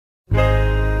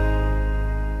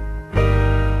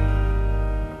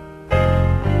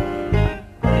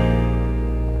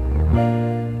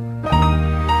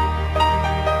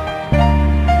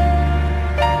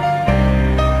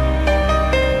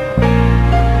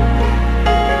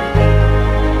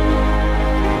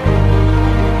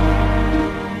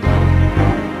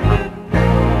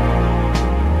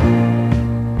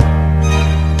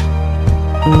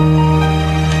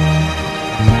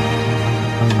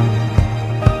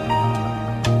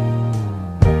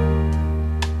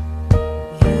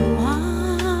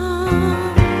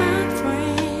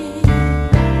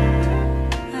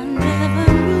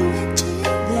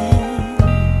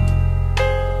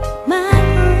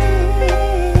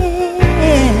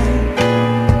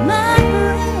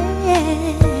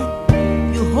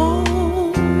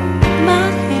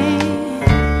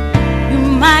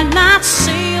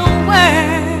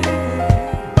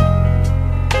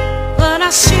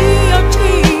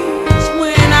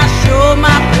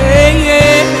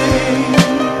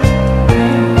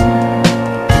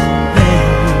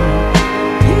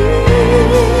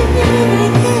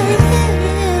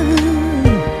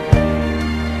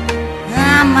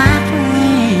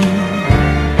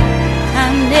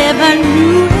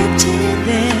annuity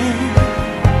there.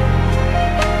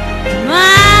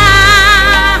 My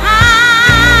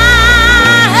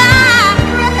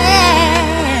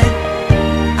friend,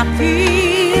 I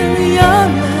feel your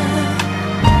love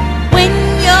when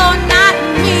you're not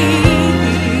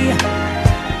near.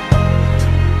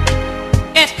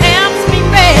 It helps me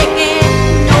breaking,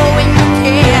 knowing you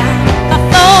care. The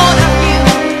thought of you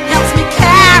helps me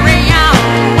carry on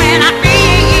when I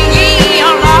feel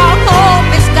all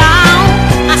hope is gone.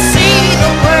 I see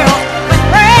the world with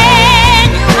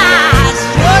brand new eyes.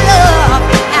 Your love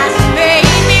has made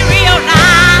me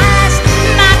realize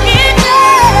my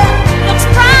future looks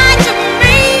bright to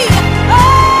me.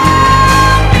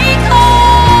 Oh,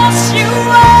 because you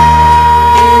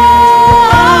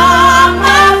are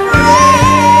my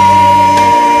friend.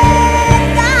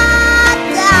 Da,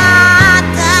 da,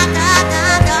 da, da, da,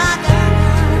 da, da.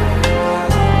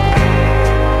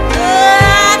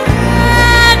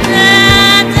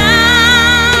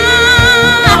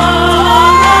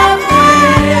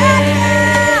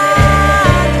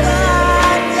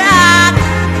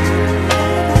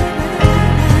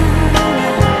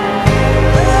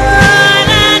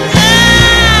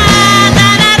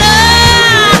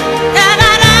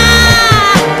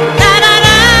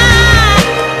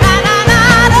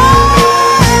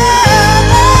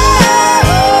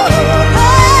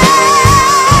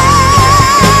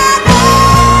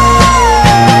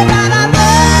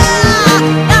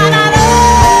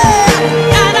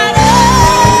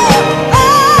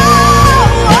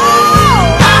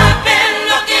 I've been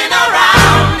looking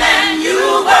around and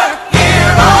you were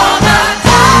here all the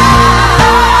time.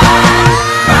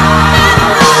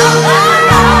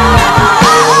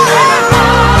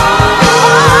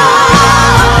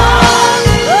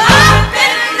 I've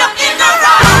been looking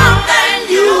around and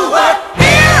you were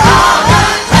here all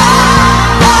the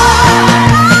time.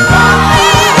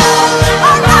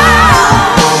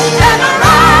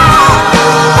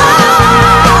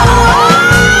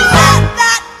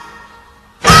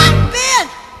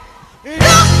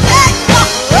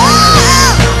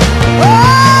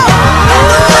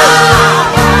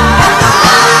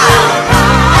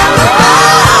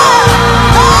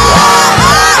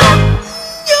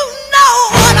 You know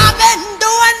what I've been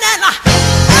doing, and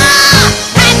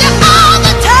you all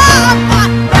the time.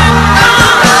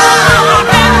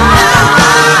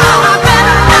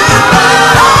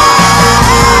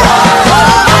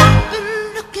 I've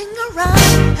been looking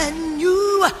around, and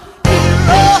you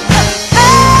here all the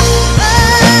time.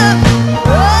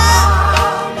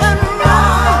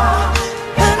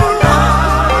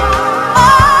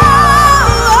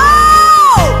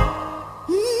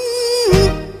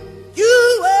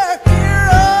 You were here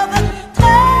all the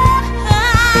time.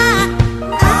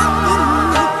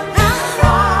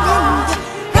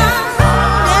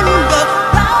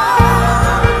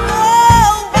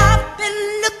 Oh, I've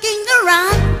been looking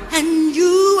around, and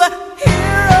you were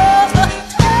here all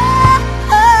the time.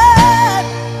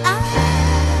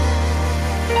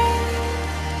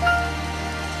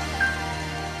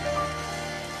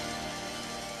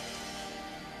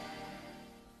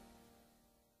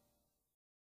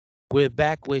 We're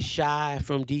back with Shy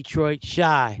from Detroit.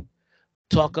 Shy,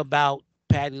 talk about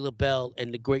Patti LaBelle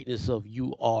and the greatness of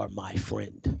You Are My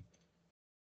Friend.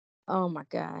 Oh my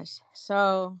gosh.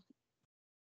 So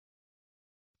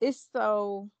it's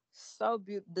so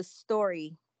beautiful. The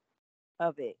story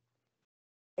of it.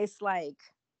 It's like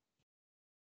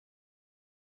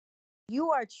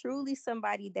you are truly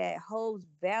somebody that holds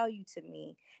value to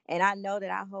me. And I know that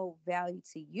I hold value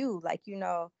to you. Like,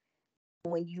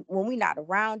 when we're not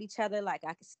around each other, like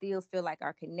I can still feel like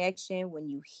our connection when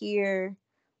you hear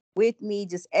with me,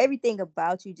 just everything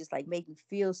about you just like make me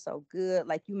feel so good.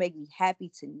 Like you make me happy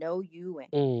to know you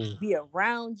and Mm, be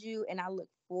around you. And I look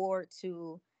forward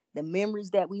to the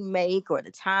memories that we make or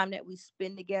the time that we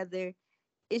spend together.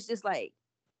 It's just like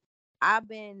I've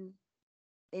been,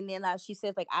 and then like she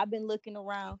says, like I've been looking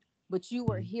around, but you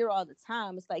were here all the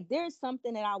time. It's like there's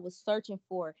something that I was searching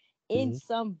for in mhm.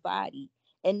 somebody,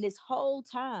 and this whole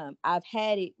time I've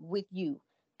had it with you.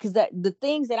 Because the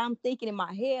things that I'm thinking in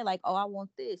my head, like, oh, I want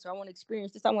this, or I want to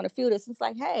experience this, I want to feel this. It's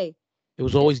like, hey, It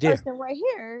was this always there. person right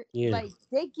here, Yeah. like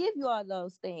they give you all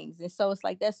those things, and so it's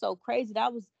like that's so crazy.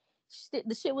 That was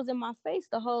the shit was in my face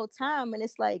the whole time, and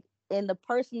it's like, and the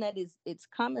person that is it's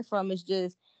coming from is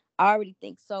just, I already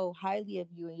think so highly of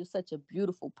you, and you're such a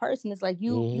beautiful person. It's like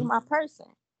you Hmm. my person.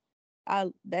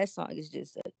 I That song is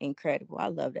just incredible. I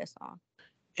love that song.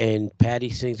 And Patty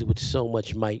sings it with so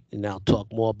much might, and I'll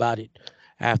talk more about it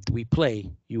after we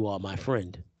play You Are My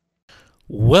Friend.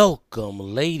 Welcome,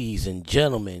 ladies and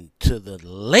gentlemen, to the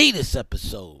latest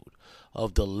episode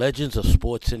of the legends of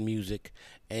sports and music.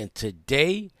 And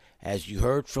today, as you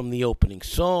heard from the opening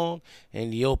song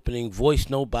and the opening voice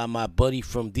note by my buddy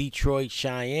from Detroit,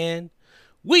 Cheyenne,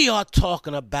 we are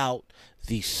talking about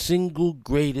the single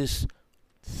greatest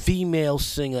female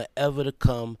singer ever to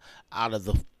come out of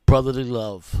the brotherly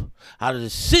love, out of the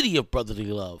city of brotherly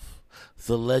love,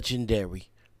 the legendary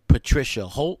Patricia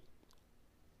Holt,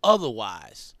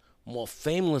 otherwise more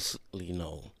famously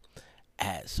known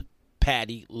as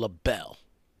Patti LaBelle.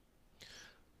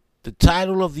 The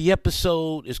title of the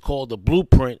episode is called The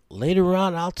Blueprint. Later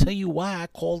on, I'll tell you why I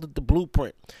called it The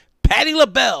Blueprint. Patti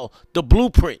LaBelle, The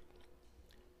Blueprint,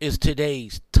 is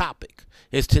today's topic.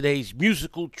 It's today's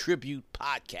musical tribute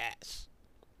podcast.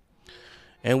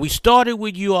 And we started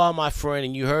with You Are My Friend,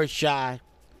 and you heard Shy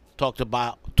talk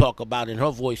about in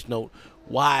her voice note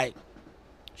why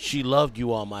she loved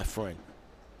You Are My Friend.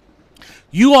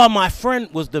 You Are My Friend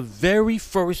was the very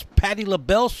first Patti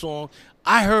LaBelle song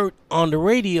I heard on the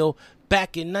radio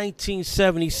back in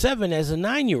 1977 as a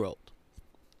 9-year-old.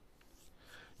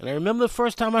 And I remember the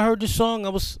first time I heard the song, I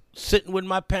was sitting with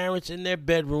my parents in their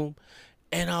bedroom,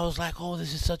 and I was like, oh,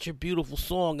 this is such a beautiful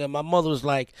song. And my mother was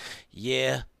like,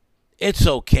 yeah, it's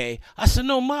okay. I said,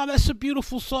 no, Mom, that's a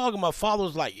beautiful song. And my father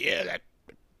was like, yeah,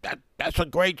 that's a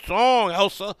great song,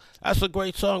 Elsa. That's a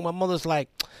great song. My mother's like,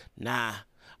 nah,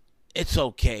 it's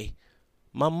okay.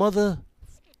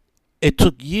 It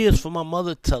took years for my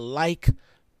mother to like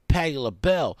Patti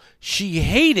LaBelle. She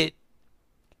hated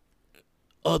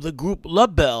the group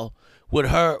LaBelle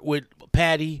with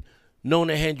Patti,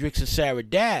 Nona Hendrix, and Sarah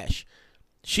Dash.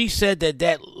 She said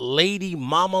that Lady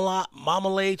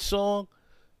Marmalade song,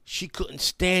 she couldn't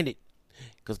stand it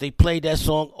because they played that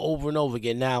song over and over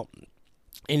again. Now,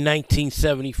 in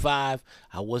 1975,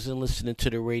 I wasn't listening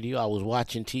to the radio. I was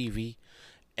watching TV,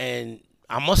 and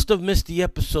I must have missed the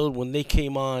episode when they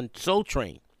came on Soul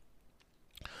Train.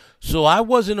 So I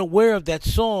wasn't aware of that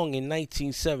song in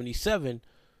 1977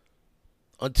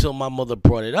 until my mother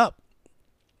brought it up.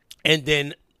 And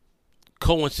then,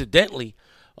 coincidentally,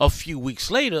 a few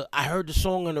weeks later, I heard the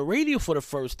song on the radio for the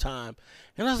first time.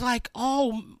 And I was like,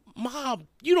 oh, Mom,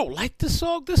 you don't like this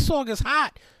song? This song is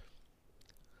hot.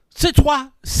 C'est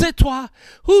toi,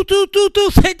 who do,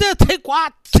 c'est quoi.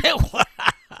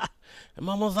 And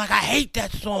Mama was like, I hate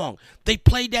that song. They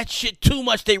played that shit too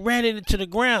much. They ran it into the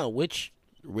ground, which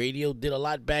radio did a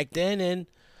lot back then. And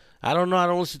I don't know. I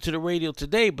don't listen to the radio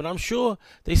today, but I'm sure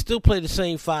they still play the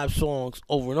same 5 songs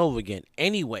over and over again.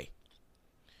 Anyway,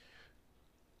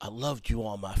 I loved You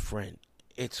Are My Friend.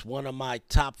 It's one of my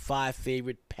top 5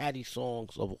 favorite Patti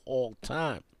songs of all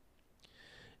time.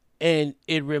 And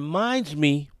it reminds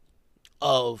me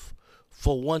of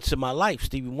For Once in My Life,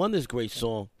 Stevie Wonder's great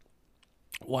song.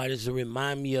 Why does it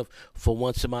remind me of For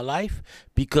Once in My Life?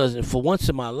 Because in For Once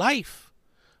in My Life,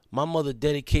 my mother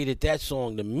dedicated that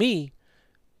song to me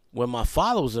when my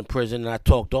father was in prison, and I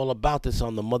talked all about this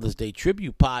on the Mother's Day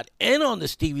Tribute Pod and on the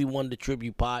Stevie Wonder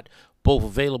Tribute Pod, both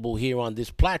available here on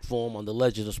this platform on the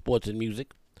Legends of Sports and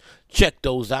Music. Check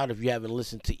those out if you haven't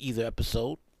listened to either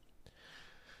episode.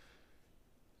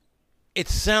 It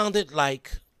sounded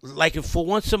like in For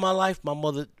Once in My Life, my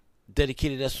mother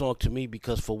dedicated that song to me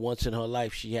because for once in her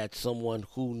life, she had someone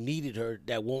who needed her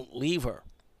that won't leave her.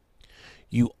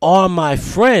 You Are My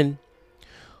Friend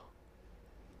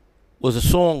was a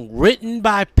song written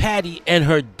by Patti and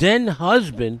her then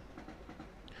husband,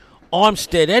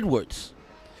 Armstead Edwards.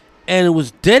 And it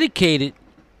was dedicated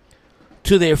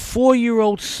to their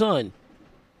 4-year-old son.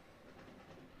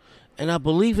 And I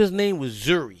believe his name was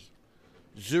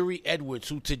Zuri Edwards,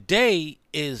 who today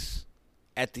is,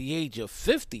 at the age of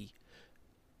 50,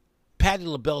 Patti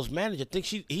LaBelle's manager. I think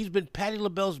he's been Patti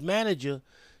LaBelle's manager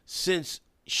since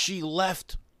she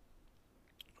left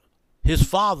his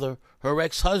father, her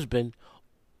ex-husband,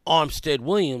 Armstead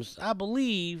Williams, I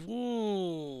believe,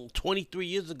 23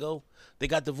 years ago. They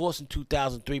got divorced in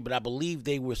 2003, but I believe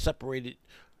they were separated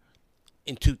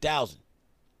in 2000.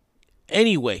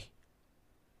 Anyway,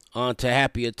 on to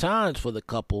happier times for the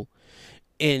couple.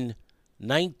 In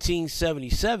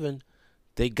 1977,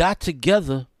 they got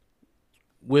together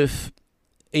with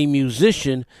a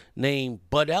musician named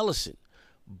Bud Ellison.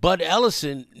 Bud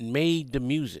Ellison made the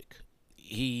music.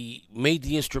 He made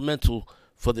the instrumental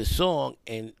for the song,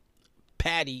 and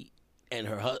Patti and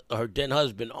her then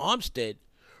husband Armstead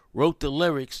wrote the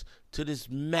lyrics to this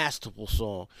masterful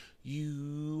song.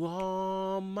 You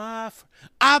are my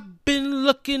I've been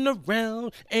looking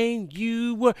around and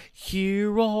you were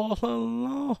here all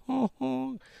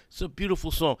along. It's a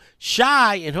beautiful song.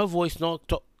 Shy in her voice note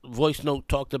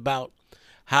talked about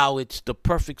how it's the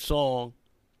perfect song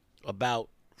about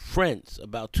friends,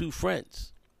 about two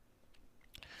friends.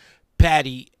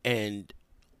 Patti and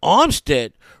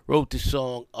Armstead wrote the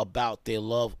song about their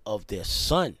love of their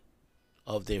son,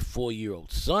 of their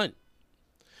 4-year-old son.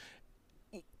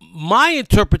 My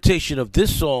interpretation of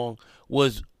this song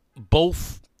was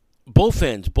both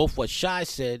ends, both what Shy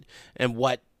said and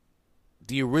what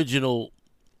the original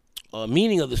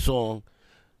meaning of the song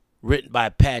written by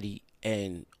Patti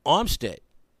and Armstead.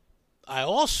 I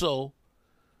also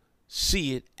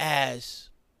see it as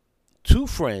two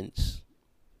friends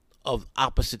of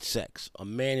opposite sex, a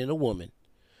man and a woman,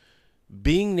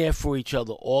 being there for each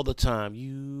other all the time.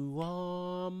 You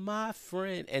are my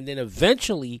friend. And then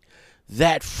eventually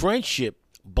that friendship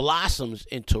blossoms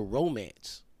into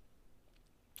romance.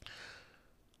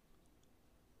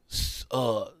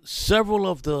 Several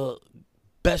of the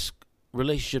best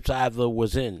relationships I ever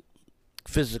was in,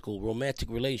 physical, romantic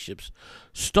relationships,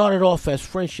 started off as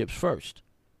friendships first.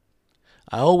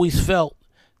 I always felt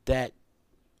that,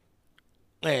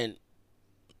 and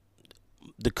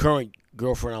the current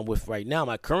girlfriend I'm with right now,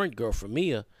 my current girlfriend,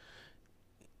 Mia,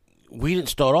 we didn't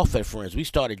start off as friends. We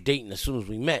started dating as soon as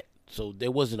we met. So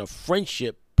there wasn't a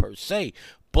friendship per se.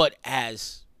 But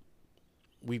as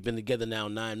we've been together now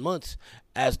 9 months,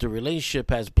 as the relationship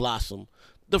has blossomed,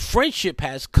 the friendship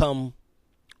has come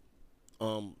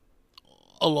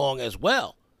along as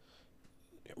well.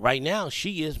 Right now,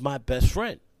 she is my best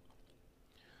friend.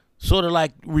 Sort of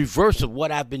like reverse of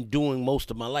what I've been doing most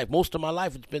of my life. Most of my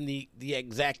life, it's been the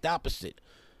exact opposite.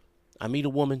 I meet a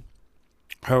woman,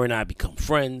 her and I become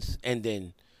friends, and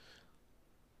then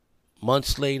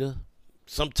months later,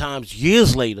 sometimes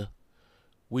years later,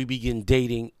 we begin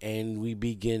dating and we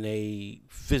begin a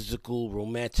physical,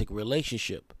 romantic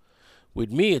relationship.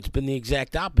 With me, it's been the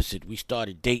exact opposite. We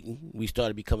started dating, we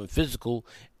started becoming physical,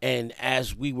 and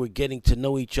as we were getting to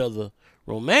know each other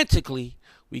romantically,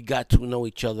 we got to know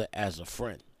each other as a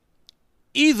friend.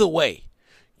 Either way,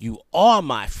 You Are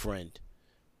My Friend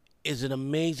is an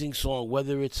amazing song,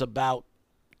 whether it's about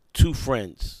two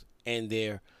friends and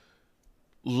their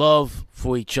love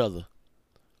for each other,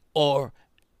 or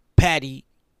Patti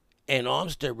and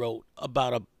Armstead wrote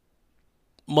about a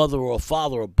mother or a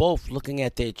father or both looking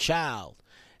at their child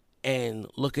and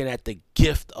looking at the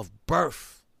gift of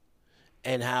birth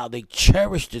and how they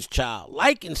cherish this child.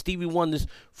 Like in Stevie Wonder's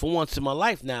For Once in My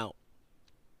Life. Now,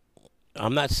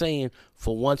 I'm not saying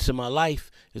For Once in My Life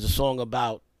is a song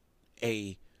about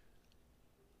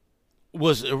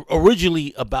was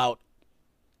originally about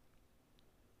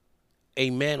a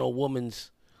man or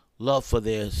woman's love for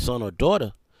their son or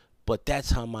daughter, but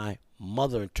that's how my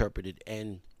mother interpreted.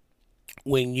 And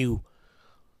when you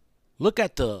look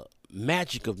at the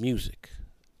magic of music,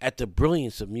 at the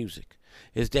brilliance of music,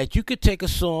 is that you could take a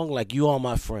song like You Are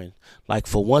My Friend, like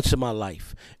For Once in My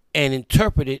Life, and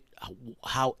interpret it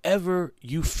however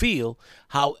you feel,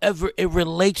 however it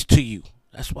relates to you.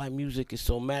 That's why music is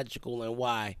so magical, and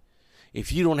why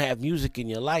if you don't have music in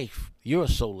your life, you're a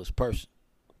soulless person.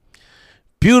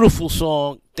 Beautiful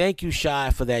song. Thank you, Shy,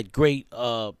 for that great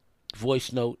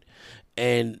voice note.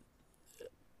 And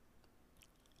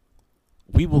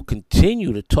we will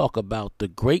continue to talk about the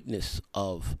greatness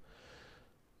of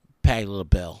Patti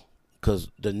LaBelle, because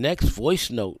the next voice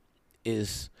note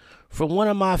is from one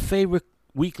of my favorite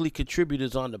weekly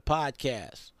contributors on the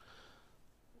podcast.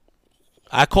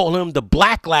 I call him the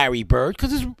Black Larry Bird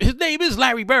because his name is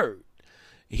Larry Bird.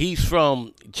 He's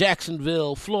from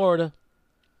Jacksonville, Florida,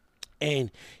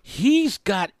 and he's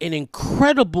got an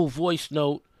incredible voice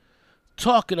note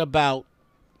talking about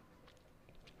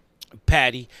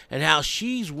Patti and how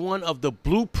she's one of the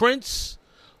blueprints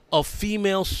of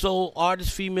female soul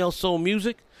artists, female soul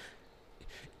music.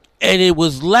 And it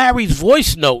was Larry's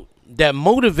voice note that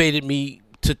motivated me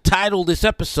to title this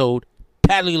episode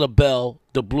Patti LaBelle,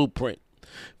 The Blueprint.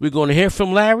 We're going to hear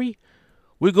from Larry.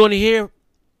 We're going to hear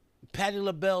Patti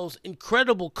LaBelle's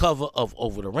incredible cover of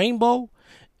Over the Rainbow,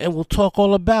 and we'll talk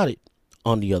all about it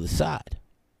on the other side.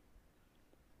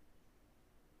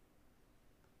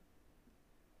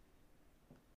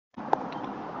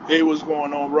 Hey, what's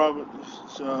going on, Robert?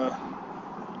 This is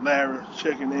Larry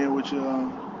checking in with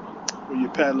your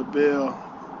Patti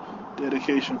LaBelle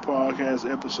dedication podcast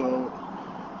episode.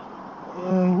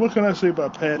 What can I say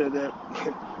about Patti? That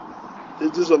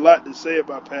there's just a lot to say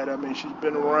about Patti. I mean, she's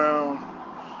been around,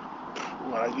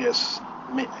 well, I guess,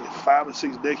 maybe 5 or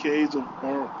 6 decades of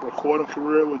her recording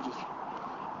career, which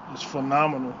is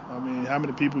phenomenal. I mean, how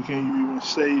many people can you even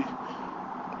say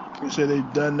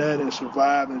they've done that and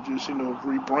survived and just,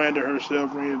 rebranded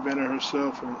herself, reinvented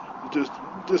herself, and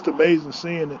just amazing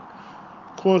seeing it.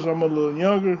 Of course, I'm a little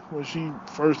younger when she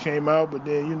first came out, but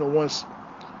then, once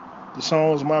the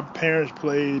songs my parents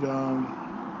played,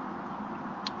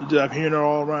 I'm hearing her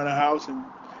all around the house, and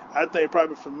I think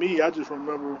probably for me, I just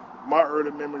remember my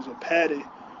early memories of Patti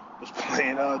was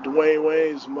playing Dwayne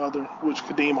Wayne's mother, which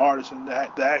Kadeem Hardison,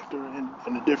 the actor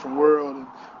in A Different World,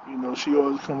 and she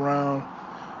always come around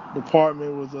the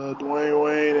apartment with Dwayne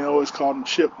Wayne and always called him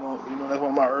Chipmunk. That's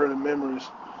one of my early memories.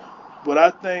 But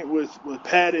I think with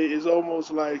Patti, it's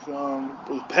almost like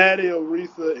with Patti,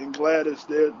 Aretha, and Gladys,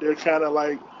 they're kind of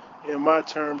like, in my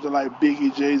terms, they're like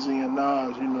Biggie, Jay-Z, and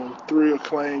Nas. Three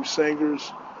acclaimed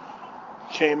singers,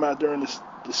 came out during the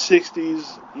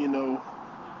 60s,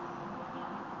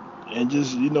 and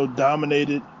just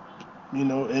dominated,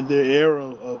 in their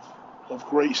era of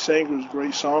great singers,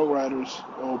 great songwriters,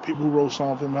 or people who wrote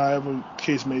songs for them, however the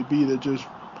case may be. They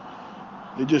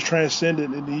just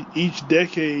transcended. In each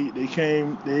decade, they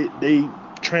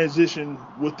transitioned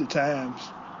with the times.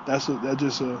 That's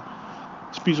just a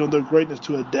speaks on their greatness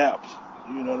to adapt.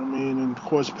 You know what I mean? And of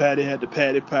course, Patti had the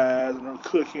Patti pies and her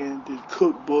cooking, did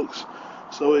cookbooks.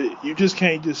 So you just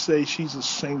can't just say she's a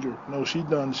singer. No, she's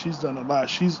done a lot.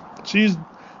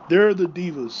 They're the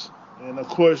divas, and of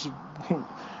course,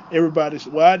 everybody's.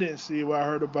 Well, I didn't see it. Well, I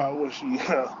heard about what she.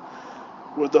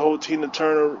 With the whole Tina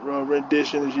Turner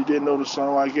rendition, and she didn't know the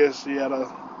song. I guess she had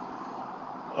a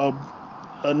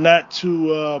not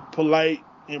too polite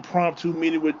impromptu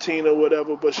meeting with Tina or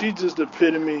whatever. But she's just the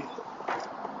epitome.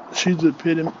 She's the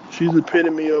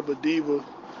epitome of a diva,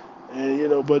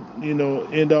 and but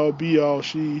end all be all.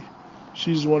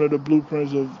 She's one of the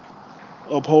blueprints of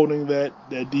upholding that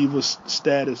diva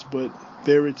status. But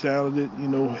very talented.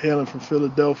 Hailing from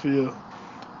Philadelphia.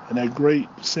 And that great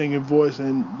singing voice,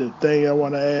 and the thing I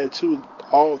want to add too,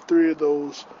 all three of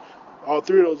those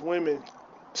women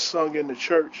sung in the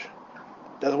church.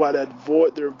 That's why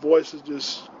their voice is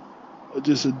just a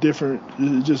different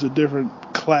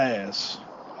class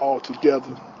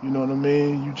altogether. You know what I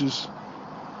mean?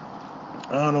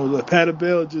 I don't know. Like Patti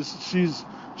LaBelle,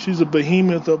 she's a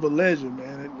behemoth of a legend,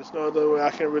 man. There's no other way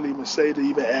I can't really even say to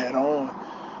even add on.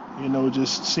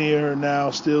 Just seeing her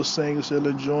now, still singing, still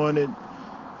enjoying it.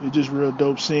 It's just real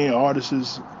dope seeing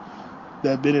artists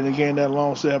that been in the game that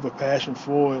long still have a passion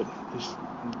for it.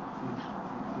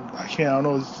 I don't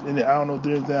know if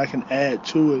there's anything I can add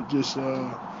to it.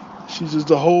 She's just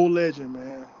a whole legend,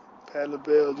 man. Patti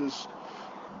LaBelle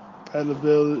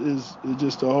is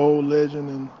just a whole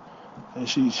legend, and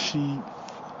she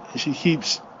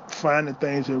keeps finding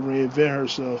things to reinvent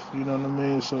herself. You know what I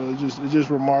mean? So it's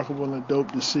just remarkable and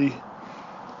dope to see.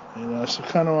 And so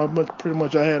kind of pretty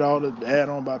much I had all the add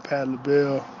on by Patti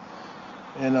LaBelle.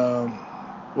 And I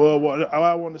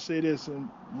want to say this, in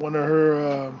one of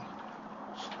her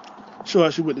show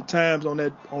she with the Times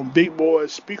on Big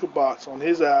Boy's speaker box on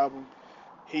his album,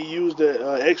 he used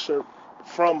the excerpt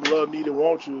from Love Needed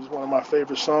Want You. It's one of my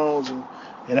favorite songs, and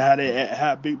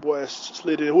how Big Boy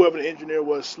slid it, whoever the engineer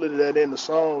was slid that in the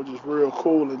song, which is real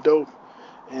cool and dope.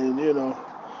 And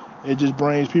it just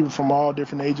brings people from all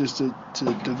different ages to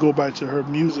go back to her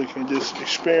music and just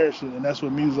experience it. And that's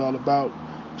what music's all about,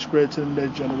 spread to the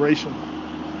next generation.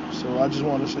 So I just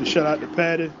want to say shout out to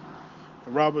Patti.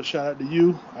 And Robert, shout out to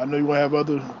you. I know you're going to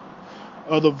have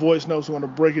other voice notes going to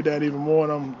break it down even more,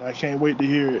 and I can't wait to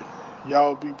hear it.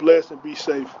 Y'all be blessed and be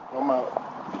safe. I'm out.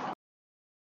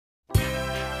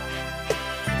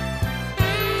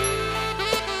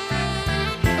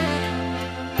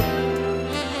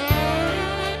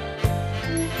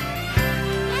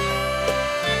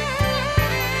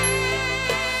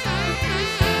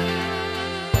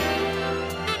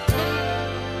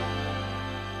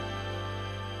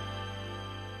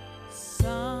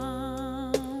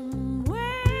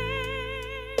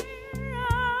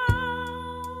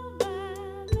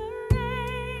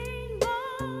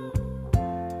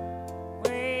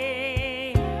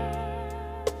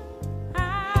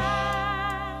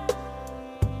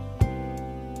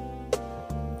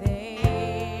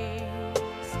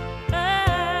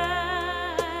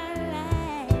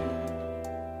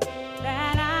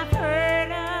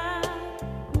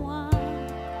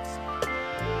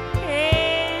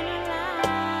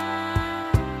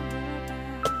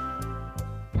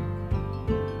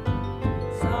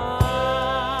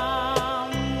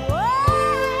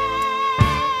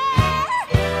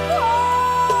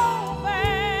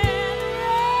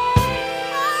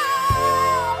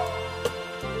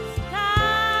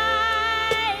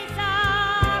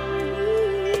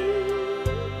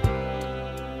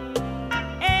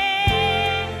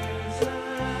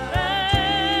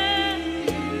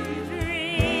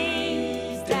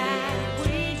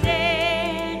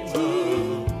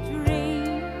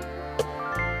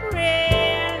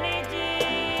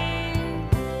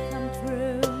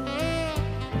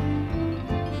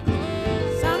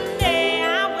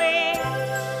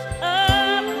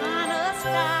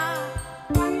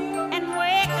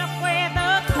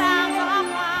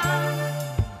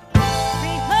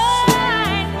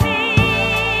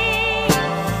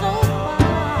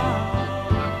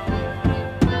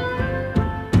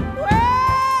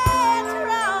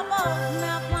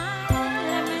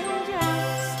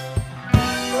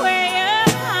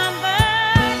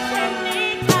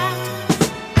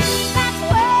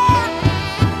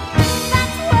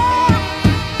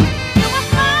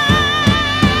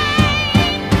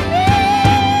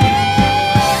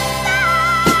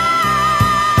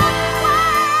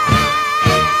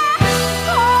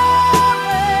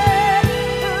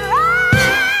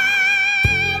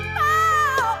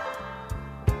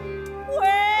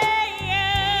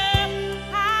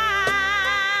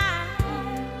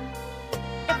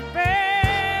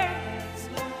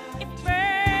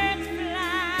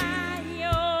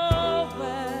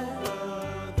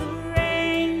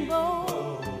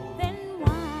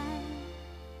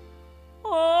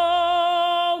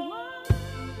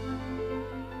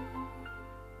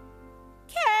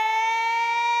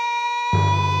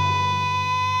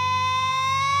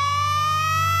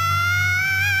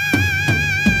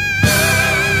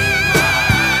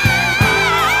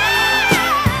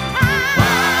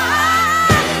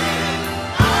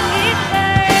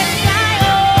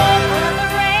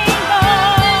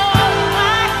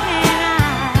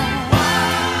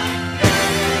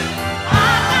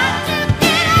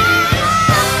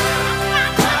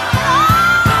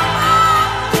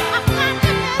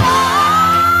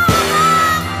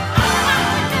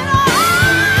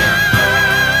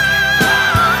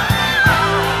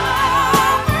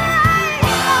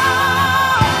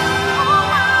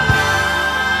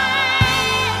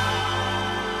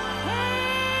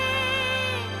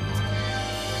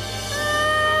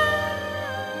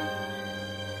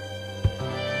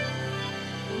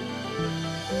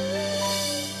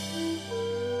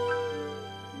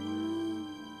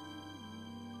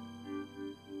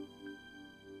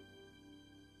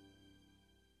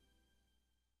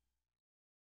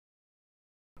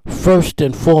 First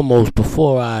and foremost,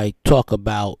 before I talk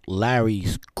about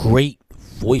Larry's great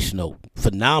voice note,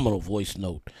 phenomenal voice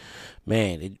note,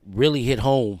 man, it really hit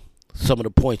home some of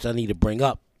the points I need to bring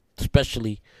up,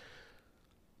 especially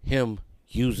him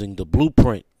using the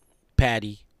blueprint,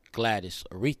 Patti, Gladys,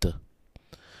 Aretha.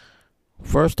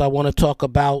 First, I want to talk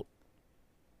about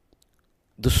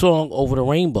the song Over the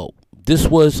Rainbow. This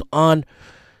was on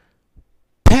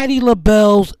Patti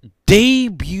LaBelle's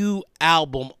debut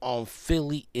album on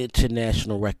Philly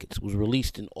International Records. It was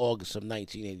released in August of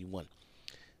 1981.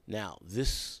 Now,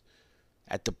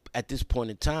 at this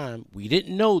point in time, we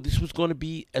didn't know this was going to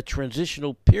be a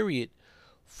transitional period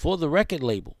for the record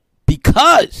label,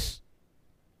 because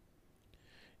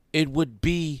it would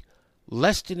be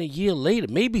less than a year later,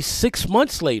 maybe 6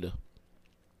 months later,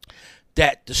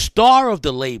 that the star of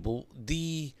the label,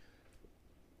 the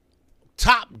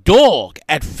top dog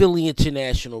at Philly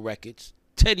International Records,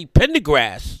 Teddy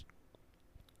Pendergrass,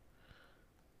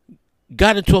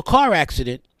 got into a car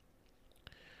accident,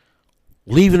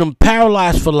 leaving him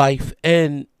paralyzed for life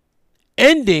and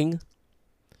ending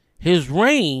his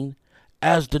reign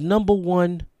as the number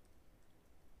one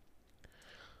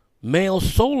male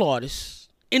soul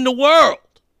artist in the world.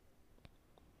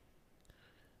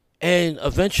 And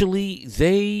eventually,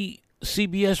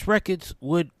 CBS Records,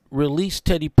 would release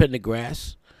Teddy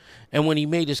Pendergrass. And when he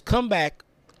made his comeback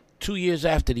 2 years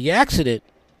after the accident,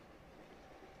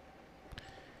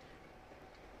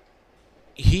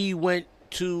 he went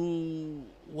to,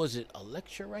 was it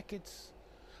Elektra Records?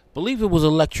 I believe it was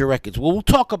Elektra Records. Well, we'll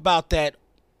talk about that,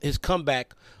 his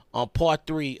comeback, on part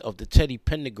 3 of the Teddy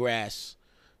Pendergrass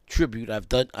tribute. I've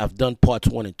done parts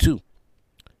 1 and 2.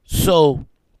 So,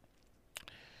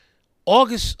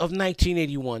 August of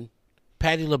 1981,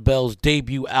 Patti LaBelle's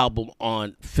debut album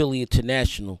on Philly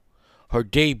International, her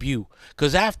debut.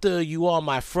 Because after You Are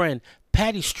My Friend,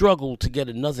 Patti struggled to get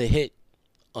another hit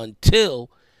until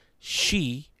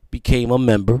she became a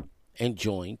member and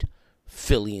joined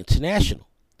Philly International.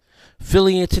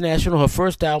 Philly International, her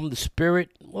first album, The Spirit,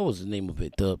 what was the name of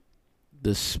it?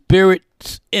 The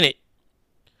Spirit's in It.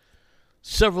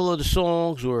 Several of the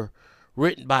songs were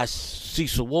written by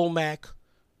Cecil Womack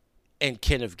and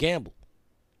Kenneth Gamble.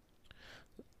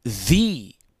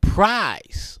 The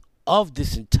prize of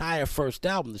this entire first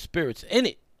album, The Spirit's in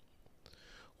It,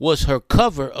 was her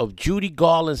cover of Judy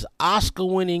Garland's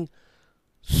Oscar-winning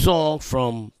song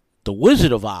from The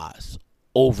Wizard of Oz,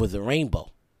 Over the Rainbow.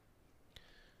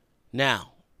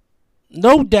 Now,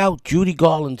 no doubt Judy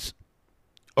Garland's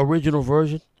original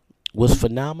version was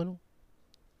phenomenal,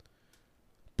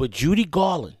 but Judy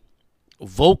Garland,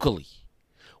 vocally,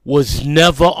 was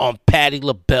never on Patti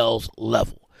LaBelle's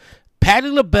level. Patti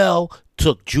LaBelle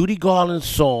took Judy Garland's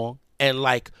song, and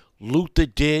like Luther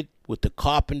did with the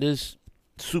Carpenters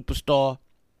Superstar,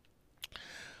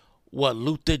 what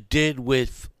Luther did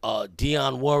with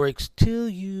Dionne Warwick's Till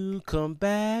You Come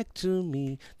Back to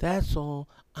Me, that's all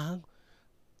I'm...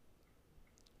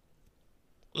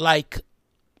 Like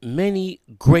many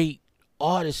great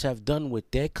artists have done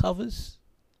with their covers,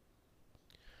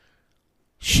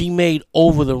 she made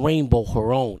Over the Rainbow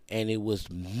her own, and it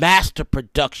was master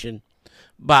production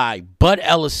by Bud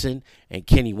Ellison and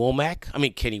Kenny Womack.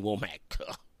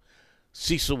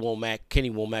 Cecil Womack,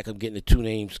 Kenny Womack. I'm getting the two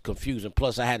names confused. And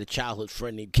plus, I had a childhood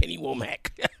friend named Kenny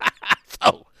Womack.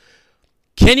 So,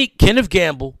 Kenneth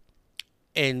Gamble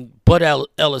and Bud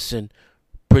Ellison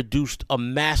produced a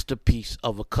masterpiece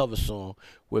of a cover song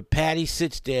where Patti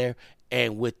sits there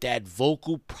and with that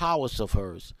vocal prowess of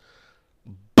hers,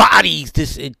 bodies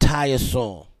this entire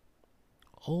song.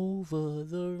 Over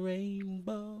the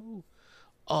Rainbow.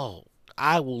 Oh,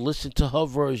 I will listen to her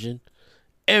version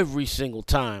every single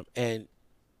time, and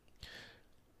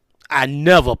I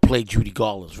never play Judy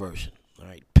Garland's version. All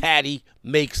right, Patti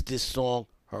makes this song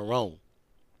her own.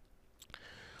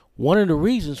 One of the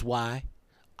reasons why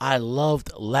I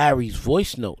loved Larry's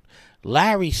voice note,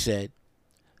 Larry said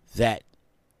that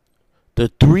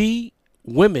the three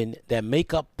women that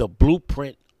make up the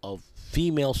blueprint of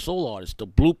female soul artists, the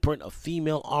blueprint of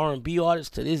female R&B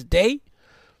artists to this day,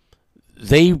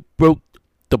 they wrote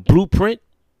the blueprint,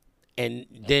 and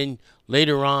then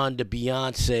later on the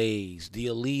Beyoncés, the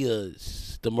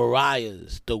Aaliyahs, the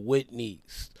Mariahs, the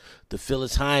Whitneys, the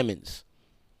Phyllis Hymans,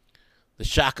 the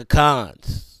Shaka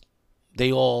Khans,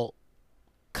 they all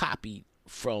copied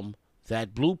from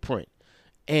that blueprint.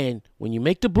 And when you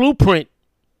make the blueprint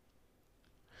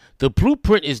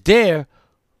is there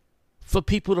for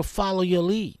people to follow your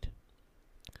lead.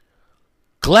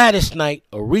 Gladys Knight,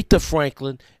 Aretha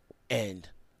Franklin, and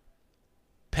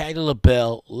Patti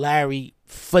LaBelle, Larry,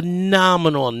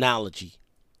 phenomenal analogy.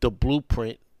 The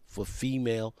blueprint for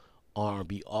female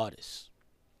R&B artists.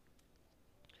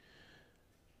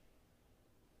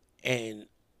 And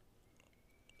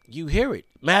you hear it.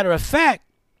 Matter of fact,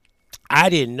 I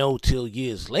didn't know till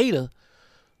years later,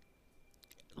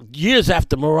 years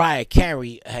after Mariah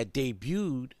Carey had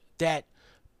debuted, that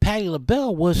Patti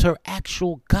LaBelle was her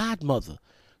actual godmother.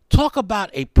 Talk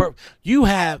about you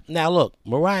have, now look,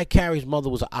 Mariah Carey's mother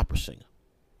was an opera singer.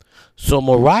 So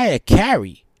Mariah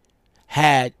Carey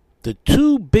had the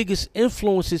two biggest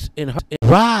influences in her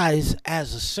rise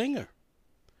as a singer.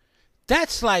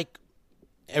 That's like,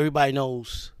 everybody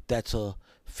knows, that's a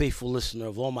faithful listener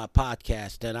of all my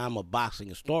podcasts, that I'm a boxing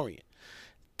historian.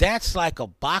 That's like a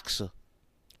boxer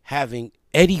having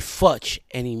Eddie Futch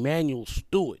and Emmanuel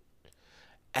Stewart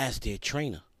as their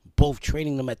trainer, both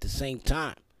training them at the same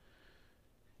time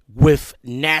with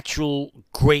natural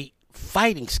great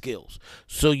fighting skills.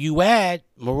 So you add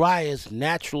Mariah's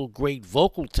natural great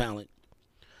vocal talent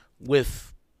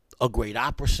with a great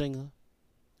opera singer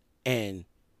and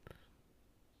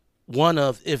one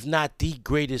of, if not the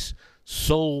greatest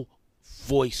soul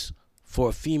voice for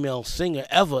a female singer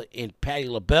ever in Patti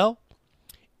LaBelle,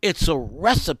 it's a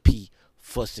recipe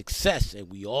for success, and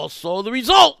we all saw the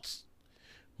results.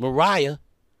 Mariah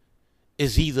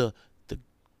is either the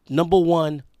number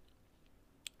one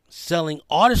selling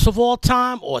artist of all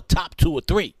time or top 2 or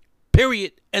 3.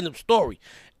 Period. End of story.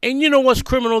 And you know what's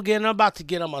criminal again? I'm about to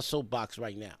get on my soapbox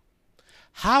right now.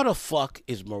 How the fuck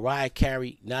is Mariah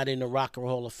Carey not in the Rock and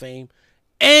Roll Hall of Fame?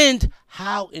 And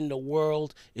how in the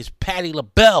world is Patti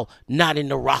LaBelle not in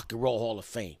the Rock and Roll Hall of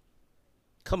Fame?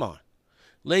 Come on.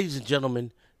 Ladies and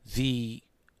gentlemen, the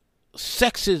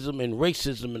sexism and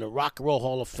racism in the Rock and Roll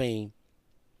Hall of Fame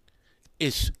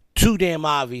is too damn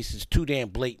obvious. It's too damn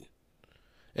blatant.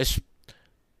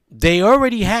 They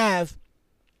already have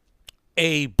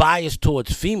a bias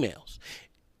towards females.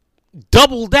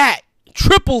 Double that,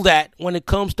 triple that when it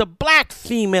comes to black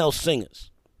female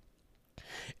singers.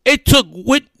 It took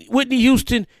Whitney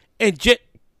Houston and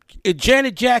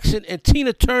Janet Jackson and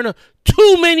Tina Turner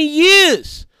too many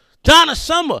years. Donna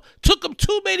Summer took them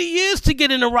too many years to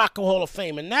get in the Rock and Roll Hall of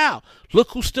Fame. And now,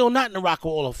 look who's still not in the Rock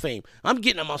and Roll Hall of Fame. I'm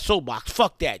getting on my soapbox.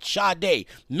 Fuck that. Sade,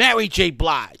 Mary J.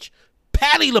 Blige,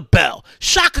 Patti LaBelle,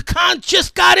 Shaka Khan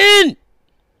just got in.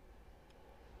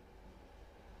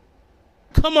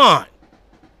 Come on.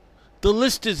 The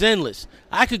list is endless.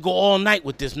 I could go all night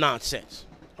with this nonsense,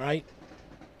 right?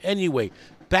 Anyway,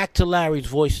 back to Larry's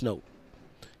voice note.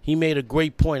 He made a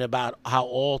great point about how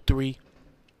all three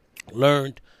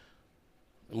learned,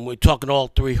 and we're talking all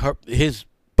three, his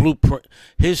blueprint,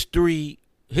 his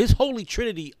holy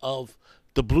trinity of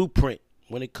the blueprint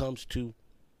when it comes to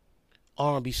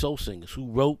R&B soul singers, who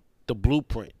wrote the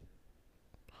blueprint,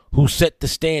 who set the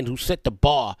stand, who set the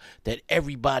bar that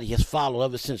everybody has followed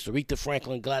ever since Aretha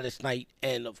Franklin, Gladys Knight,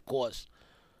 and of course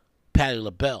Patti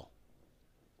LaBelle.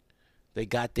 They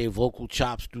got their vocal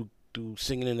chops through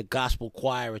singing in the gospel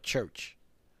choir at church.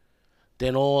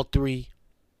 Then all three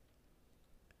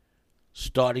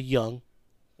started young.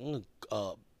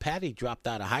 Patti dropped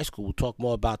out of high school. We'll talk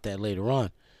more about that later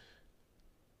on.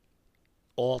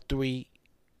 All three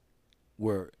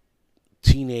were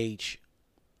teenage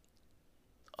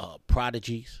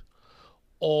prodigies.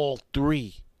 All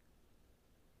three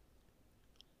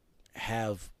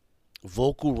have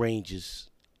vocal ranges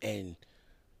and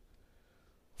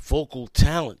vocal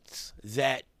talents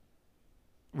that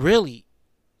really,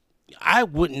 I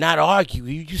would not argue.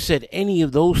 You said any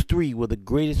of those three were the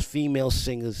greatest female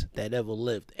singers that ever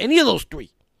lived. Any of those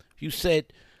three. You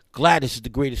said Gladys is the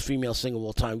greatest female singer of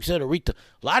all time. You said Aretha.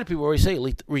 A lot of people already say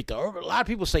Aretha. A lot of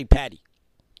people say Patti.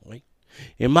 Right?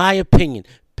 In my opinion,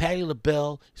 Patti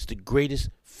LaBelle is the greatest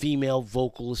female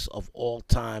vocalist of all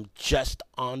time just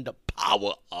on the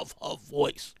power of her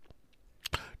voice.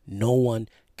 No one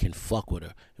can fuck with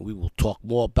her. And we will talk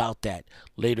more about that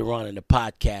later on in the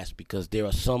podcast, because there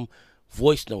are some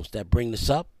voice notes that bring this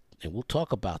up, and we'll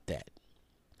talk about that.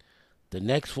 The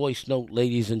next voice note,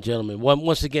 ladies and gentlemen,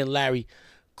 once again, Larry,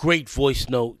 great voice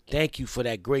note. Thank you for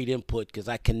that great input, because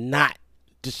I cannot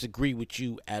disagree with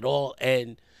you at all,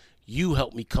 and you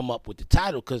helped me come up with the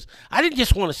title, because I didn't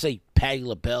just want to say Patti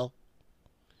LaBelle.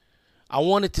 I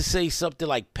wanted to say something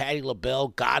like Patti LaBelle,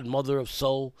 Godmother of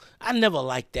Soul. I never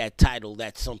liked that title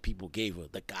that some people gave her,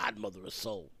 the Godmother of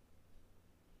Soul.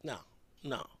 No.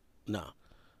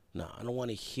 I don't want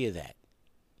to hear that.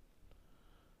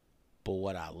 But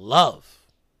what I love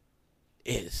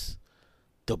is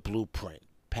the blueprint.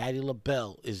 Patti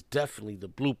LaBelle is definitely the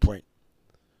blueprint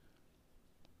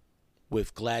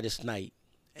with Gladys Knight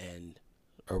and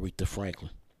Aretha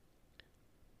Franklin.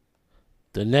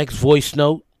 The next voice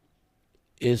note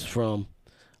is from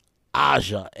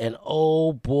Aja. And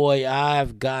oh boy,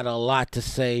 I've got a lot to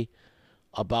say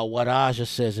about what Aja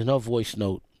says in her voice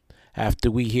note after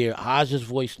we hear Aja's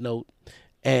voice note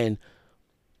and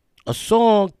a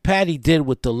song Patti did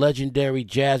with the legendary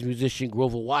jazz musician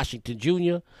Grover Washington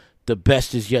Jr., The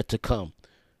Best Is Yet to Come.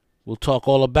 We'll talk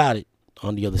all about it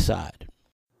on the other side.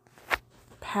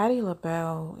 Patti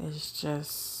LaBelle is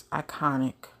just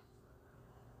iconic.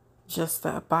 Just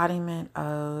the embodiment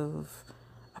of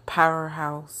a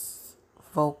powerhouse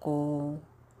vocal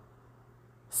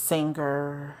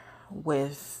singer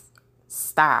with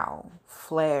style,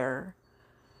 flair.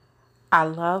 I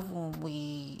love when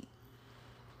we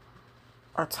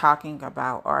are talking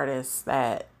about artists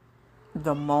that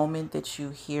the moment that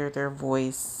you hear their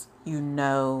voice, you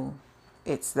know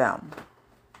it's them.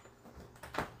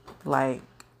 Like,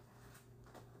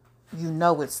 you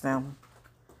know it's them.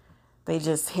 They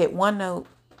just hit one note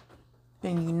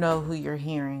and you know who you're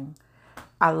hearing.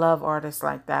 I love artists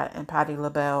like that, and Patti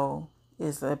LaBelle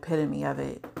is the epitome of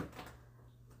it.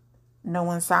 No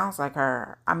one sounds like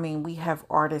her. I mean, we have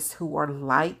artists who are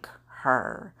like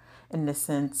her in the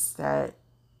sense that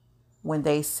when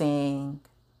they sing,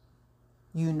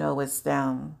 you know it's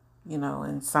them. You know,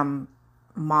 and some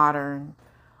modern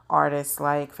artists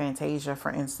like Fantasia, for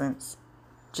instance,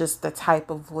 just the type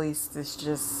of voice that's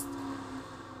just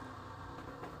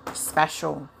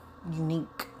special,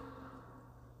 unique,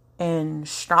 and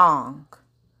strong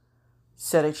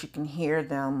so that you can hear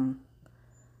them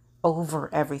over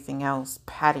everything else.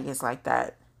 Patti is like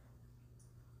that.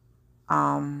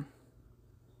 I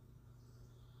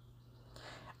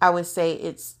would say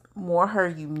it's more her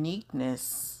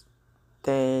uniqueness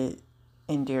that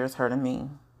endears her to me.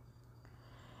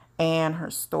 And her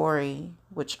story,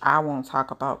 which I won't talk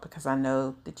about because I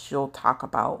know that you'll talk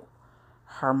about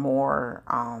her more.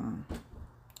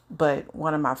 But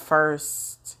one of my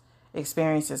first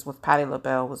experiences with Patti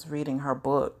LaBelle was reading her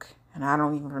book. And I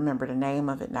don't even remember the name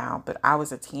of it now, but I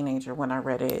was a teenager when I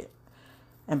read it.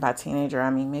 And by teenager, I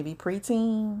mean maybe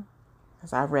preteen,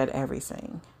 because I read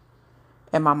everything.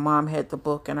 And my mom had the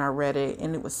book and I read it,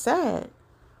 and it was sad.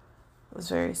 It was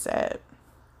very sad.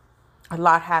 A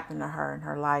lot happened to her in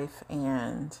her life,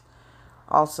 and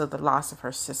also the loss of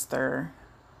her sister.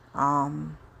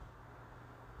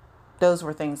 Those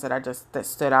were things that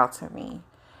stood out to me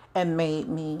and made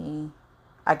me,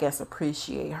 I guess,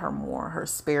 appreciate her more, her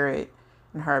spirit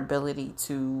and her ability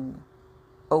to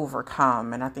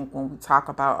overcome. And I think when we talk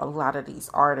about a lot of these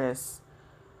artists,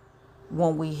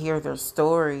 when we hear their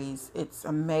stories, it's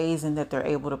amazing that they're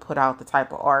able to put out the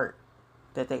type of art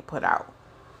that they put out.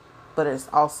 But it's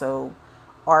also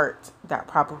art that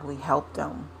probably helped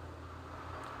them.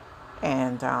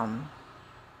 And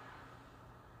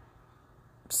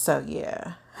so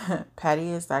yeah, Patti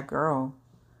is that girl.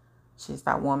 She's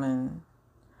that woman.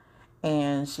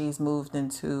 And she's moved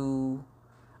into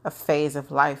a phase of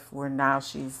life where now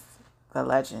she's the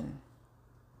legend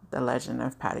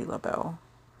of Patti LaBelle.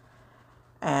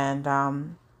 And I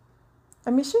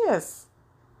mean, she has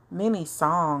many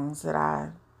songs that I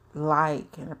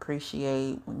like and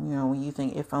appreciate. When you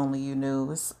think "If Only You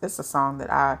Knew," it's a song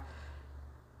that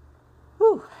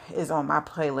is on my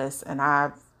playlist, and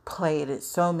I've played it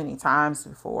so many times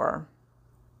before.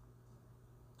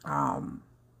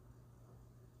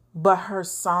 But her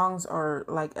songs are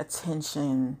like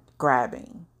attention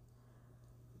grabbing,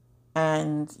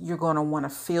 and you're going to want to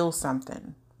feel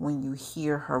something when you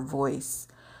hear her voice,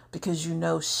 because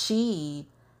she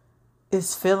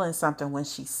is feeling something when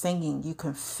she's singing. You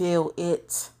can feel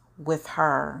it with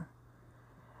her.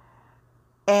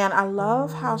 And I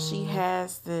love how she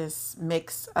has this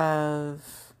mix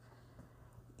of,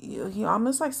 you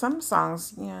almost like some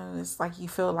songs, it's like you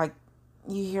feel like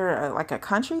you hear like a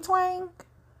country twang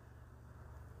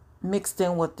mixed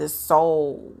in with this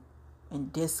soul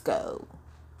and disco.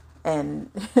 And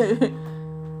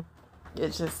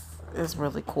it's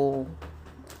really cool.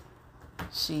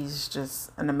 She's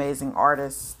just an amazing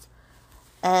artist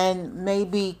and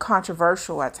maybe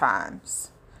controversial at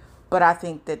times. But I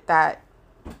think that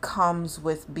comes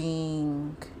with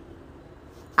being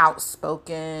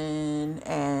outspoken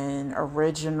and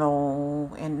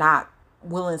original and not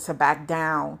willing to back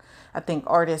down. I think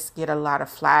artists get a lot of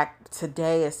flack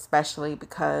today, especially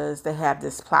because they have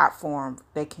this platform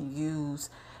they can use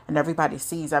and everybody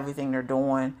sees everything they're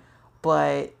doing.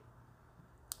 But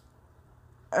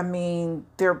I mean,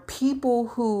 there are people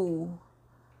who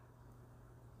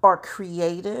are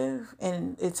creative,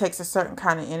 and it takes a certain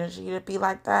kind of energy to be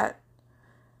like that.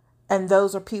 And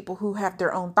those are people who have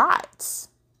their own thoughts.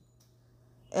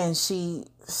 And she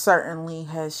certainly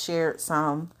has shared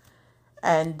some.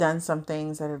 and done some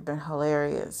things that have been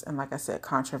hilarious and, like I said,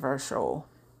 controversial.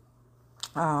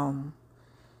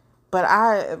 But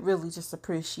I really just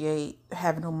appreciate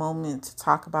having a moment to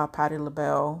talk about Patti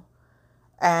LaBelle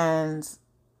and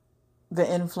the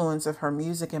influence of her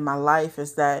music in my life.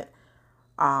 Is that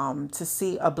to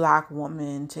see a black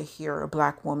woman, to hear a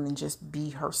black woman just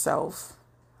be herself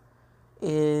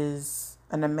is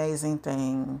an amazing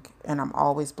thing, and I'm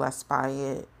always blessed by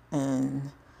it,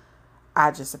 and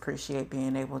I just appreciate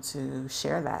being able to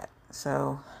share that.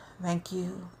 So thank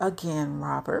you again,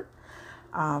 Robert,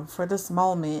 for this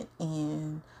moment,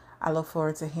 and I look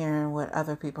forward to hearing what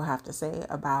other people have to say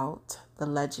about the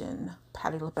legend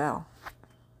Patti LaBelle.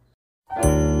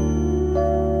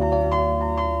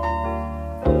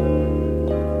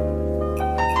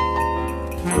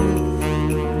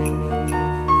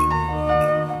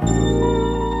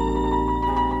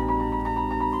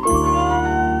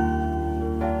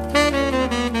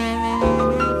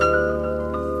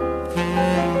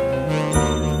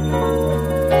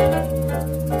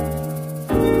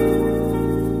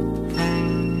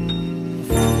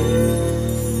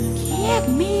 Give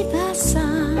me the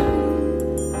sun,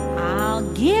 I'll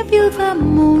give you the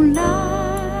moonlight.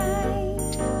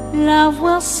 Love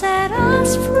will set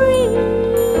us free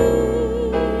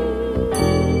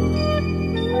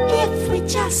if we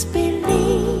just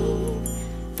believe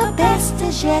the best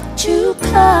is yet to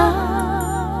come.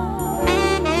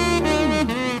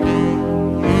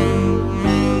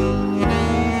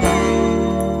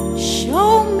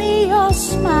 Show me your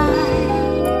smile,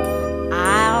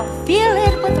 I'll fill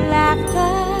it with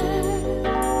laughter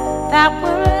that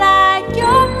will light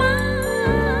your mind.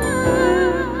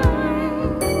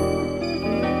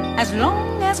 As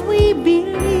long as we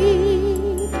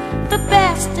believe the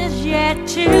best is yet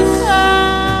to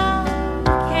come.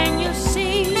 Can you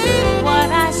see what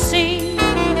I see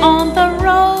on the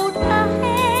road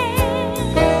ahead?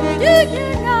 Do you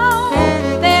know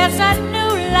there's a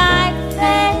new life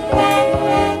there?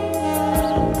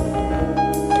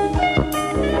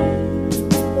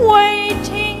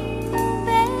 Waiting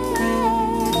there.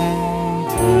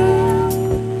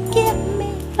 Give me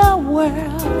the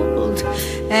world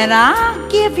and I'll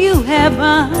give you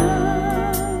heaven.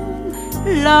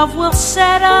 Love will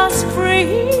set us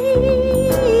free.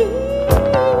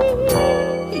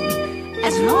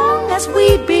 As long as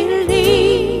we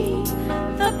believe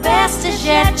the best is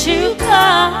yet to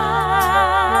come.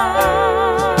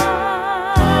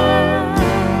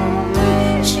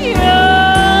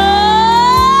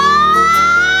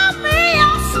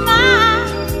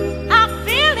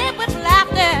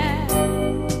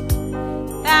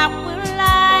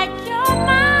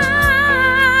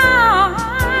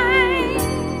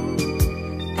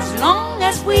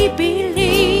 We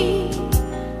believe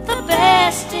the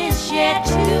best is yet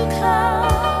to come.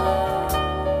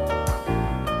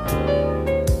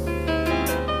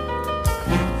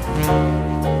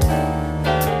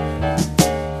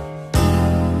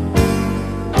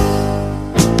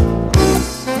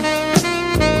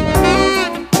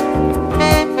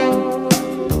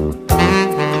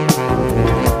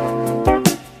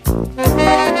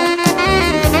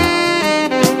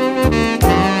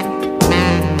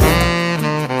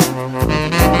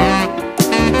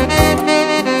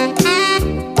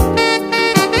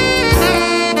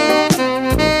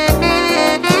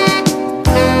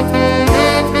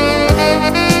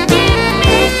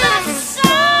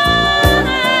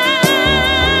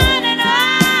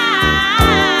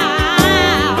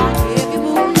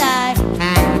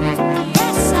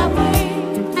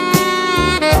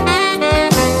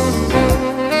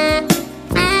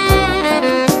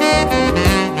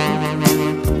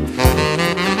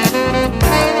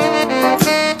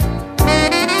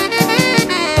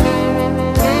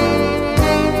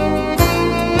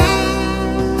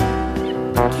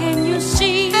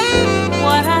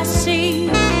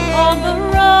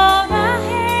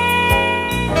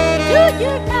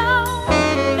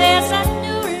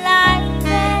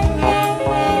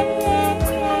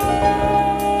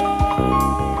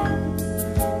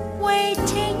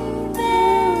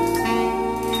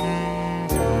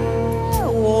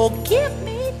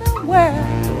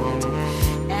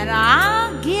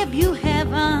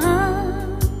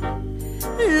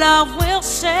 Love will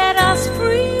set us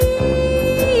free.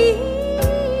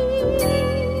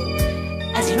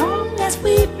 As long as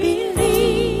we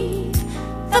believe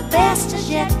the best is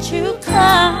yet to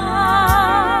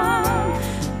come.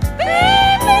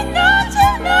 Baby, don't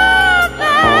you know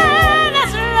that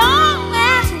as long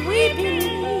as we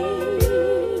believe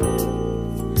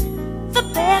the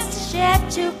best is yet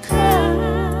to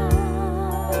come.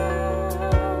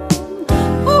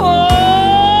 Oh,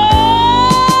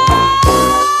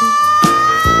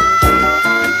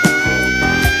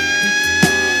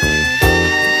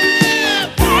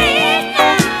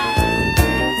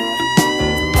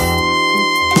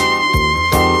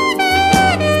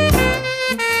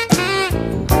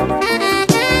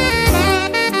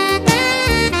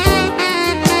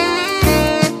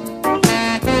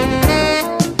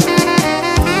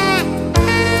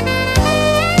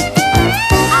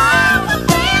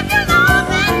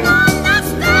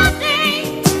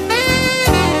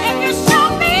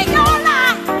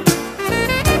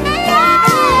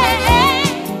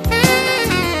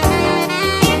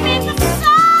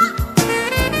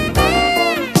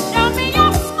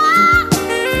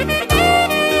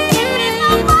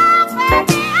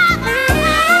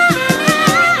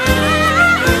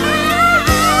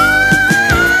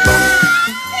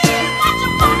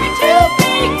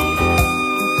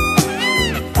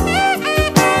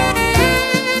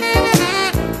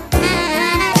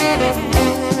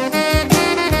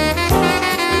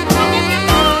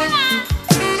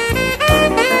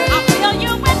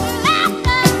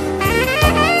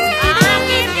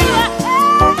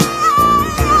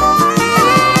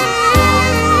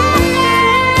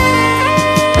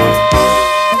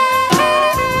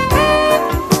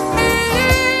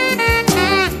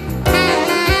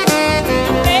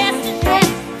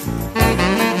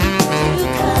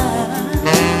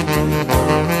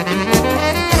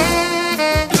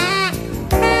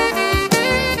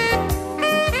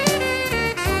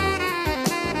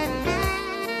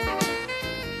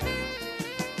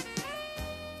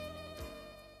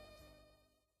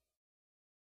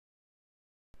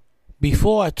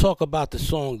 Before I talk about the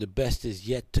song "The Best Is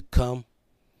Yet to Come,"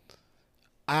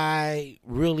 I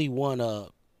really want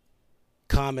to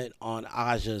comment on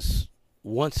Aja's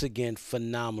once again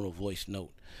phenomenal voice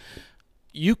note.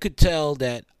 You could tell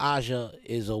that Aja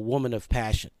is a woman of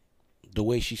passion. The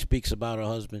way she speaks about her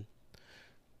husband,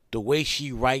 the way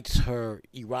she writes her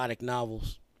erotic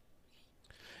novels.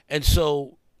 And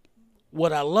so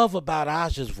what I love about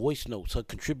Aja's voice notes, her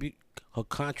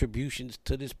contributions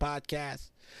to this podcast,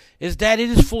 is that it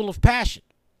is full of passion.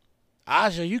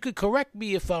 Aja, you could correct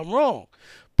me if I'm wrong,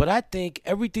 but I think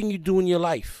everything you do in your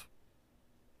life,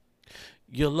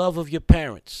 your love of your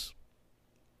parents,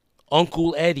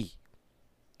 Uncle Eddie,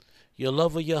 your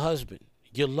love of your husband,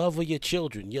 your love of your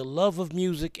children, your love of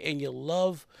music, and your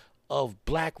love of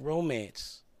black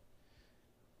romance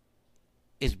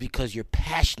is because you're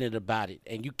passionate about it.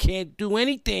 And you can't do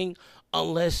anything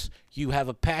unless you have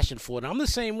a passion for it. I'm the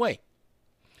same way.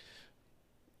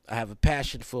 I have a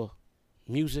passion for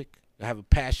music. I have a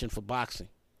passion for boxing.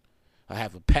 I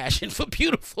have a passion for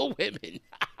beautiful women.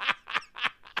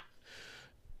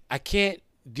 I can't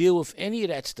deal with any of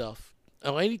that stuff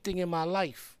or anything in my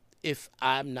life if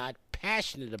I'm not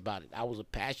passionate about it. I was a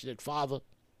passionate father.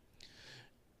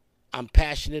 I'm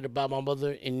passionate about my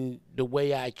mother and the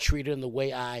way I treat her and the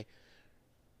way I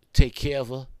take care of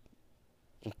her.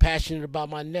 I'm passionate about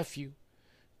my nephew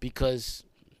because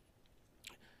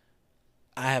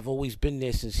I have always been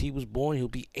there since he was born. He'll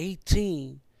be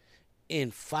 18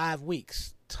 in 5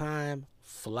 weeks. Time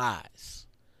flies.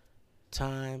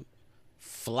 Time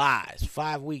flies.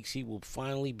 5 weeks, he will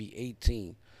finally be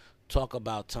 18. Talk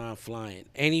about time flying.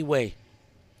 Anyway,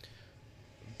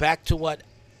 back to what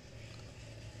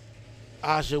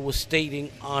Aja was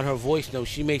stating on her voice note.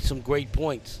 She made some great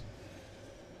points.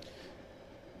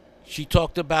 She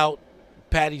talked about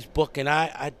Patti's book, and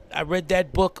I read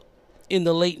that book in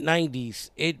the late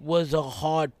 90s. It was a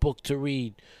hard book to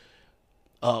read.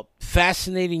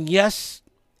 Fascinating, yes,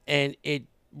 and it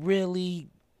really,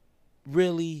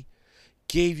 really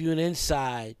gave you an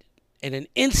insight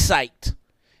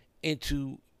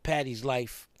into Patti's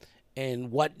life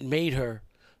and what made her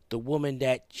the woman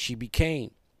that she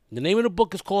became. The name of the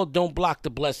book is called Don't Block the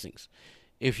Blessings.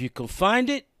 If you can find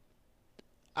it,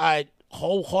 I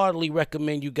wholeheartedly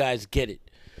recommend you guys get it.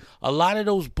 A lot of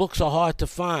those books are hard to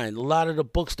find. A lot of the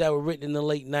books that were written in the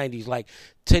late 90s, like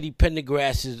Teddy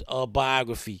Pendergrass's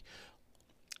biography.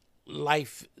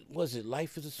 Life is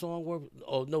a song word?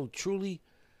 Oh, no, Truly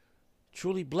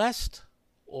Blessed?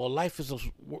 Or Life is a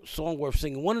Song Worth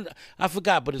Singing. I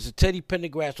forgot, but it's a Teddy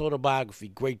Pendergrass autobiography.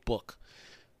 Great book.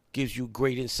 Gives you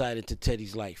great insight into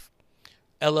Teddy's life.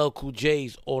 LL Cool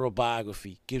J's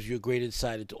autobiography gives you a great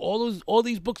insight into all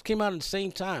these books came out at the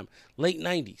same time, late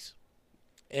 90s.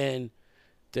 And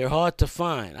they're hard to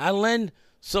find. I lent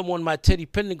someone my Teddy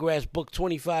Pendergrass book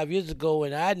 25 years ago,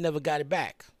 and I never got it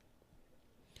back.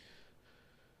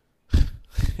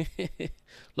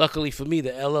 Luckily for me,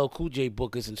 the LL Cool J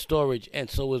book is in storage, and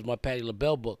so is my Patti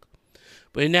LaBelle book.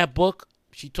 But in that book,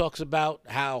 she talks about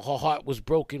how her heart was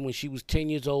broken when she was 10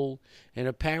 years old and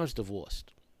her parents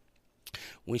divorced.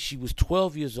 When she was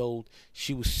 12 years old,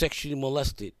 she was sexually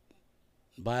molested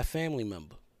by a family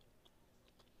member.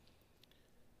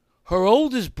 Her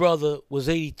oldest brother was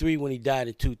 83 when he died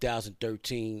in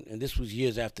 2013, and this was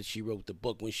years after she wrote the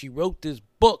book. When she wrote this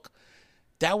book,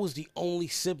 that was the only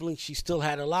sibling she still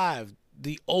had alive,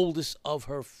 the oldest of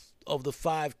the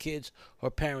 5 kids her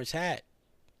parents had.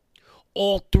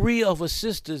 All 3 of her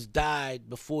sisters died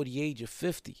before the age of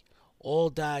 50. All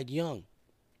died young.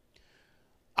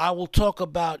 I will talk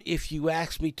about, if you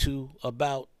ask me to,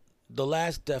 about the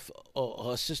last death of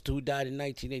her sister who died in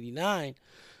 1989.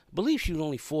 I believe she was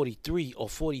only 43 or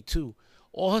 42.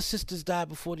 All her sisters died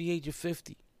before the age of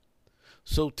 50.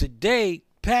 So today,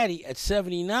 Patti, at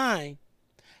 79,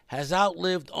 has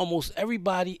outlived almost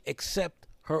everybody except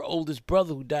her oldest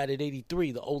brother who died at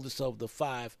 83, the oldest of the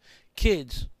 5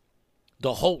 kids,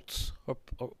 the Holtz her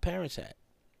parents had.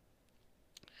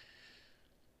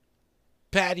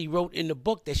 Patti wrote in the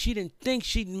book that she didn't think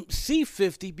she'd see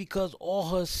 50 because all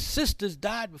her sisters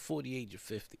died before the age of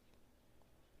 50.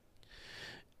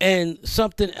 And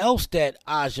something else that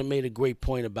Aja made a great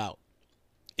point about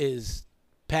is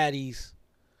Patti's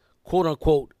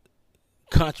quote-unquote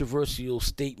controversial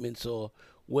statements or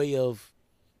way of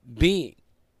being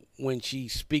when she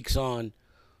speaks on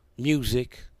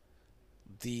music,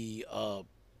 the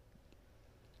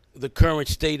current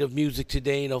state of music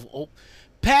today. And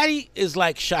Patti is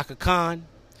like Shaka Khan,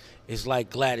 is like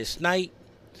Gladys Knight,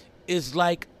 is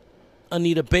like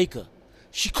Anita Baker.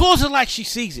 She calls it like she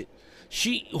sees it.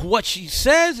 What she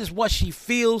says is what she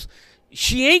feels.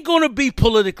 She ain't going to be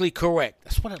politically correct.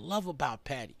 That's what I love about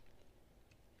Patti.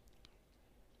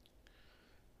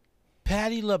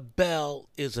 Patti LaBelle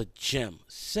is a gem.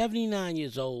 79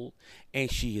 years old,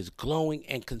 and she is glowing.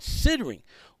 And considering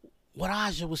what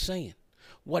Aja was saying,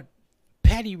 what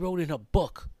Patti wrote in her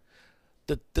book,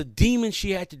 the demon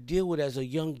she had to deal with as a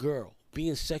young girl,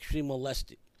 being sexually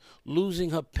molested,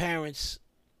 losing her parents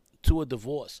to a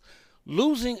divorce,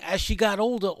 losing as she got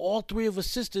older all three of her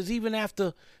sisters, even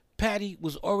after Patti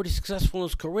was already successful in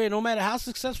his career. No matter how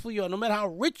successful you are, no matter how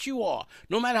rich you are,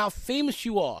 no matter how famous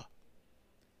you are,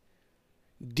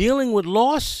 dealing with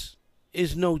loss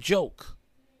is no joke.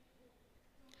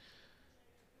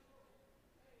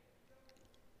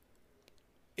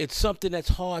 It's something that's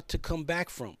hard to come back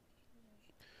from.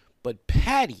 But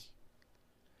Patti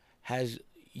has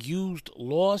used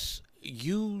loss,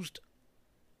 used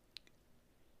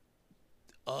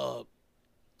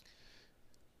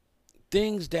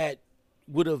things that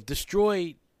would have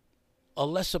destroyed a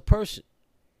lesser person,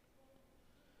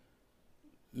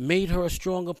 made her a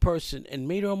stronger person, and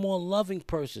made her a more loving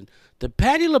person. The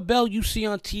Patti LaBelle you see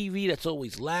on TV that's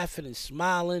always laughing and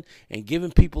smiling and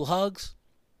giving people hugs,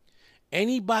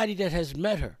 anybody that has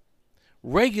met her,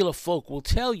 regular folk will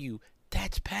tell you,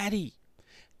 that's Patti.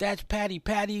 That's Patti.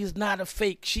 Patti is not a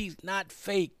fake. She's not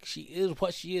fake. She is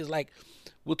what she is. Like,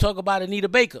 we'll talk about Anita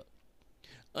Baker.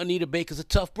 Anita Baker's a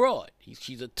tough broad.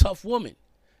 She's a tough woman.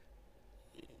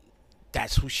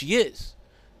 That's who she is.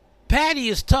 Patti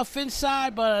is tough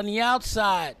inside, but on the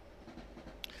outside,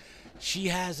 she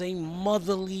has a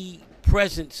motherly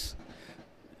presence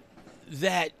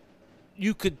that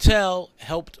you could tell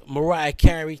helped Mariah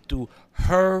Carey through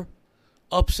her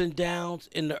ups and downs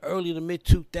in the early to mid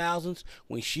 2000s,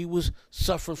 when she was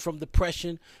suffering from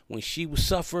depression, when she was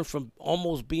suffering from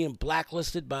almost being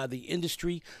blacklisted by the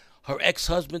industry, her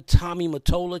ex-husband Tommy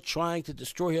Mottola trying to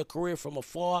destroy her career from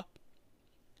afar.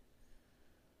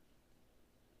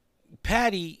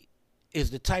 Patti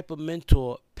is the type of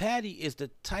mentor, Patti is the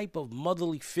type of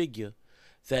motherly figure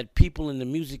that people in the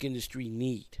music industry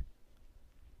need.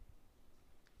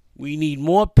 We need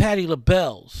more Patti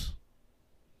LaBelles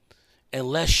and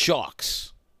less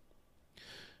sharks.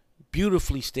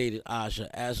 Beautifully stated, Aja,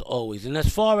 as always. And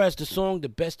as far as the song, The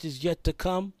Best Is Yet to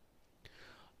Come,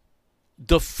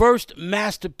 the first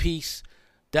masterpiece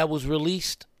that was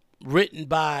released, written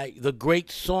by the great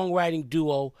songwriting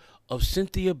duo of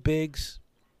Cynthia Biggs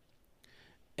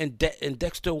and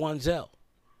Dexter Wansel,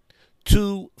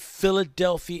 two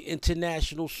Philadelphia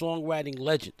international songwriting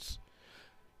legends.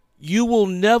 You will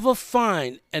never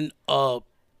find a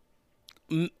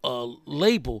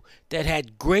label that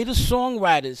had greater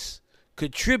songwriters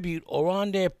contribute or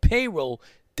on their payroll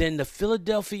than the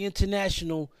Philadelphia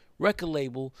International record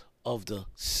label of the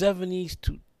 70s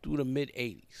through the mid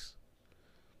 80s.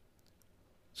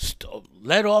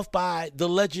 Led off by the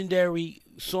legendary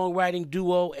songwriting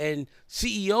duo and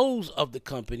CEOs of the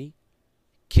company,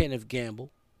 Kenneth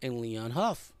Gamble and Leon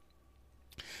Huff.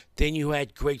 Then you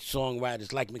had great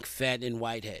songwriters like McFadden and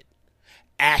Whitehead,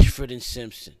 Ashford and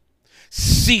Simpson,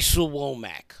 Cecil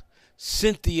Womack,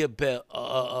 Cynthia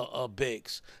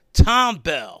Biggs, Tom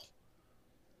Bell.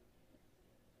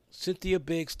 Cynthia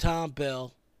Biggs, Tom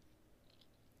Bell.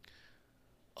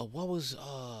 What was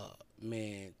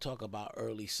man, talk about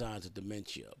early signs of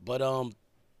dementia. But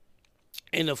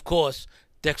and of course,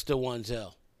 Dexter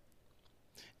Wansel.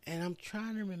 And I'm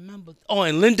trying to remember. Oh,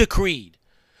 and Linda Creed.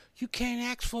 You can't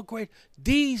ask for great.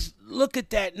 These, look at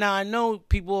that. Now, I know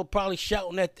people are probably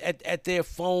shouting at their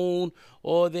phone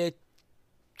or their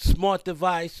smart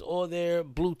device or their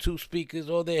Bluetooth speakers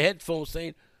or their headphones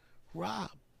saying, Rob,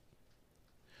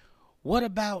 what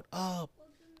about,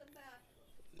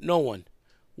 no one.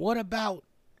 What about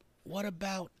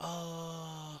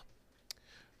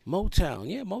Motown?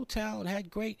 Yeah, Motown had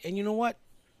great. And you know what?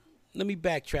 Let me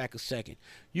backtrack a second.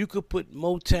 You could put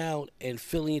Motown and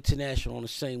Philly International on the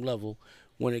same level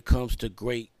when it comes to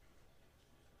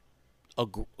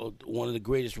one of the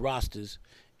greatest rosters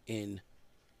in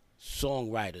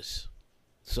songwriters.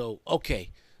 So,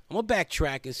 okay, I'm going to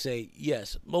backtrack and say,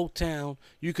 yes, Motown,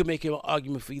 you could make an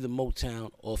argument for either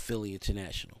Motown or Philly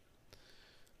International.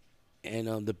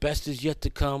 And The Best Is Yet to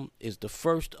Come is the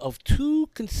first of two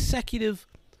consecutive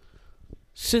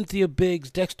Cynthia Biggs,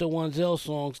 Dexter Wansel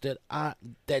songs that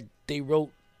they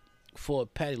wrote for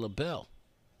Patti LaBelle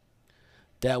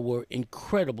that were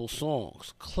incredible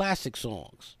songs, classic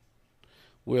songs.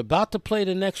 We're about to play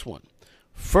the next one.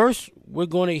 First, we're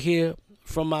going to hear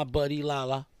from my buddy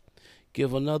Lala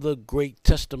give another great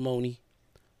testimony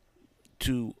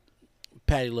to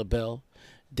Patti LaBelle.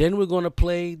 Then we're going to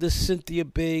play the Cynthia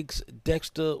Biggs,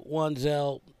 Dexter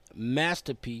Wansel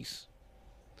masterpiece,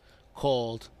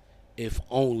 called If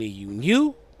Only You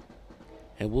Knew.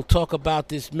 And we'll talk about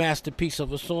this masterpiece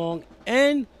of a song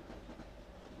and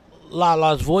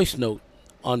Lala's voice note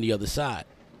on the other side.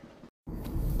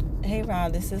 Hey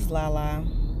Rob, this is Lala.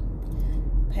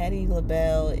 Patti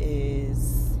LaBelle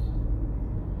is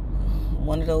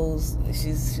one of those,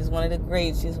 she's one of the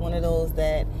greats. She's one of those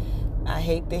that I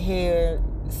hate to hear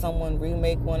someone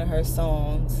remake one of her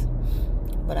songs,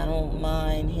 but I don't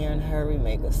mind hearing her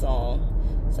remake a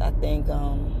song. So I think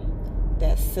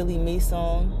that Silly Me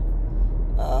song,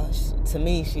 to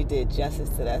me, she did justice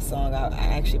to that song. I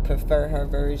actually prefer her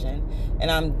version, and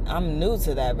I'm new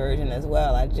to that version as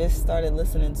well. I just started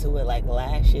listening to it like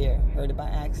last year, heard it by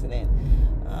accident,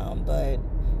 but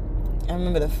I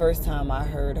remember the first time I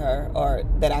heard her, or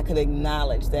that I could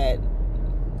acknowledge that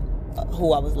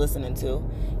who I was listening to,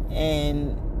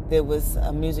 and there was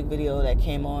a music video that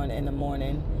came on in the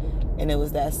morning, and it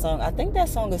was that song. I think that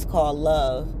song is called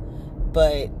Love.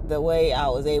 But the way I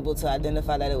was able to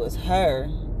identify that it was her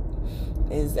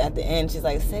is at the end, she's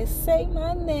like, say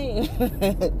my name,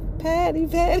 Patti.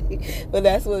 But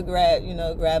that's what grabbed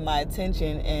my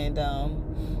attention, and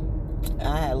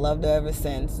I had loved her ever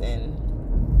since. And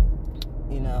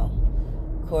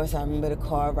of course, I remember the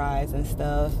car rides and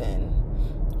stuff. And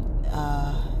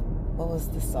what was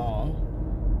the song?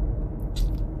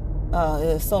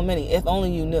 There's so many. If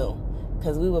Only You Knew.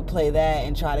 Because we would play that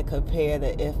and try to compare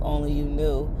the If Only You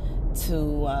Knew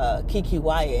to Kiki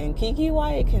Wyatt. And Kiki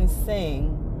Wyatt can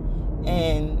sing.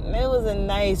 And it was a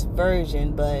nice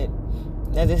version, but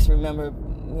I just remember,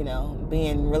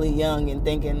 being really young and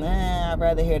thinking, I'd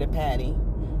rather hear the Patti.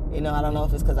 I don't know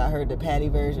if it's because I heard the Patti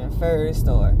version first,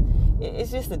 or it's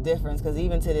just a difference. Because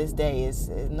even to this day,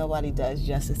 nobody does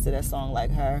justice to that song like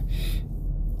her.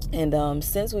 And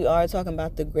since we are talking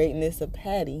about the greatness of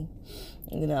Patti,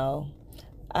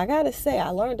 I gotta say, I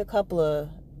learned a couple of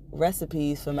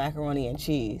recipes for macaroni and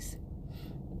cheese.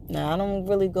 Now, I don't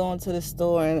really go into the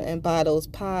store and buy those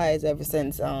pies ever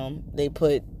since they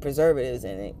put preservatives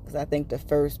in it, because I think the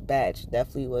first batch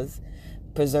definitely was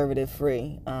preservative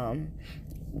free.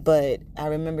 But I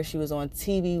remember she was on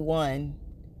TV One.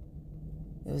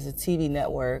 It was a TV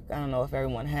network. I don't know if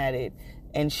everyone had it.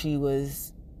 And she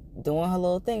was doing her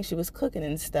little thing. She was cooking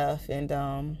and stuff. And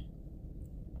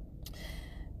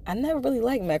I never really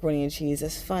liked macaroni and cheese.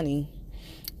 It's funny.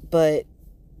 But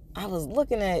I was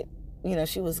looking at,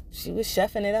 she was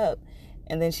chefing it up.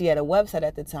 And then she had a website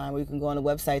at the time where you can go on the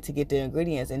website to get the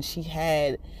ingredients. And she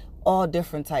had all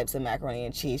different types of macaroni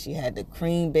and cheese. She had the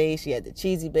cream base. She had the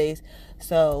cheesy base.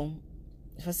 So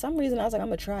for some reason, I was like, I'm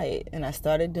going to try it. And I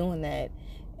started doing that.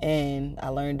 And I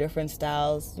learned different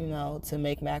styles, to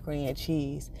make macaroni and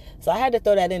cheese. So I had to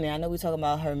throw that in there. I know we talking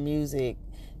about her music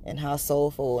and how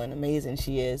soulful and amazing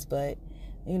she is, but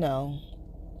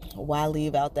why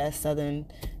leave out that southern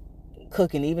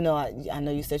cooking? Even though I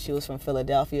know you said she was from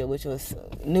Philadelphia, which was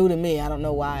new to me. I don't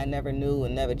know why I never knew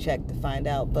and never checked to find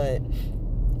out. But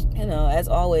as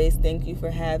always, thank you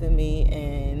for having me,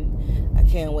 and I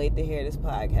can't wait to hear this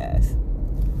podcast.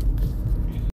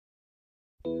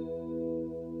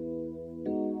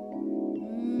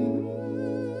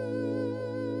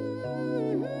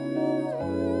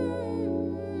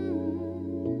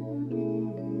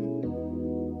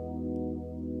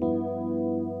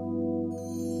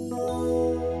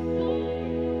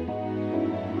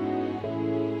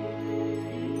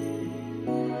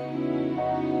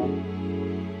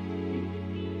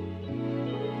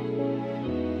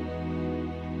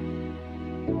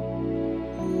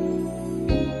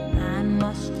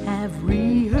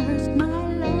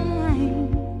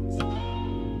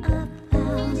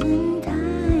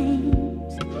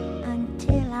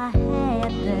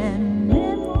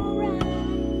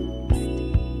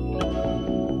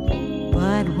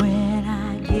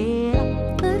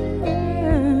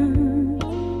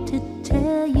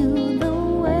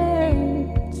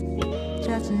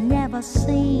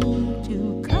 Seem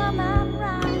to come out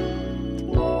right.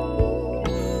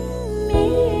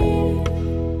 Me,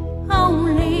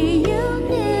 only you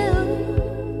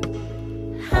knew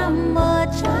how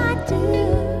much I do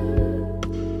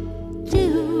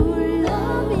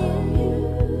love you.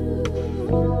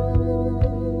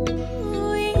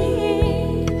 If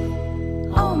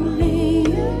only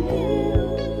you knew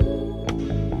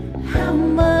how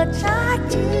much I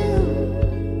do.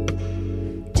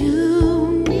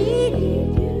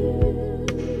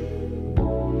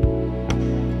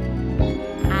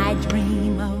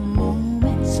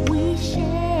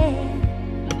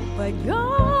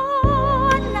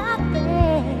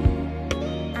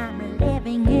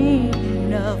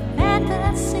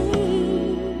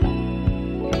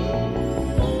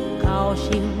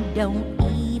 Don't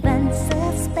even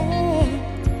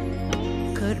suspect,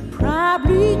 could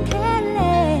probably care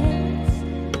less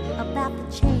about the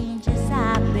changes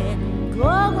I've been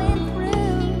going through.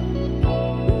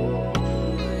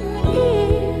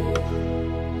 If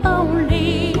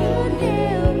only you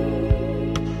knew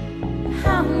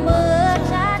how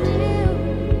much I do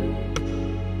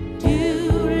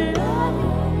love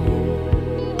you.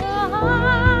 Oh,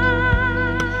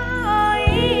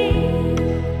 if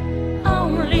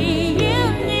only you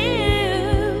knew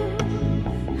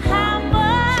how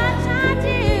much I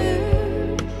do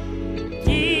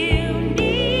need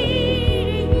you.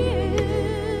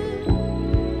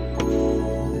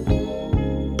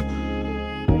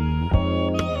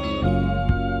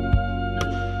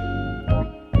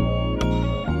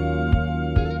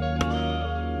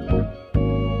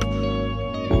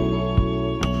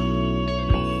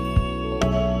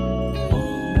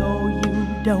 No, you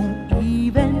don't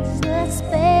even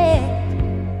suspect,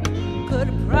 could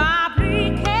probably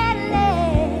care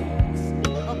less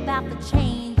about the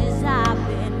changes I've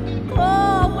been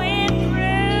going through.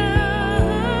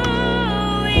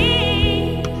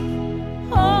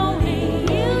 If only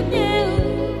you knew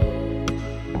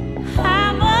how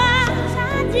much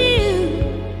I do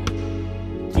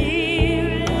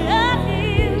love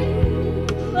you.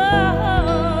 Oh,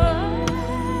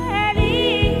 and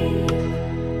if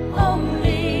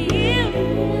only you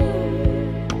knew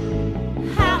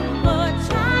how much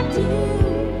I do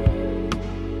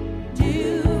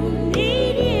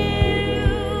need you. Only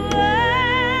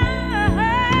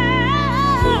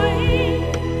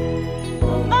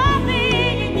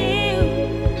you knew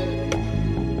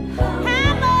how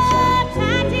much I do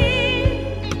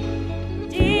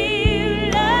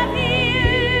love you.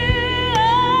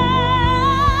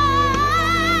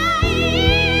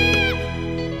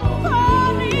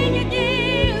 Only you knew how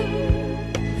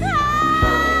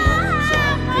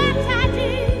much I do need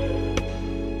you.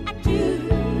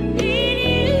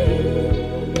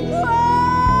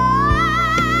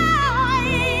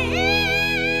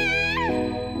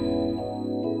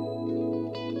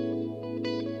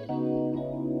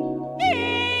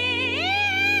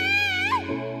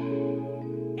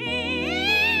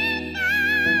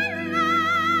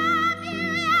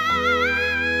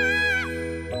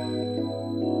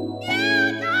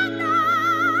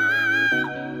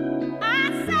 I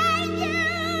say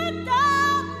you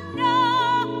don't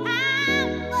know how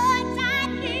much I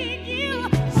need you.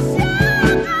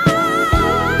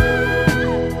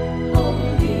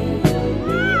 Only you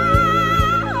know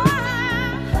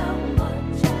how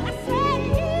much I say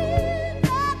you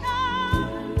don't know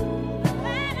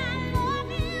that I love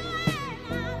you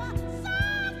and I was so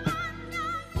fond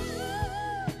of you.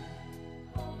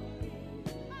 Only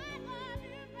I love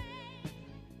you, babe.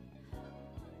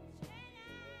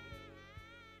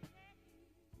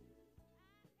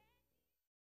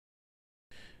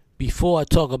 Before I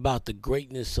talk about the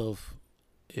greatness of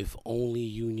If Only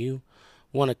You Knew,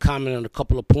 want to comment on a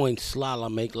couple of points Lala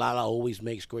make. Lala always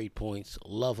makes great points.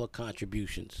 Love her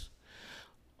contributions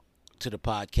to the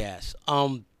podcast.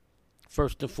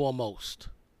 First and foremost,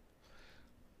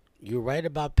 you're right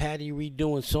about Patti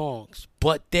redoing songs,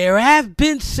 but there have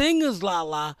been singers,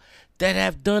 Lala, that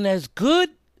have done as good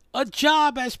a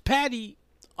job as Patti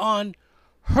on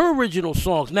her original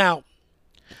songs. Now,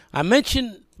 I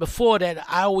mentioned before that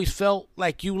I always felt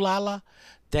like you, Lala,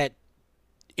 that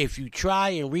if you try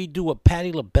and redo a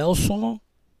Patti LaBelle song,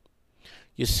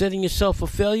 you're setting yourself for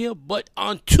failure. But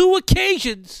on two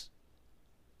occasions,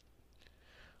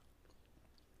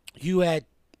 you had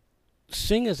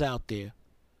singers out there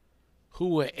who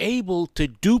were able to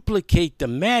duplicate the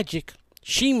magic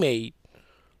she made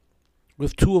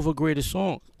with two of her greatest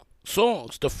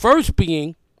songs. The first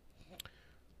being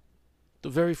the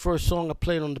very first song I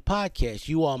played on the podcast,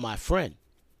 You Are My Friend.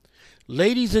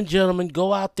 Ladies and gentlemen,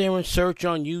 go out there and search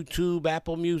on YouTube,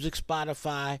 Apple Music,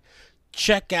 Spotify.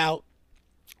 Check out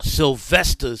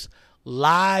Sylvester's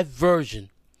live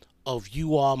version of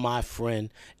You Are My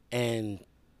Friend. And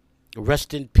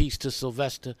rest in peace to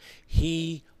Sylvester.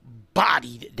 He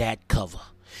bodied that cover.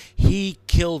 He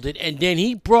killed it. And then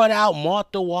he brought out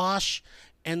Martha Wash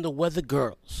and the Weather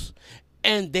Girls.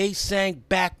 And they sang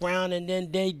background, and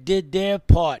then they did their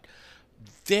part.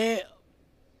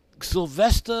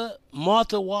 Sylvester,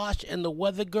 Martha Wash, and the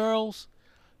Weather Girls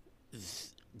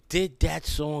did that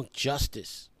song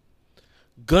justice.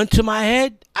 Gun to my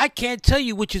head, I can't tell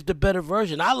you which is the better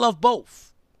version. I love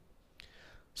both.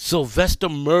 Sylvester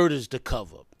murders the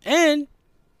cover. And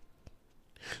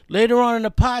later on in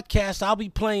the podcast, I'll be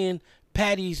playing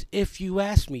Patti's If You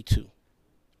Ask Me To,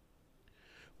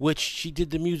 which she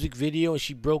did the music video, and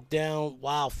she broke down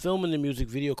while filming the music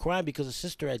video, crying because her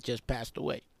sister had just passed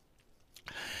away.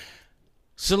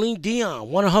 Celine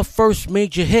Dion, one of her first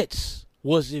major hits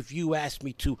was If You Ask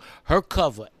Me To, her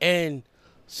cover. And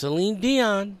Celine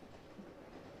Dion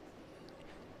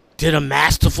did a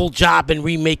masterful job in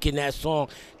remaking that song.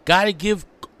 Gotta give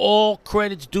all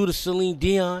credits due to Celine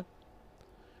Dion.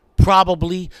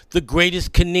 Probably the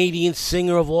greatest Canadian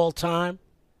singer of all time.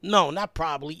 No, not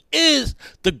probably. Is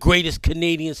the greatest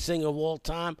Canadian singer of all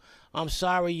time. I'm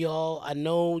sorry, y'all. I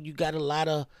know you got a lot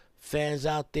of fans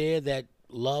out there that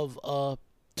love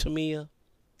Tamia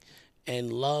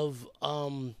and love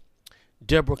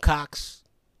Deborah Cox.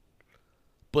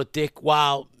 But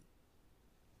while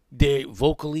they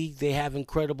vocally they have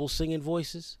incredible singing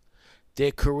voices,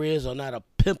 their careers are not a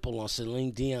pimple on Celine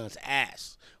Dion's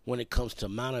ass when it comes to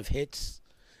amount of hits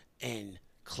and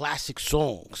classic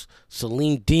songs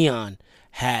Celine Dion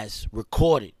has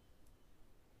recorded,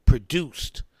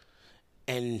 produced,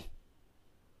 and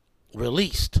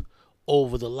released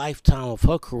over the lifetime of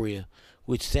her career,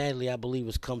 which sadly I believe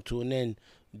has come to an end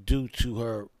due to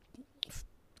her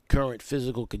current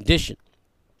physical condition.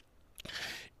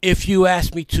 If You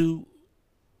Ask Me To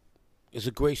is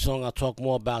a great song. I'll talk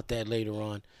more about that later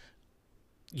on.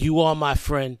 You Are My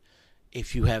Friend.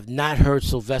 If you have not heard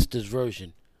Sylvester's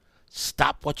version,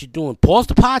 stop what you're doing. Pause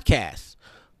the podcast.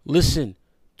 Listen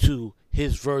to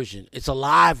his version. It's a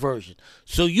live version.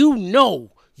 So you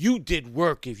know you did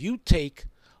work if you take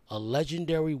a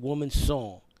legendary woman's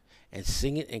song and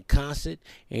sing it in concert,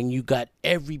 and you got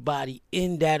everybody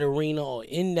in that arena or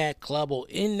in that club or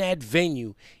in that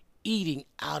venue eating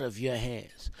out of your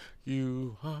hands.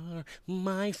 You are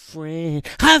my friend.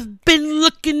 I've been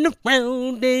looking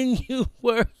around and you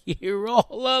were here all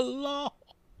along.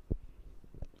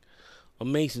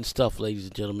 Amazing stuff, ladies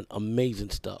and gentlemen.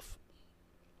 Amazing stuff.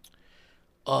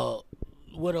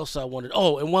 What else I wanted?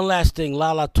 Oh, and one last thing.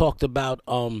 Lala talked about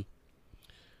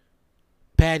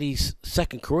Patty's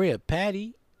second career.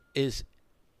 Patty is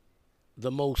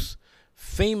the most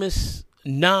famous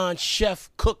non-chef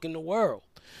cook in the world,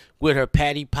 with her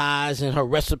patty pies and her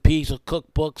recipes, her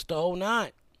cookbooks, the whole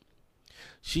nine.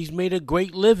 She's made a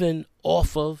great living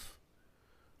off of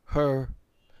her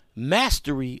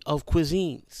mastery of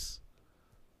cuisines.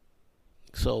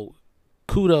 So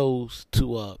kudos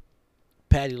to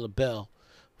Patti LaBelle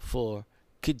for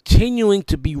continuing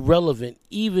to be relevant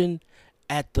even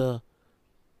at the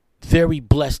very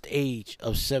blessed age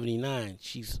of 79.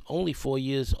 She's only 4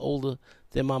 years older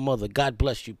than my mother. God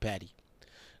bless you, Patty.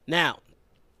 Now,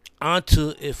 on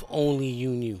to If Only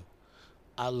You Knew.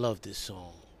 I love this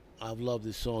song. I love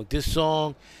this song. This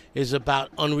song is about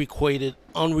unrequited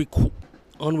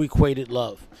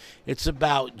love. It's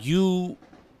about you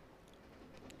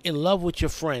in love with your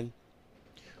friend,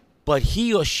 but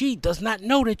he or she does not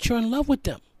know that you're in love with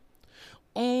them.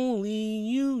 Only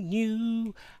you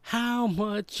knew how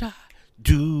much I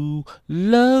do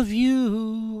love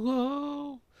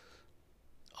you.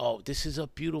 Oh, this is a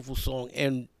beautiful song.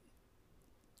 And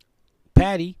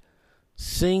Patty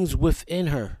sings within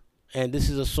her. And this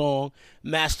is a song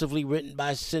masterfully written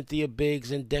by Cynthia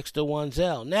Biggs and Dexter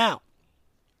Wansell. Now,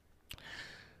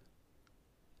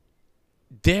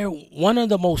 one of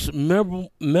the most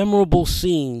memorable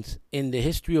scenes in the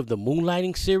history of the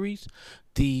Moonlighting series,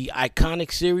 the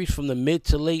iconic series from the mid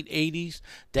to late 80s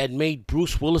that made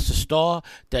Bruce Willis a star,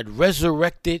 that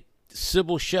resurrected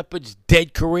Sybil Shepherd's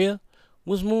dead career,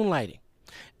 was Moonlighting.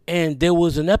 And there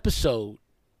was an episode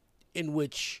in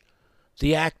which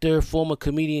the actor, former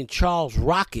comedian Charles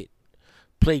Rocket,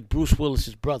 played Bruce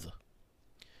Willis's brother.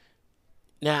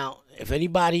 Now, if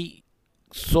anybody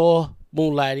saw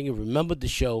Moonlighting and remembered the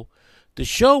show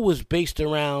was based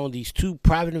around these two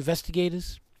private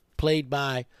investigators played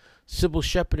by Sybil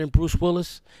Shepherd and Bruce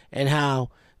Willis, and how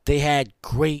they had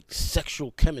great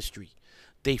sexual chemistry.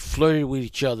 They flirted with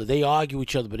each other. They argued with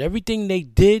each other. But everything they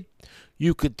did,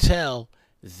 you could tell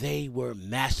they were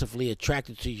massively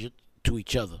attracted to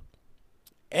each other.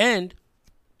 And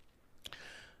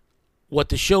what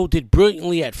the show did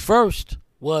brilliantly at first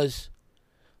was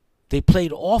they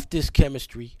played off this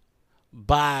chemistry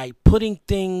by putting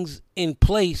things in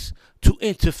place to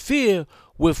interfere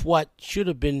with what should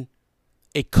have been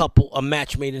a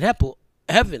match made in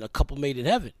heaven, a couple made in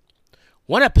heaven.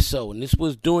 One episode, and this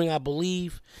was during, I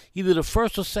believe, either the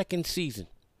first or second season,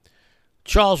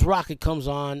 Charles Rocket comes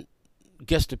on,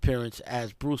 guest appearance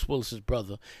as Bruce Willis's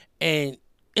brother, and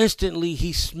instantly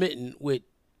he's smitten with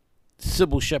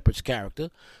Sybil Shepherd's character.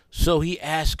 So he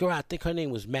asks her, I think her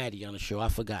name was Maddie on the show, I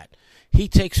forgot. He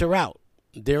takes her out.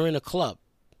 They're in a club.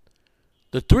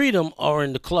 The three of them are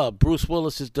in the club. Bruce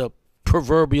Willis is the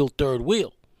proverbial third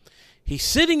wheel. He's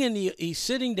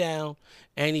sitting down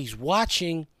and he's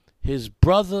watching his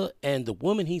brother and the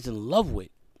woman he's in love with,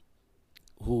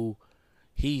 who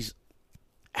he's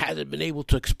hasn't been able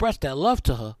to express that love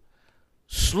to her,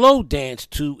 slow dance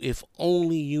to If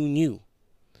Only You Knew.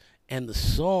 And the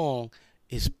song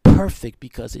is perfect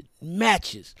because it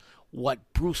matches what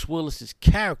Bruce Willis's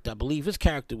character, I believe his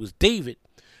character was David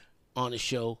on the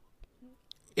show,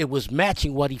 it was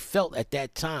matching what he felt at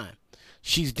that time.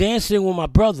 She's dancing with my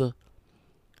brother,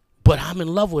 but I'm in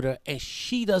love with her, and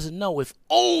she doesn't know. If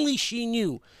only she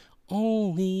knew.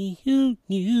 Only you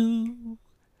knew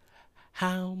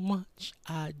how much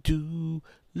I do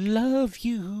love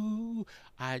you.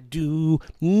 I do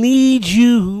need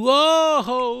you.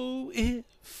 Oh,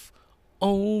 if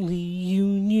only you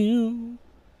knew.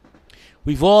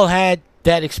 We've all had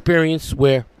that experience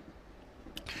where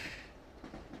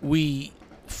we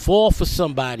fall for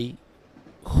somebody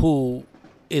who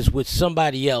is with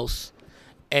somebody else.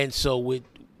 And so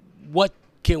what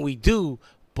can we do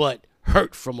but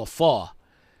hurt from afar?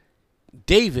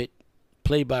 David,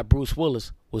 played by Bruce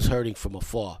Willis, was hurting from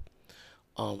afar.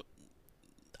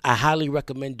 I highly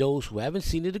recommend those who haven't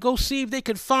seen it to go see if they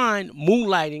could find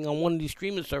Moonlighting on one of these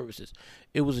streaming services.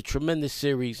 It was a tremendous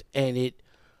series, and it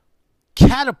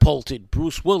catapulted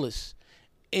Bruce Willis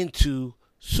into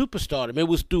superstardom. It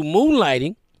was through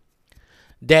Moonlighting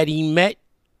that he met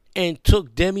and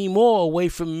took Demi Moore away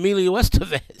from Emilio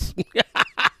Estevez.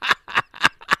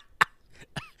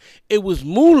 It was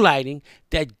Moonlighting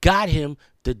that got him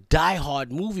the Die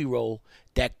Hard movie role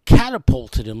that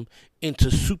catapulted him into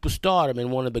superstardom and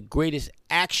one of the greatest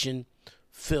action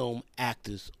film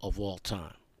actors of all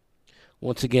time.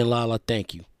 Once again, Lala,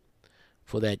 thank you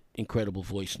for that incredible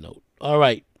voice note. All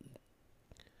right.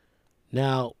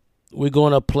 Now, we're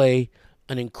going to play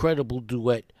an incredible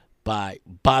duet by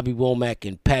Bobby Womack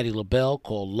and Patti LaBelle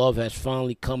called Love Has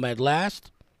Finally Come at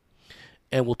Last.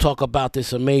 And we'll talk about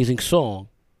this amazing song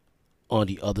on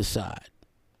the other side.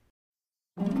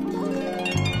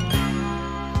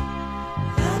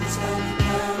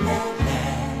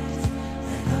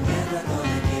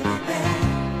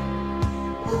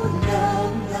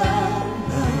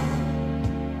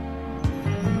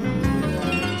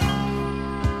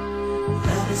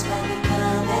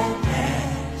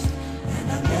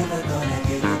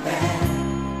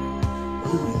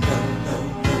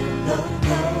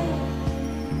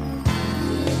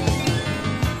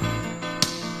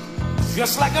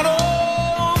 Just like an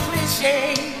old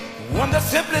cliche, one that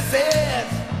simply says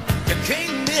you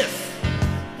can't miss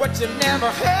what you never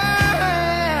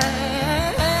had.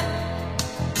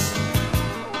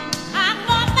 I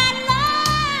thought that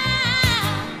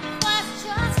love was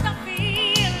just a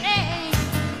feeling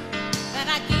that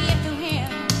I gave to him,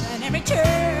 and in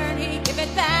return he gave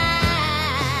it back.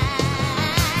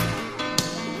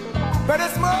 But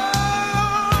it's more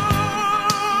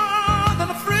than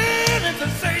a thrilling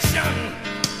sensation.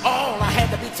 All I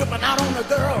had to be tripping out on the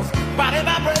girl's body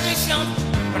vibration.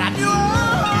 But I knew,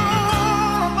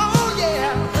 oh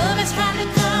yeah, Love is trying to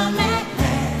come at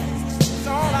last. it's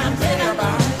all I care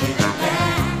about.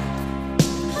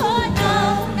 Oh no,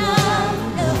 no,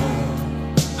 no.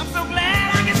 I'm so glad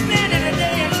I can stand here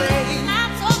today and say,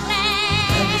 I'm so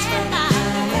glad.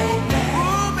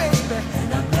 oh baby,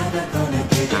 And I'm never gonna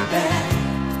give it back.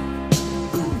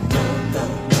 Ooh, no, no,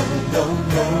 no, no,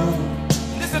 no.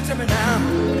 listen to me now.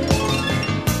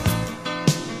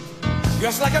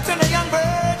 Just like a tender young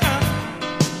virgin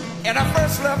in her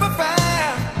first love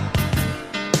affair,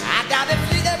 I doubt if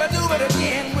she'd ever do it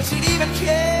again, would she'd even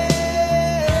care.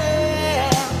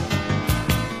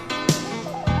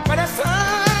 But as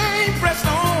time pressed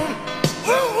on,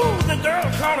 ooh, the girl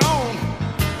caught on.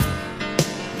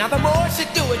 Now the more she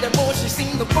do it, the more she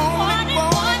seemed to want it,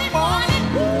 want it, want it.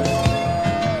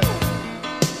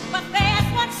 But there's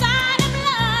one side of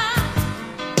love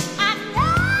I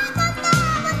never,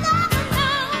 never, never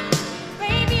know.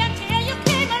 Baby, until you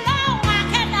came along, I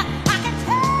can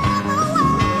tell the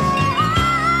world.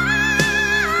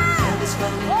 Love is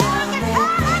finally Oh, I can come tell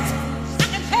at it. last. I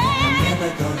can tell it. Never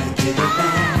gonna give it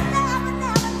back. Never,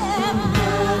 never, never.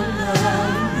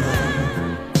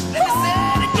 Let me say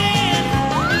it again.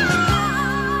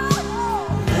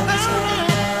 Love is finally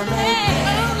come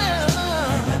at last.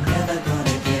 I'm never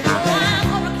gonna give it back.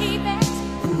 I'm gonna keep it.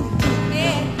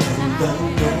 Yeah.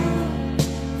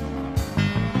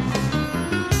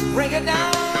 Bring it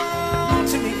down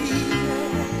to me.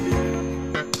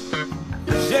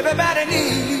 Everybody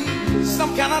needs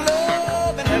some kind of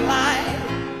love in their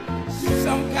life,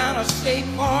 some kind of shape,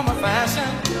 form, or fashion.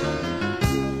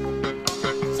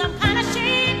 Some kind of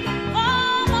shape,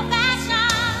 form, or fashion.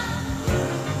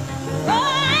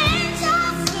 Oh, ain't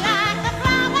just like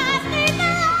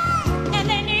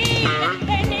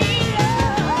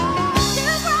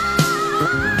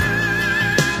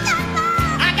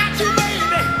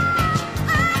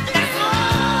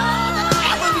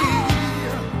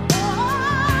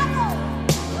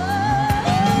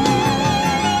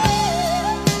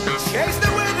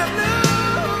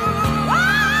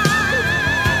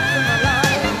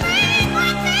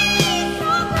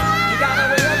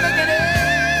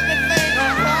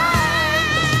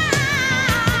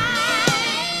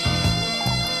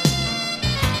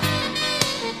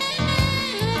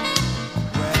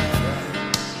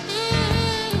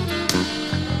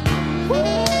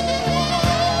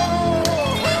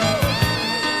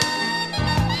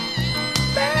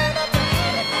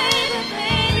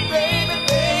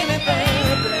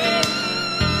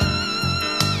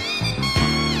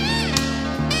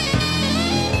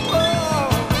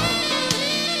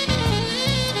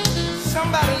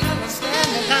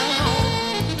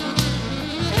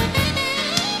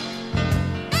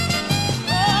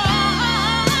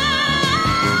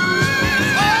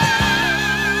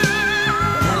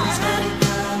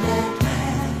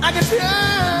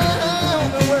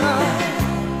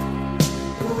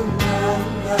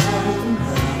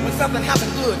something happen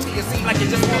good to you, seem like you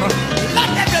just wanna let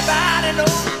everybody know.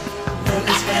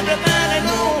 Let everybody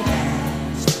know.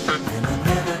 And I'm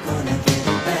never gonna give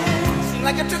it back. Seem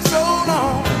like it took so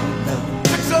long.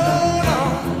 Took so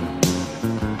long.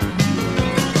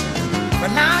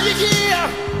 But now you're here.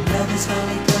 Love is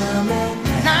finally coming.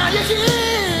 Now you're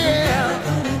here.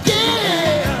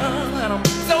 Yeah. And I'm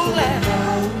so glad.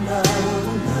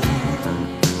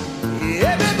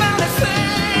 Everybody sing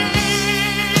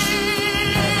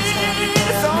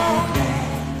the song.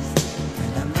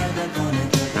 And I'm never gonna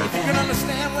give it If you can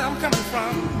understand where I'm coming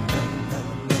from.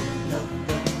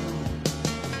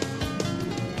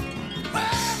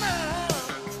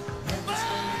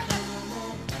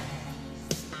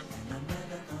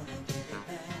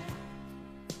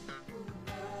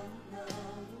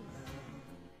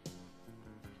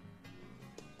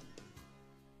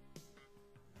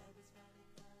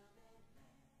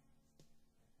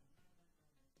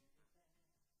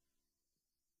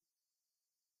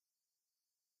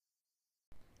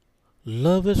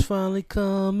 Love has finally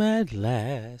come at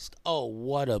last. Oh,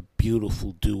 what a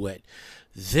beautiful duet.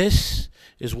 This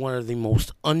is one of the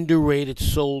most underrated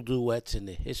soul duets in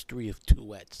the history of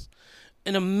duets.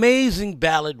 An amazing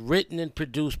ballad written and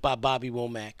produced by Bobby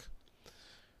Womack.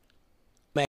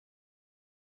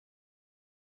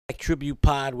 Tribute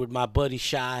pod with my buddy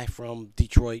Shy from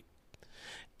Detroit.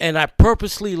 And I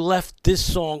purposely left this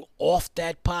song off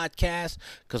that podcast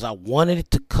because I wanted it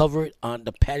to cover it on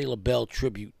the Patti LaBelle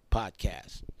tribute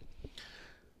podcast.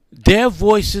 Their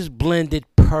voices blended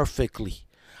perfectly.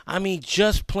 I mean,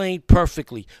 just plain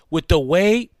perfectly. With the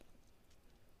way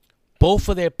both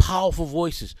of their powerful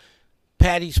voices,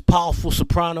 Patti's powerful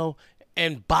soprano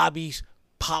and Bobby's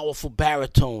powerful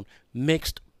baritone,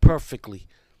 mixed perfectly.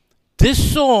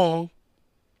 This song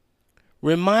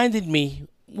reminded me,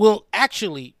 well,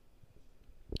 actually,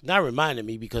 not reminded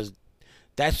me because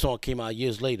that song came out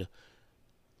years later.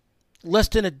 Less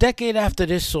than a decade after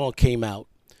this song came out,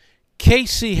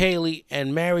 Casey Haley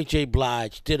and Mary J.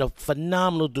 Blige did a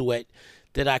phenomenal duet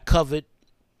that I covered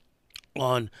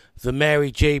on the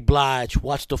Mary J. Blige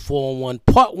Watch the 401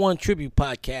 Part 1 tribute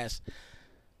podcast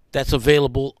that's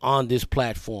available on this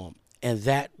platform. And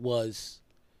that was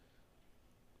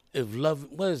If Love,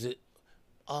 what is it?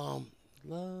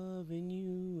 Loving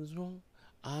you is wrong.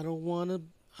 I don't wanna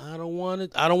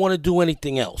do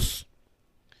anything else.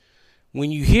 When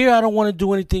you hear I Don't Want to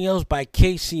Do Anything Else by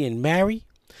Casey and Mary,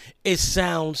 it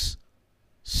sounds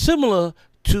similar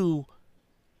to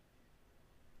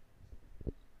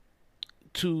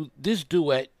this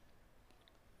duet.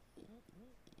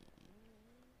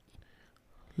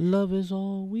 Love is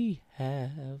all we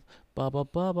have. Ba ba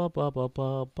ba ba ba ba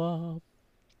ba ba.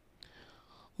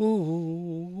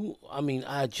 Ooh, I mean,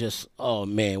 oh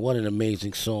man, what an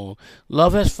amazing song.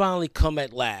 Love has finally come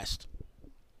at last.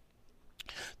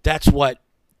 That's what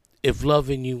If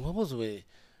Loving You, what was it?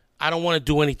 I Don't Want to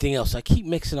Do Anything Else. I keep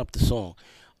mixing up the song.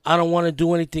 I Don't Want to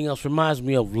Do Anything Else reminds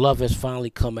me of Love Has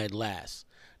Finally Come at Last.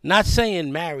 Not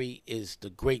saying Mary is the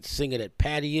great singer that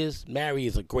Patti is. Mary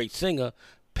is a great singer.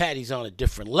 Patti's on a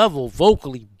different level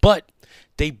vocally, but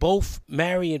they both,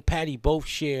 Mary and Patti both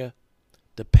share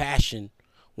the passion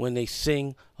when they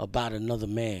sing about another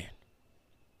man,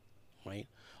 right?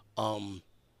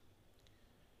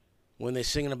 When they're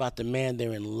singing about the man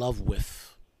they're in love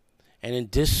with. And in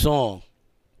this song,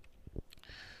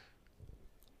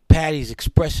 Patti's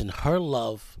expressing her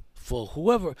love for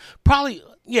whoever, probably,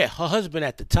 her husband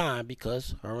at the time,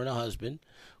 because her and her husband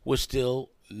were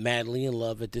still madly in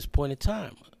love at this point in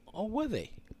time. Or were they?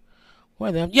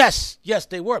 Were they? Yes,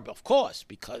 they were, of course,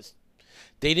 because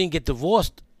they didn't get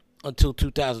divorced until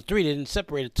 2003. They didn't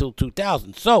separate until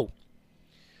 2000. So,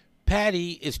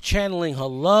 Patti is channeling her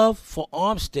love for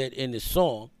Armstead in this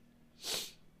song.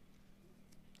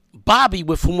 Bobby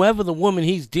with whomever the woman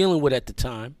he's dealing with at the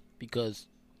time, because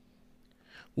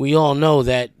we all know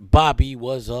that Bobby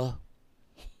was a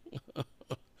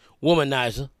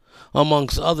womanizer,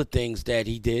 amongst other things that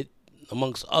he did,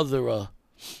 amongst other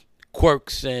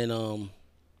quirks and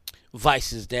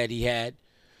vices that he had.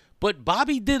 But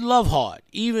Bobby did love hard.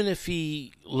 Even if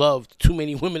he loved too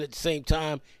many women at the same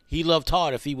time, he loved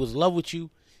hard. If he was in love with you,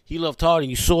 he loved hard, and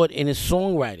you saw it in his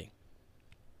songwriting.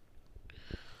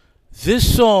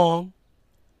 This song,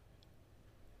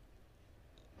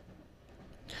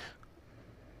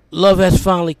 Love Has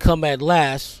Finally Come at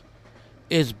Last,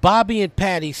 is Bobby and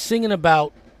Patti singing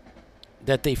about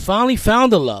that they finally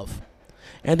found a love,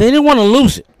 and they didn't want to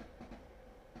lose it.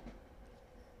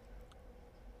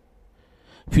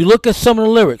 If you look at some of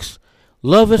the lyrics,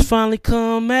 love has finally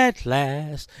come at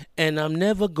last, and I'm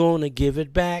never gonna give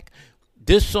it back.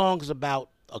 This song's about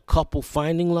a couple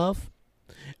finding love,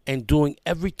 and doing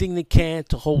everything they can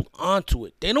to hold on to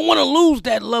it. They don't want to lose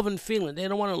that love and feeling. They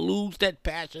don't want to lose that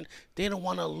passion. They don't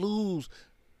want to lose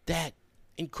that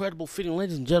incredible feeling.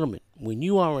 Ladies and gentlemen, when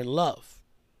you are in love,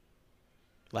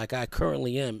 like I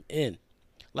currently am in,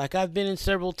 like I've been in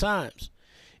several times,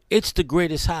 it's the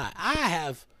greatest high. I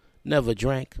have never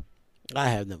drank. I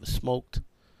have never smoked.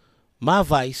 My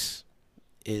vice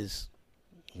is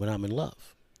when I'm in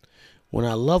love. When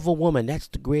I love a woman, that's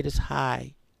the greatest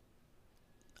high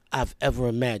I've ever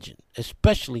imagined,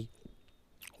 especially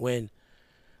when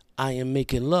I am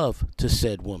making love to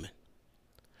said woman.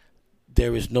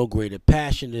 There is no greater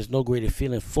passion. There's no greater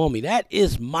feeling for me. That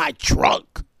is my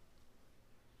trunk.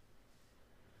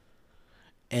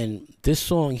 And this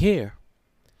song here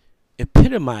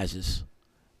epitomizes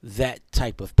that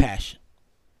type of passion.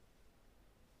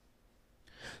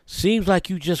 Seems like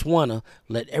you just want to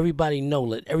let everybody know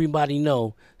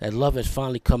that love has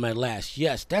finally come at last.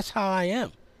 Yes, that's how I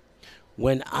am.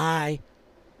 When I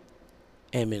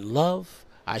am in love,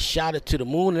 I shout it to the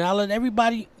moon, and I let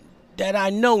everybody that I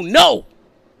know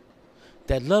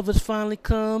that love has finally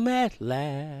come at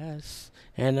last,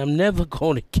 and I'm never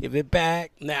going to give it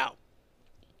back. Now,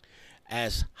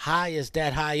 as high as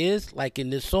that high is, like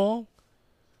in this song,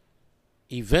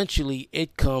 eventually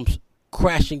it comes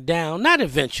crashing down. Not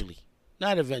eventually.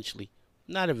 That's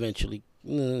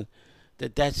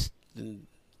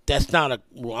not a.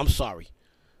 Well, I'm sorry.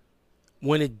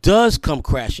 When it does come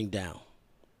crashing down,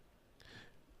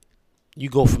 you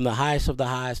go from the highest of the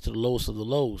highs to the lowest of the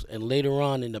lows. And later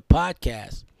on in the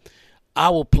podcast, I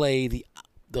will play the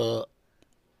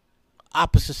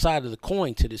opposite side of the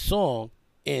coin to this song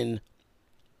in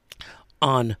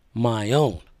On My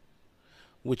Own,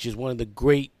 which is one of the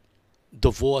great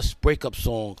divorce breakup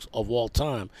songs of all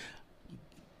time.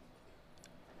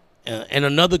 And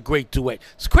another great duet.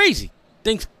 It's crazy.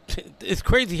 It's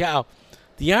crazy how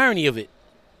the irony of it.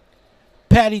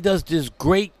 Patti does this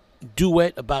great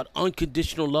duet about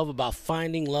unconditional love, about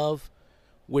finding love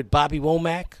with Bobby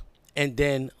Womack. And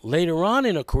then later on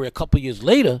in her career, a couple years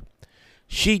later,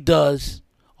 she does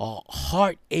a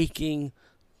heart-aching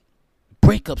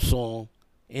breakup song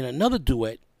in another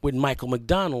duet with Michael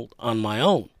McDonald, On My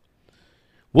Own.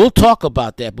 We'll talk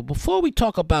about that. But before we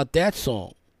talk about that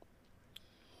song,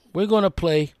 we're going to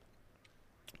play,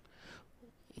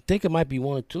 I think it might be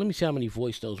one or two. Let me see how many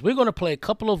voice notes. We're going to play a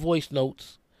couple of voice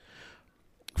notes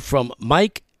from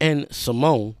Mike and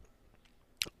Simone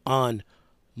on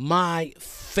my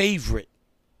favorite,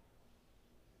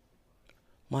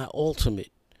 my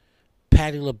ultimate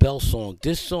Patti LaBelle song.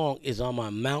 This song is on my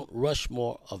Mount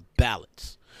Rushmore of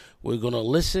ballads. We're going to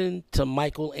listen to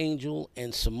Michael Angel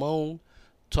and Simone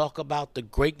talk about the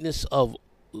greatness of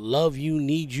Love You,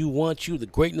 Need You, Want You, the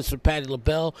greatness of Patti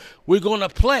LaBelle. We're going to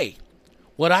play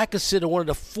what I consider one of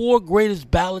the 4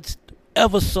 greatest ballads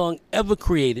ever sung, ever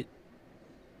created,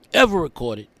 ever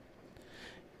recorded.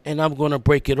 And I'm going to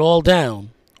break it all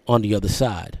down on the other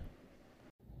side.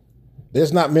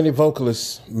 There's not many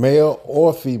vocalists, male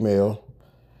or female,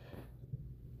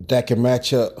 that can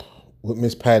match up with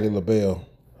Miss Patti LaBelle.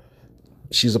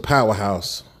 She's a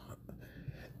powerhouse.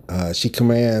 She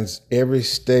commands every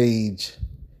stage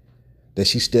that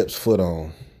she steps foot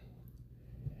on.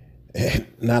 And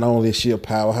not only is she a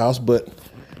powerhouse, but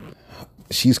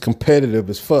she's competitive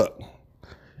as fuck.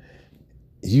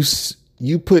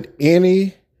 You put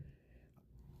any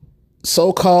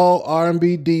so-called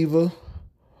R&B diva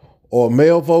or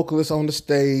male vocalist on the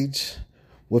stage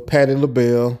with Patti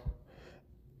LaBelle,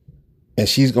 and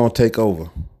she's gonna take over.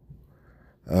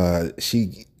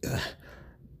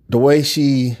 The way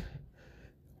she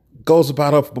goes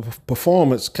about her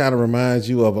performance kind of reminds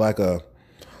you of like a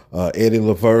Eddie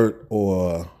Levert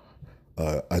or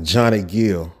a Johnny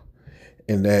Gill,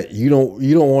 in that you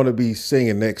don't want to be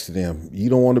singing next to them. You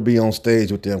don't want to be on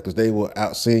stage with them because they will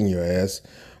out-sing your ass,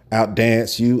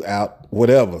 out-dance you, out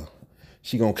whatever.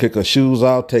 She gonna kick her shoes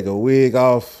off, take her wig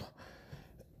off,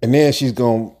 and then she's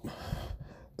gonna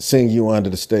sing you under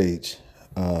the stage.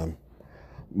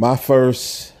 My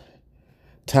first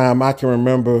time I can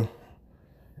remember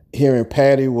hearing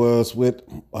Patti was with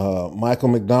Michael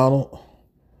McDonald,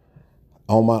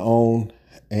 On My Own,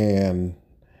 and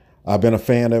I've been a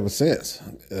fan ever since.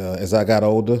 As I got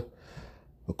older,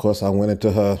 of course, I went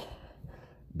into her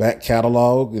back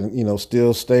catalog and,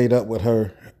 still stayed up with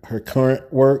her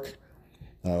current work.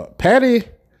 Patti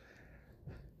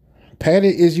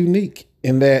is unique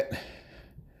in that,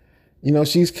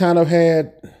 she's kind of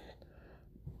had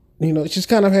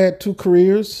 2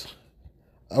 careers,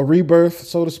 a rebirth,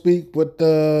 so to speak, with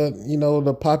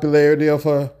the popularity of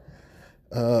her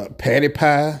Patti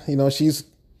Pie. She's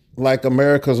like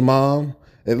America's mom,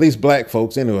 at least black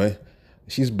folks anyway.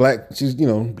 She's black. She's,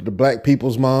 the black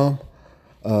people's mom.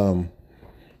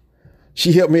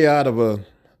 She helped me out of a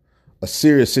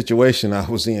serious situation I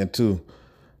was in too.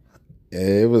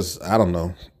 It was, I don't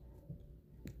know,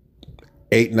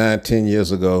 8, 9, 10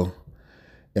 years ago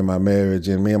in my marriage,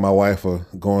 and me and my wife were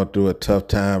going through a tough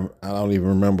time. I don't even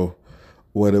remember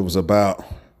what it was about,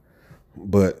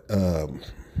 but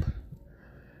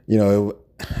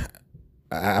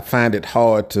I find it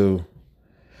hard to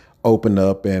open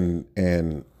up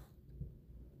and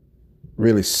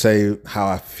really say how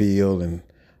I feel, and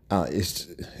it's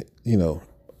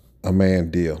a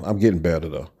man deal. I'm getting better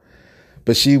though,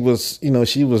 but she was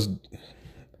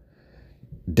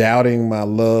doubting my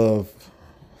love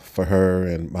for her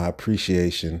and my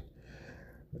appreciation,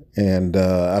 and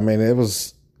it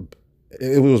was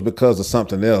because of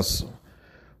something else.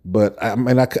 But I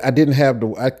didn't have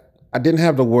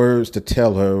the words to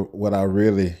tell her what I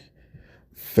really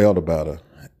felt about her,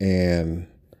 and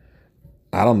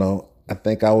I don't know. I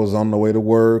think I was on the way to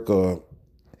work,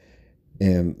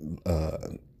 and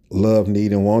 "Love,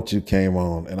 Need, and Want You" came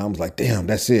on, and I was like, "Damn,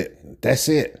 that's it."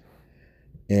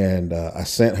 And I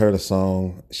sent her the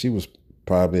song. She was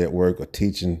probably at work or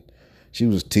teaching. She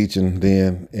was teaching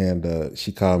then, and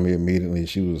she called me immediately.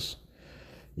 She was,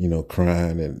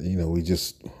 crying, and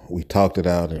we talked it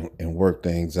out and worked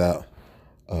things out.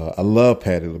 I love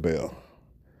Patti LaBelle.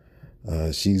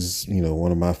 She's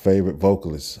one of my favorite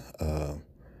vocalists.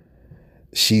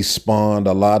 She spawned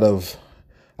a lot of,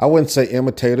 I wouldn't say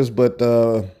imitators, but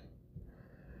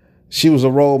she was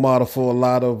a role model for a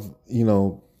lot of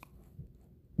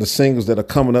the singers that are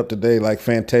coming up today, like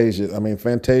Fantasia. I mean,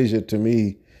 Fantasia to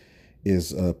me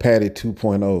is Patti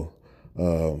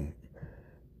 2.0.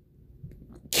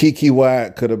 Kiki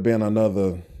Wyatt could have been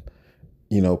another,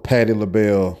 Patti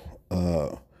LaBelle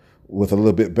with a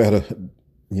little bit better,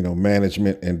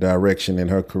 management and direction in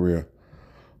her career.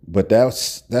 But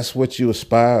that's what you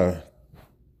aspire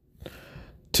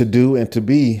to do and to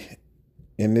be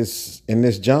in this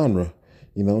genre.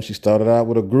 She started out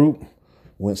with a group,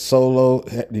 went solo,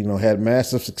 had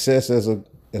massive success as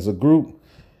a group.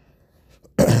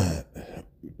 An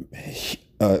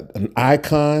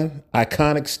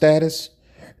iconic status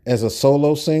as a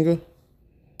solo singer,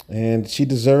 and she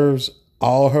deserves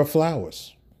all her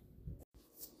flowers.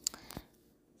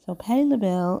 So Patti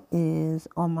LaBelle is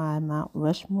on my Mount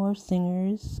Rushmore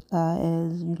singers,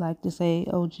 as you like to say,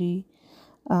 OG,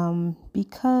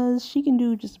 because she can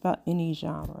do just about any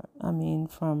genre. I mean,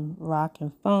 from rock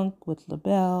and funk with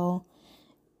LaBelle,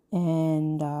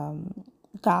 and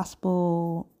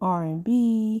gospel,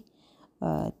 R&B,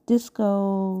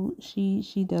 disco.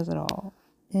 She does it all.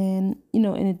 And in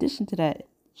addition to that,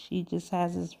 she just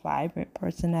has this vibrant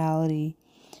personality,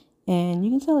 and you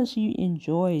can tell that she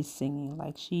enjoys singing.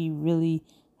 Like, she really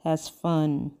has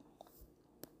fun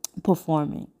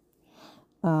performing.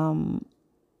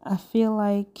 I feel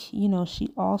like she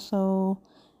also,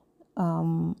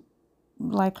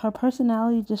 like, her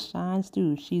personality just shines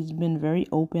through. She's been very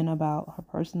open about her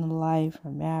personal life,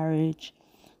 her marriage,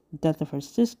 death of her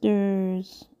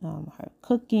sisters, her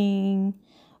cooking,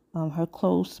 her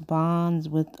close bonds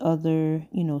with other,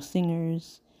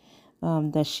 singers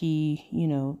that she,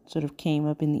 sort of came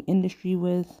up in the industry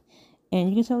with. And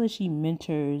you can tell that she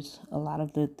mentors a lot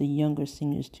of the younger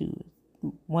singers too.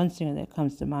 One singer that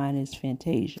comes to mind is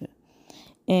Fantasia.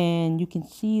 And you can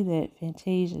see that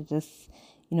Fantasia just,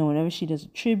 whenever she does a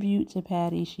tribute to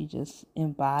Patti, she just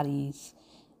embodies,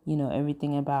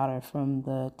 everything about her, from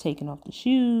the taking off the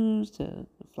shoes to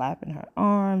flapping her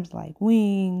arms like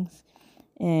wings,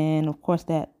 and of course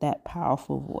that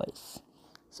powerful voice.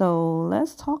 So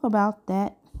let's talk about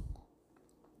that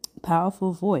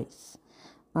powerful voice.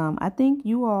 I think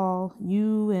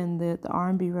you and the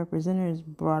R&B representatives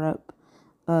brought up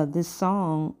this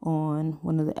song on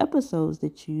one of the episodes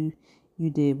that you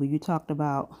did, where you talked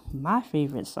about my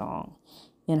favorite song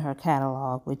in her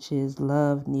catalog, which is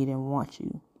 "Love, Need, and Want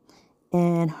You."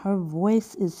 And her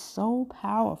voice is so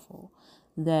powerful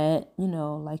that,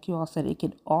 like you all said, it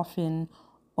could often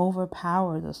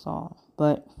overpower the song.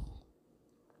 But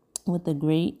with the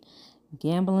great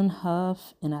Gamble and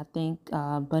Huff, and I think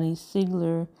Bunny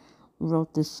Sigler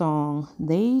wrote this song,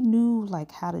 they knew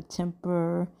like how to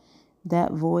temper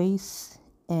that voice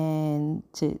and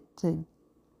to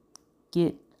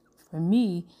get, for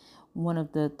me, one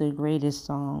of the greatest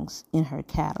songs in her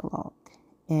catalog.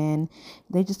 And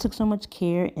they just took so much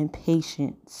care and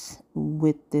patience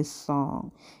with this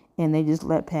song, and they just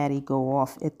let Patti go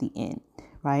off at the end,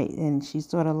 right? And she's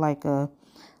sort of like a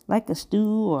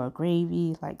stew or a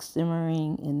gravy, like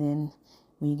simmering, and then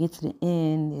when you get to the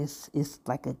end, it's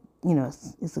like a,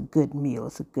 it's a good meal.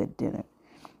 It's a good dinner.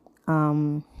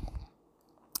 I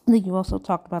think you also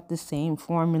talked about the same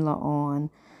formula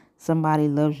on Somebody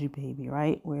Loves You, Baby,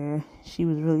 right? Where she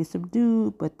was really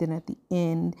subdued, but then at the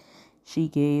end, she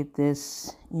gave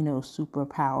this, super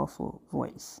powerful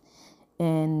voice.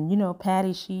 And,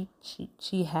 Patty, she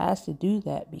has to do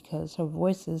that because her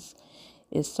voice is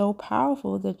so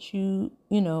powerful that you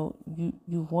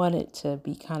want it to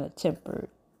be kind of tempered,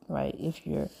 right? If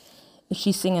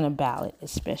she's singing a ballad,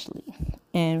 especially.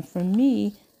 And for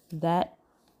me, that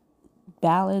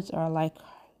ballads are like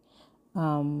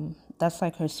that's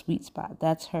like her sweet spot.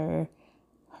 That's her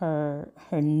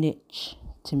niche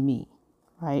to me,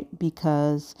 right?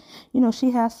 Because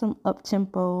she has some up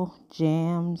tempo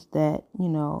jams that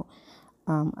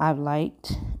I've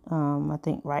liked. I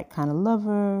think Right Kind of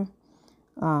Lover,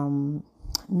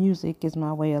 Music Is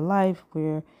My Way of Life,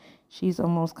 where she's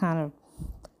almost kind of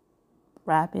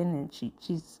rapping and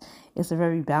she's it's a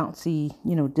very bouncy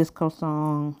disco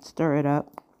song, Stir It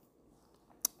Up.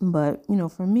 But,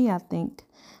 for me, I think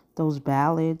those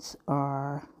ballads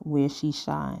are where she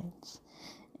shines.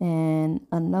 And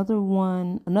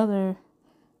another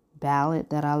ballad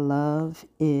that I love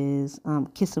is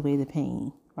Kiss Away the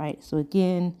Pain, right? So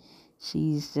again,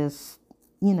 she's just,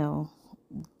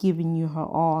 giving you her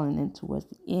all, and then towards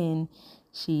the end,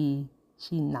 she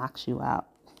knocks you out.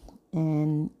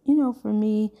 And, for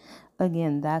me,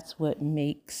 again, that's what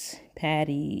makes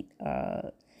Patti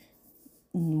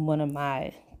one of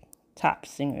my top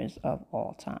singers of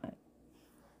all time.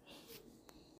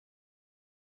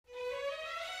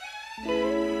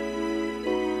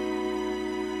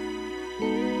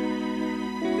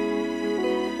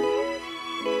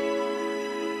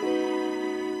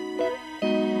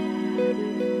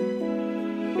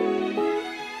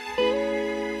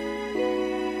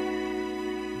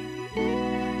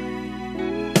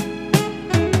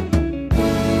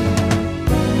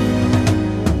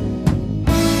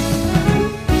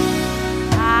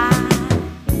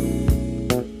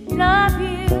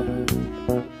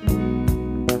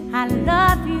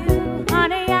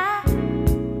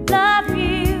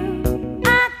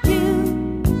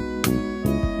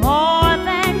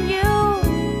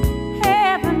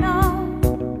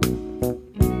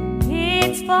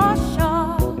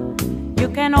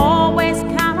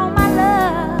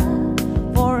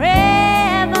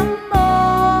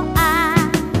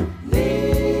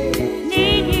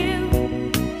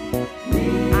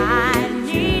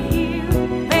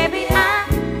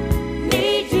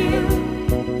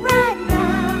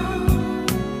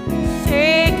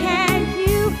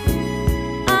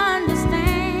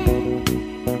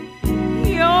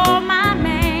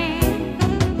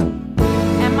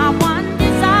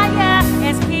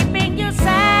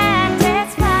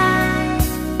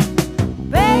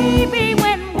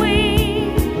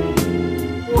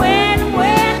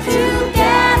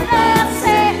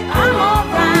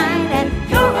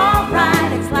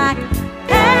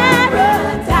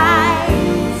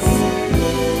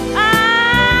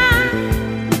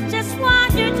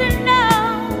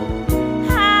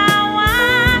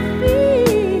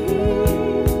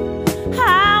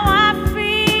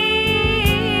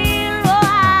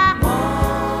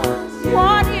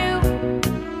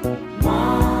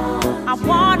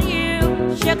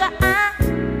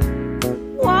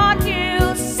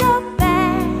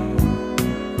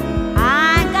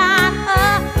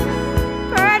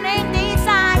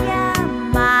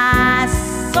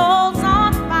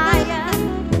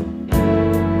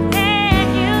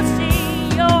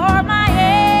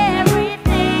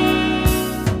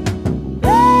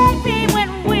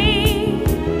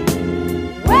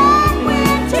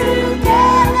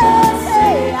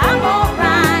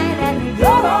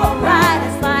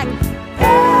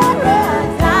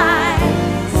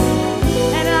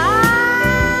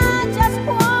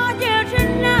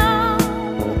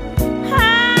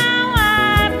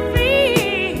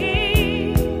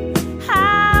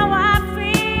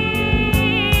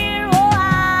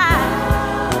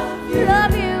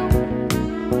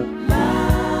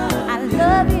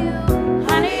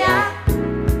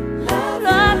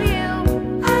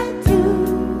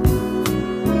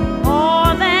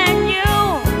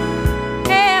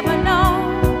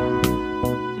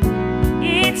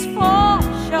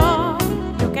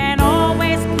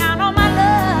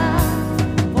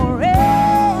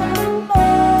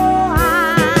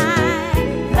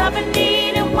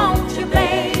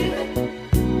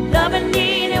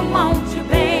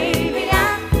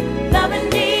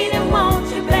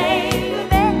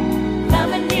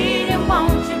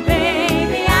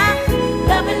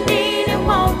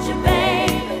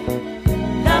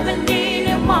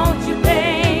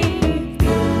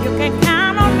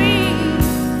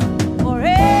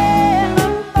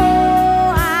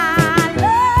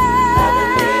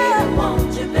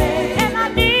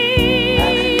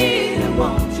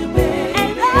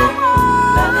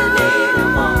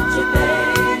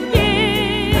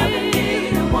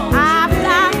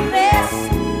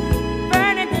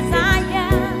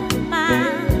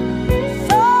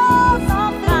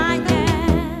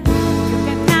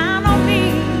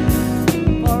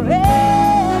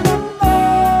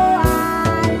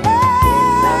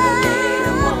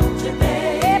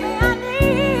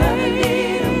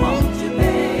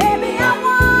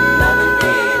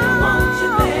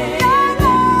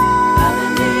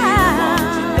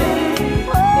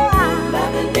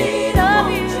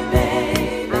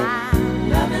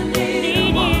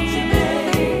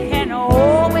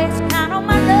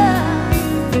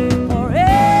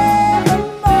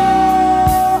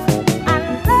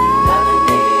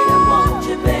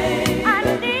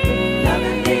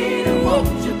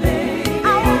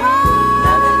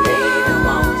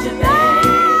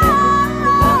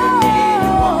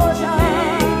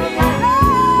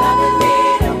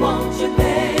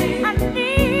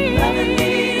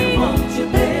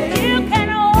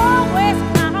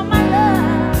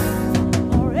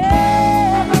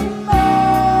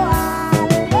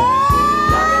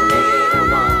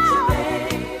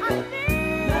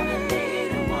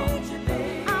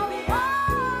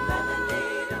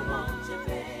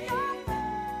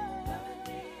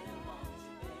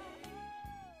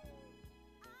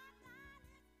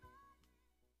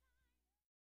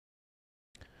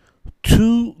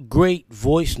 two great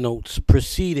voice notes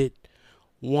preceded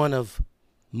one of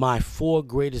my four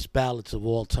greatest ballads of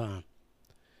all time.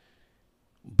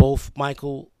 Both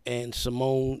Michael and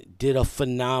Simone did a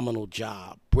phenomenal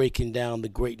job breaking down the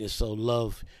greatness of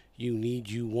Love You, Need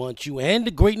You, Want You, and the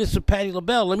greatness of Patti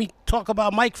LaBelle. Let me talk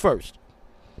about Mike first.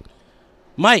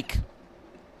 Mike,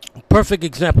 perfect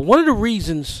example. One of the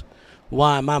reasons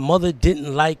why my mother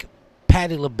didn't like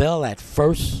Patti LaBelle at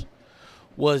first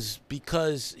was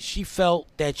because she felt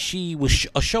that she was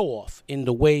a show-off in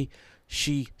the way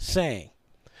she sang.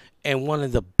 And one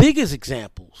of the biggest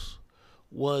examples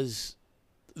was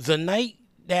the night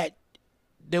that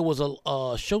there was a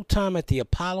Showtime at the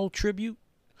Apollo tribute.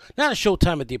 Not a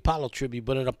Showtime at the Apollo tribute,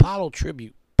 but an Apollo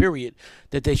tribute, period,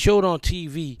 that they showed on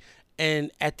TV. And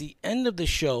at the end of the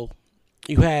show,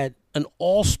 you had an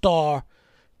all-star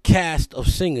cast of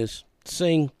singers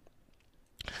sing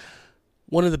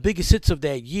one of the biggest hits of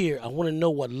that year, I Want to Know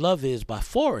What Love Is by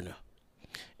Foreigner.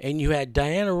 And you had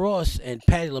Diana Ross and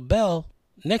Patti LaBelle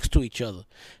next to each other.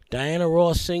 Diana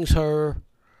Ross sings her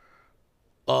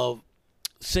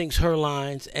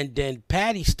lines, and then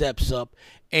Patti steps up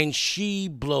and she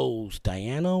blows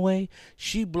Diana away.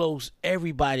 She blows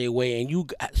everybody away, and you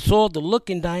saw the look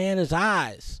in Diana's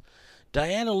eyes.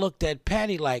 Diana looked at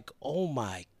Patti like, oh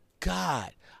my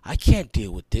God, I can't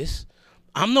deal with this.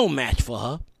 I'm no match for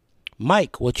her.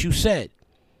 Mike, what you said.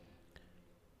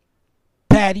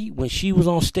 Patti, when she was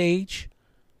on stage,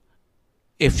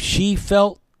 if she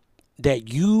felt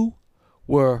that you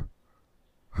were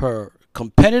her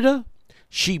competitor,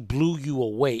 she blew you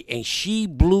away, and she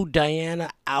blew Diana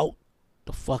out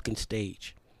the fucking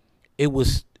stage. It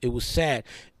was sad.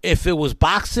 If it was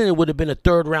boxing, it would have been a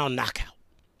third round knockout.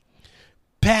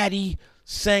 Patti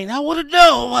saying, I want to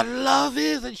know what love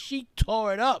is, and she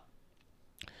tore it up.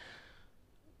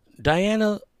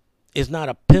 Diana is not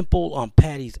a pimple on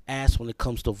Patti's ass when it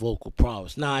comes to vocal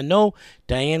prowess. Now, I know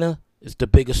Diana is the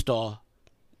biggest star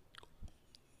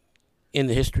in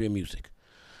the history of music.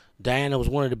 Diana was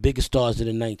one of the biggest stars in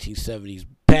the 1970s.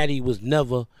 Patti was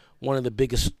never one of the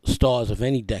biggest stars of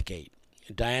any decade.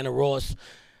 Diana Ross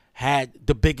had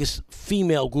the biggest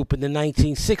female group in the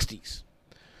 1960s.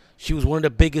 She was one of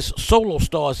the biggest solo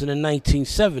stars in the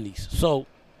 1970s. So,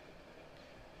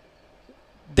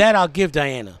 that I'll give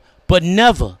Diana. But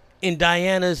never in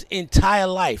Diana's entire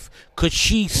life could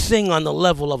she sing on the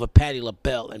level of a Patti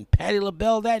LaBelle. And Patti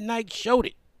LaBelle that night showed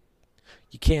it.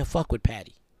 You can't fuck with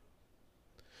Patti.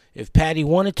 If Patti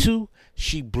wanted to,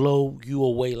 she'd blow you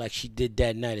away like she did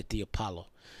that night at the Apollo.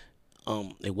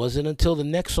 It wasn't until the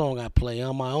next song I play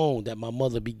on my own that my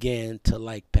mother began to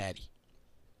like Patti.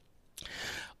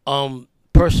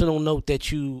 Personal note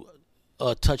that you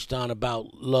touched on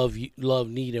about love,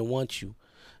 need, and want you.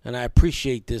 And I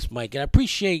appreciate this, Mike. And I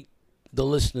appreciate the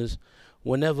listeners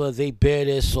whenever they bare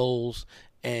their souls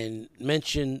and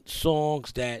mention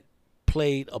songs that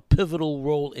played a pivotal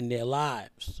role in their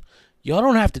lives. Y'all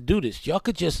don't have to do this. Y'all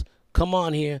could just come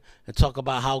on here and talk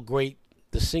about how great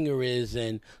the singer is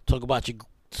and talk about your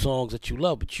songs that you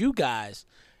love. But you guys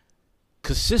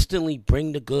consistently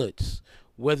bring the goods.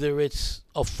 Whether it's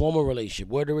a former relationship,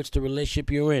 whether it's the relationship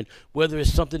you're in, whether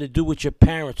it's something to do with your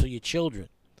parents or your children.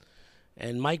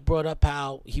 And Mike brought up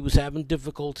how he was having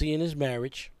difficulty in his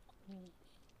marriage.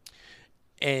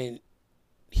 And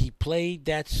he played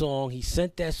that song. He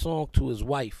sent that song to his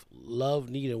wife, Love,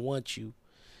 Need, and Want You.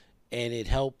 And it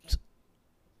helped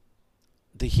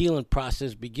the healing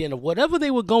process begin of whatever they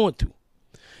were going through.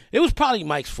 It was probably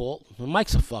Mike's fault.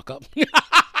 Mike's a fuck up.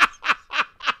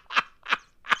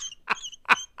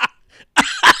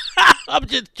 I'm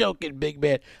just joking, big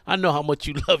man. I know how much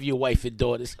you love your wife and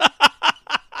daughters.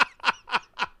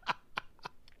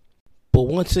 But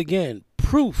once again,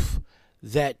 proof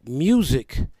that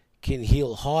music can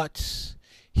heal hearts,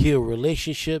 heal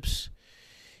relationships,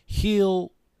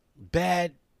 heal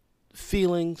bad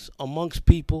feelings amongst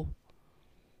people.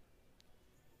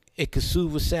 It can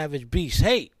soothe a savage beast.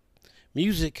 Hey,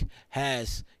 music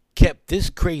has kept this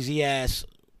crazy ass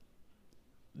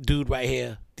dude right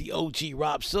here, the OG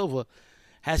Rob Silver,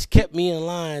 has kept me in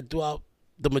line throughout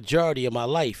the majority of my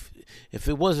life. If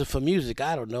it wasn't for music,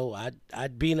 I don't know,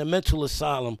 I'd be in a mental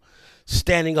asylum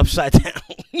standing upside down.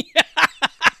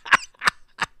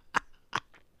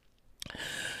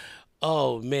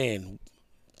 Oh man,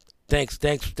 thanks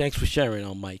for sharing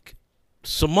on Mike.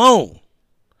 Simone,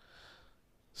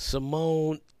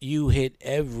 you hit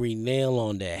every nail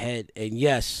on the head. And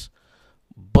yes,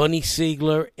 Bunny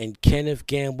Siegler and Kenneth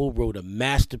Gamble wrote a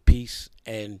masterpiece.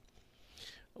 And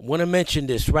I want to mention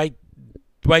this right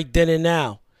then and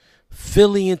now.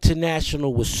 Philly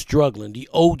International was struggling. The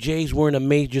OJs were in a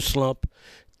major slump.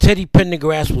 Teddy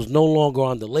Pendergrass was no longer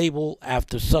on the label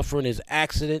after suffering his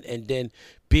accident and then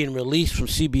being released from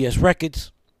CBS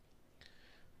Records.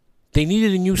 They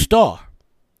needed a new star.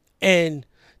 And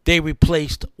they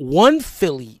replaced one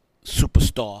Philly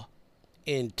superstar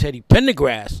in Teddy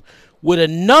Pendergrass with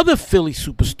another Philly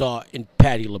superstar in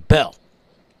Patti LaBelle.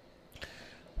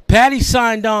 Patti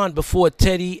signed on before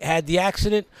Teddy had the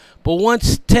accident, but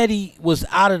once Teddy was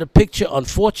out of the picture,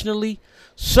 unfortunately,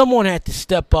 someone had to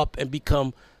step up and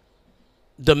become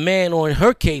the man, or in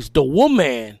her case, the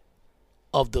woman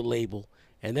of the label,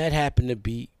 and that happened to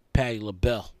be Patti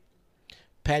LaBelle.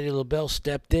 Patti LaBelle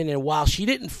stepped in, and while she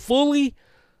didn't fully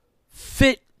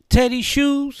fit Teddy's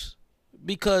shoes,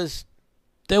 because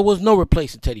there was no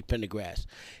replacing Teddy Pendergrass.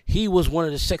 He was one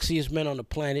of the sexiest men on the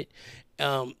planet.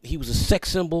 He was a sex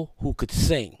symbol who could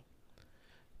sing.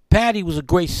 Patti was a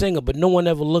great singer, but no one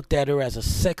ever looked at her as a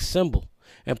sex symbol.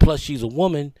 And plus, she's a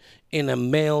woman in a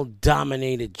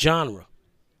male-dominated genre.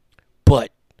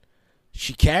 But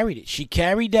she carried it. She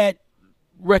carried that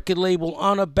record label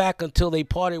on her back until they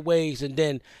parted ways. And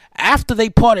then after they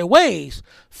parted ways,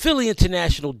 Philly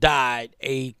International died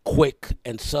a quick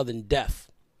and sudden death.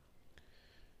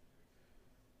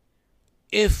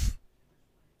 If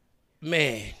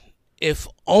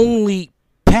only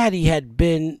Patti had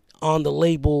been on the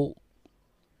label,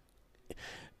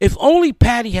 if only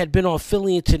Patti had been on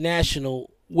Philly International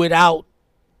without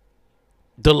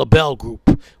the LaBelle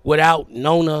group, without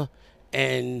Nona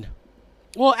and,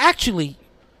 well, actually,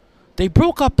 they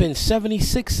broke up in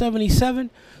 76, 77.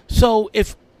 So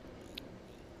if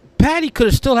Patti could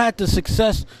have still had the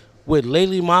success with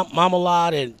Lady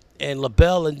Marmalade and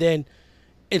LaBelle, and then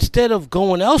instead of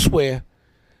going elsewhere,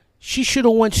 she should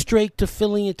have went straight to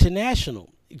Philly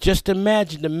International. Just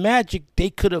imagine the magic they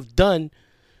could have done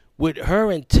with her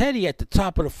and Teddy at the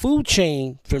top of the food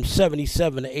chain from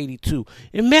 77 to 82.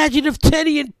 Imagine if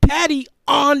Teddy and Patti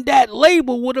on that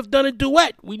label would have done a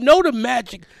duet. We know the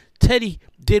magic Teddy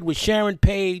did with Sharon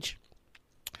Page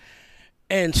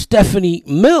and Stephanie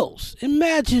Mills.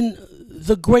 Imagine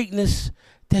the greatness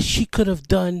that she could have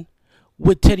done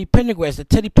with Teddy Pendergrass, that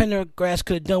Teddy Pendergrass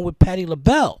could have done with Patti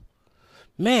LaBelle.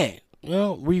 Man, you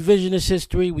know, revisionist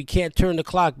history, we can't turn the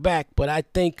clock back, but I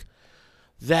think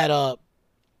that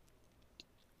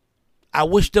I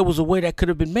wish there was a way that could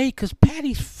have been made, because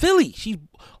Patti's Philly. She's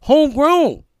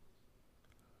homegrown.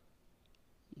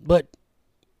 But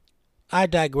I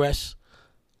digress.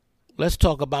 Let's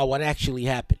talk about what actually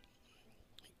happened.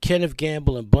 Kenneth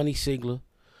Gamble and Bunny Sigler,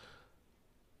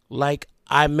 like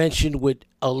I mentioned with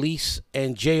Elise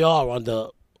and JR on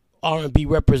the R&B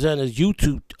Representatives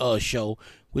YouTube show,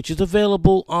 which is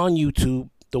available on YouTube.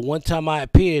 The one time I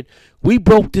appeared, we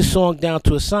broke this song down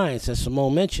to a science, as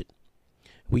Simone mentioned.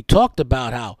 We talked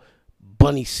about how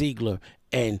Bunny Sigler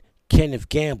and Kenneth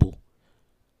Gamble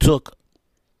took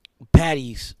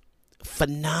Patti's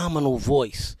phenomenal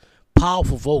voice,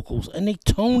 powerful vocals, and they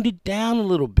toned it down a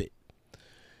little bit.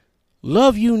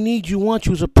 Love You, Need You, Want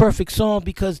You is a perfect song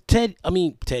because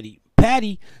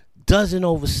Patti doesn't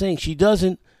oversing. She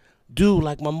doesn't do,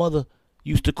 like my mother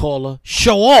used to call her,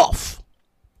 show off.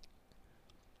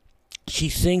 She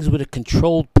sings with a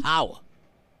controlled power.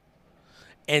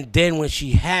 And then when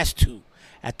she has to,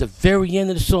 at the very end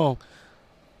of the song,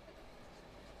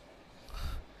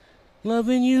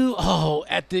 loving you,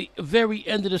 at the very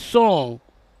end of the song,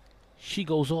 she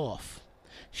goes off.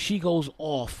 She goes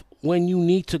off when you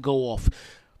need to go off.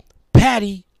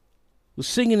 Patti was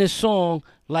singing this song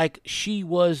like she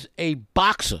was a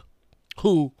boxer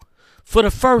who, for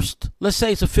the first, let's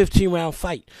say it's a 15-round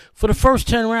fight, for the first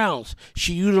 10 rounds,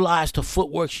 she utilized her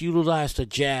footwork, she utilized her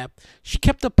jab. She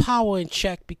kept her power in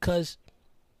check because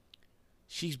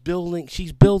she's building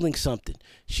something.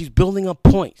 She's building up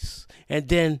points. And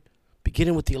then,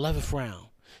 beginning with the 11th round,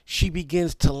 she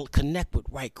begins to connect with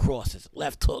right crosses,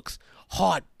 left hooks,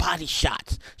 hard body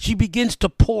shots. She begins to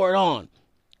pour it on.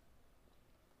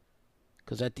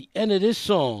 Because at the end of this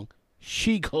song,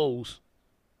 she goes,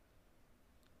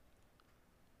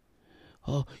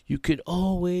 oh, you could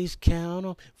always count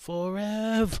on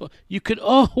forever. You could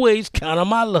always count on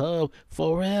my love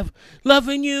forever.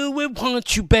 Loving you, we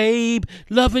want you, babe.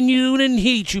 Loving you, and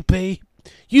need you, babe.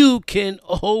 You can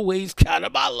always count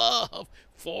on my love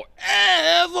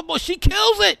forever. But she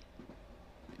kills it.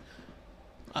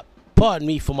 Pardon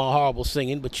me for my horrible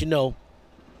singing, but you know,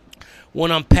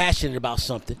 when I'm passionate about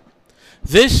something.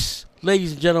 This,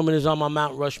 ladies and gentlemen, is on my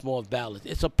Mount Rushmore of ballads.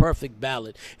 It's a perfect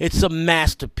ballad. It's a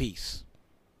masterpiece.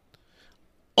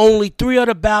 Only 3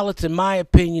 other ballads, in my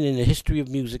opinion, in the history of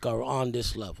music are on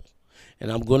this level.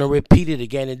 And I'm going to repeat it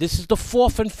again. And this is the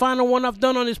fourth and final one I've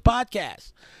done on this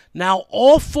podcast. Now,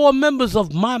 all 4 members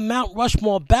of my Mount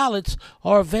Rushmore ballads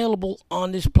are available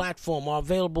on this platform, are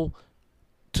available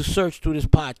to search through this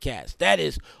podcast. That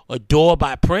is Adore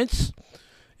by Prince.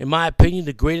 In my opinion,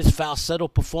 the greatest falsetto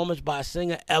performance by a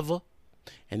singer ever.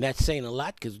 And that's saying a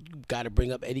lot because you've got to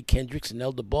bring up Eddie Kendricks and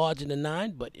Elder Barge in the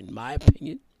 9. But in my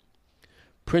opinion,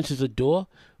 Prince's Adore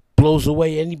blows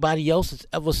away anybody else that's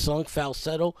ever sung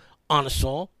falsetto on a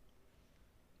song.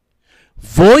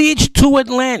 Voyage to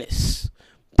Atlantis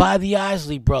by the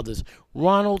Isley Brothers.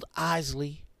 Ronald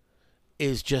Isley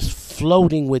is just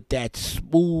floating with that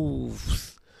smooth,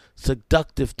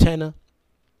 seductive tenor.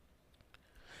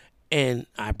 And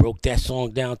I broke that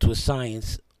song down to a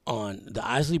science on the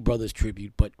Isley Brothers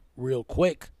tribute. But real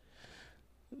quick,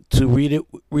 to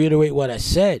reiterate what I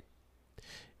said,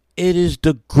 it is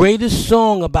the greatest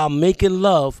song about making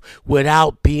love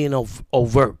without being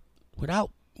overt.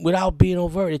 Without being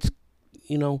overt, it's,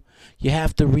 you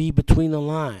have to read between the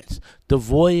lines. The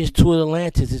voyage to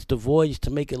Atlantis is the voyage to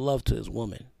making love to his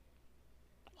woman.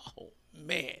 Oh,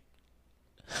 man.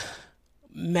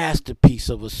 Masterpiece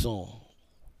of a song.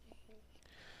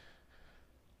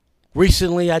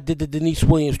 Recently, I did the Denise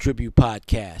Williams tribute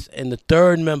podcast, and the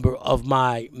 3rd member of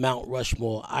my Mount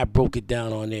Rushmore, I broke it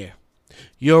down on there.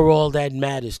 You're All That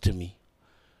Matters to Me.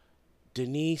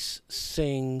 Denise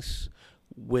sings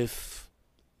with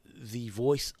the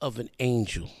voice of an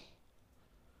angel.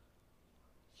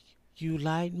 You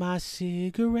light my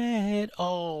cigarette.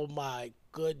 Oh, my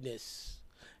goodness.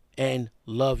 And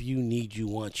Love You, Need You,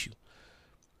 Want You.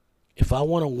 If I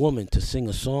want a woman to sing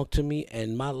a song to me,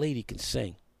 and my lady can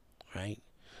sing, right?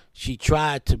 She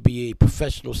tried to be a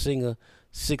professional singer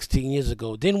 16 years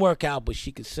ago. Didn't work out, but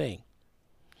she could sing.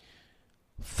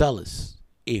 Fellas,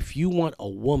 if you want a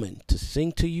woman to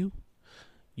sing to you,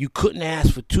 you couldn't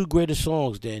ask for 2 greater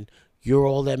songs than You're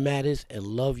All That Matters and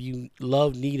Love You,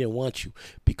 Love, Need, and Want You.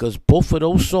 Because both of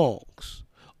those songs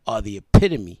are the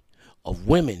epitome of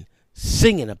women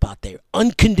singing about their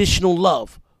unconditional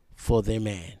love for their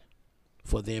man,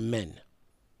 for their men.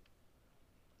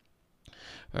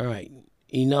 All right,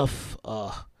 enough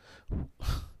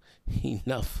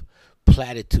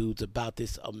platitudes about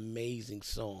this amazing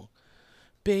song.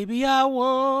 Baby, I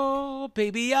want,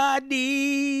 baby, I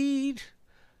need.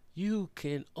 You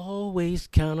can always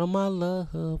count on my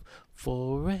love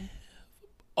forever.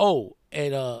 Oh,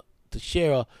 and to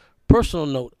share a personal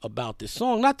note about this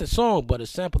song, not the song, but a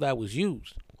sample that was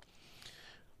used.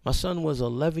 My son was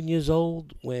 11 years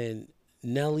old when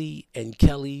Nelly and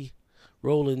Kelly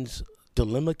Rowland's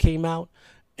Dilemma came out,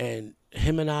 and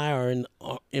him and I are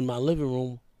in my living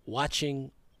room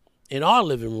watching, in our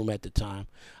living room at the time.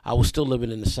 I was still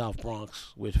living in the South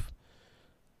Bronx with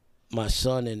my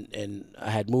son, and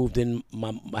I had moved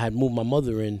my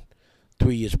mother in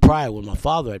 3 years prior when my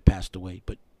father had passed away.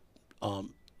 But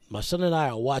my son and I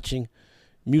are watching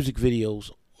music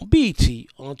videos on BET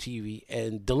on TV,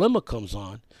 and Dilemma comes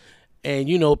on,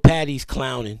 and Patty's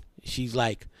clowning. She's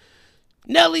like,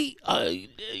 Nelly,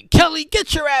 Kelly,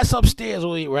 get your ass upstairs,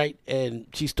 right? And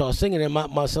she starts singing, and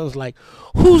my son's like,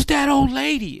 who's that old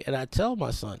lady? And I tell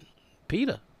my son,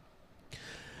 Peter,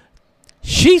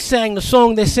 she sang the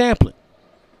song they're sampling.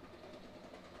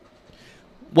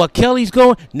 What Kelly's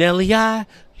going, Nelly, I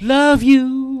love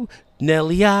you.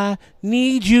 Nelly, I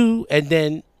need you. And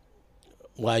then,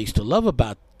 what I used to love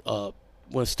about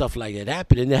when stuff like that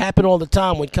happened, and it happened all the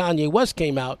time when Kanye West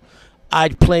came out,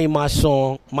 I'd play my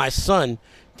son,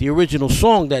 the original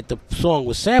song that the song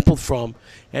was sampled from,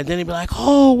 and then he'd be like,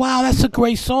 oh, wow, that's a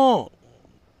great song.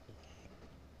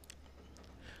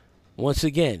 Once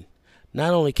again,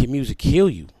 not only can music heal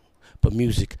you, but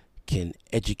music can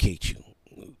educate you.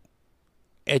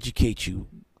 Educate you,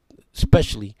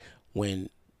 especially when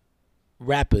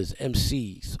rappers,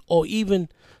 MCs, or even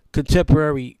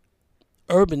contemporary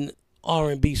urban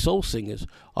R&B soul singers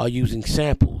are using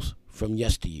samples from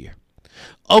yesteryear.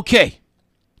 Okay,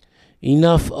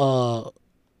 enough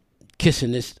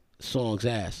kissing this song's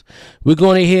ass. We're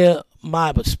going to hear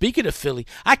but speaking of Philly,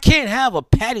 I can't have a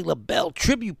Patti LaBelle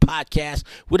tribute podcast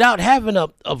without having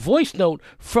a voice note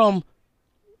from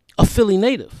a Philly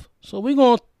native. So we're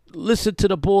going to listen to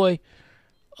the boy,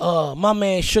 my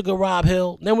man Sugar Rob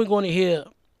Hill. Then we're going to hear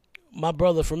my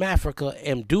brother from Africa,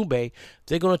 M. Dube.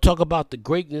 They're going to talk about the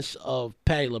greatness of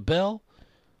Patti LaBelle,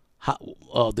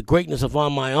 the greatness of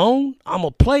On My Own. I'm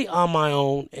going to play On My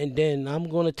Own, and then I'm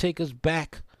going to take us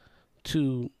back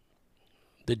to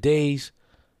the days,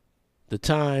 the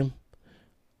time,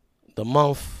 the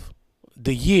month,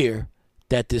 the year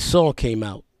that this song came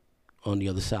out on the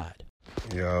other side.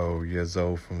 Yo,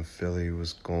 Yazzo from Philly,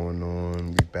 what's going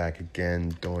on? We back again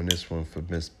doing this one for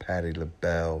Miss Patti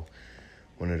LaBelle,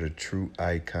 one of the true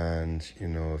icons,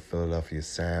 of Philadelphia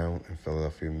sound and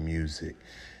Philadelphia music.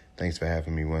 Thanks for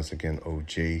having me once again,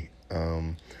 OG.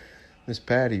 Miss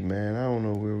Patti, man, I don't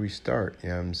know where we start. You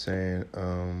know what I'm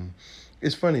saying?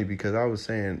 It's funny because I was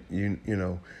saying,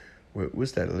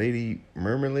 what's that, Lady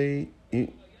Marmalade?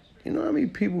 You know how many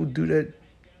people do that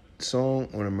song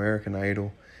on American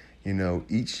Idol?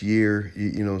 Each year,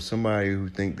 somebody who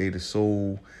think they the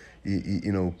sole,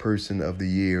 person of the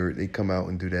year, they come out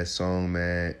and do that song,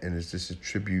 man, and it's just a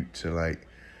tribute to like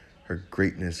her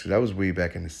greatness. That was way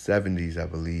back in the 70s, I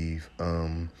believe,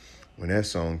 when that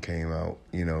song came out.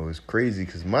 It was crazy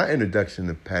because my introduction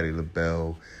to Patti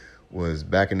LaBelle was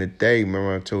back in the day.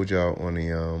 Remember I told y'all on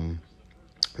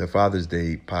the Father's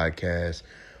Day podcast,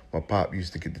 my pop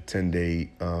used to get the 10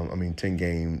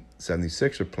 game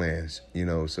 76er plans,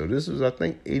 so this was, I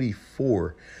think,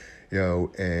 84,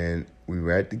 and we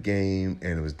were at the game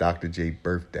and it was Dr. J's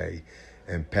birthday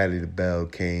and Patti LaBelle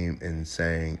came and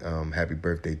sang Happy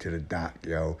Birthday to the Doc,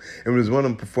 It was one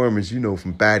of them performances,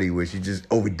 from Patti where she just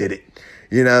overdid it.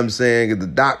 You know what I'm saying? Because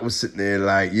the Doc was sitting there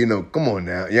like, come on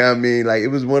now. You know what I mean? Like, it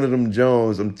was one of them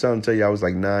Jones. I'm trying to tell you, I was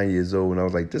like 9 years old and I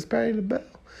was like, this Patti LaBelle?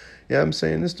 You know what I'm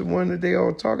saying? This the one that they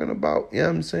all talking about. You know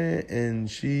what I'm saying? And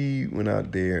she went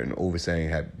out there and oversang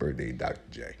Happy Birthday, Dr.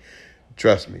 J.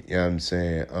 Trust me. You know what I'm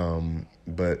saying?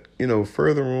 But,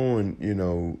 further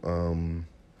on,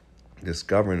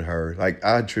 discovering her, like,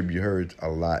 I attribute her a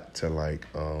lot to, like,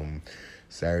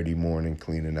 Saturday morning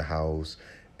cleaning the house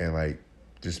and, like,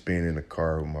 just being in the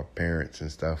car with my parents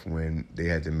and stuff when they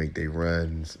had to make their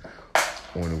runs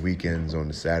on the weekends, on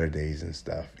the Saturdays and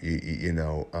stuff.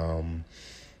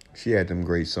 She had them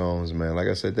great songs, man. Like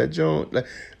I said, that Joan,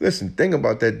 listen, think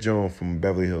about that Joan from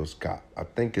Beverly Hills Cop. I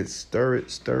think it's stir it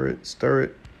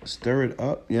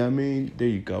up. You know what I mean? There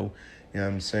you go. You know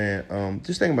what I'm saying?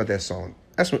 Just think about that song.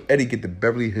 That's when Eddie get to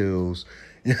Beverly Hills.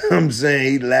 You know what I'm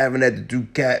saying? He laughing at the two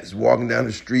cats walking down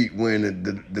the street wearing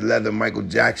the leather Michael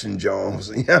Jackson Jones.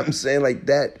 You know what I'm saying? Like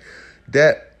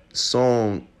that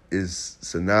song is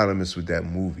synonymous with that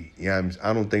movie.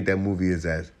 I don't think that movie is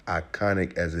as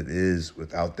iconic as it is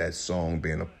without that song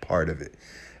being a part of it.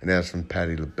 And that's from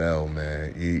Patti LaBelle,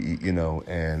 man.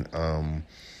 And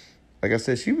like I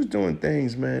said, she was doing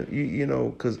things, man.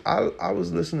 Because I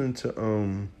was listening to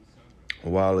a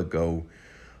while ago,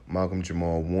 Malcolm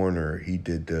Jamal Warner. He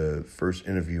did the first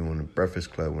interview on the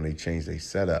Breakfast Club when they changed their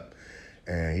setup.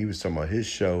 And he was talking about his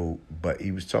show, but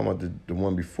he was talking about the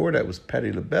one before that was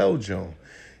Patti LaBelle Joan.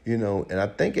 And I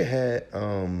think it had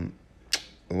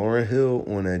Lauryn Hill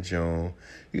on that Joan.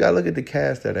 You gotta look at the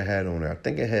cast that it had on there. I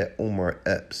think it had Omar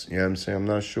Epps. You know what I'm saying? I'm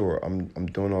not sure. I'm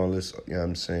doing all this,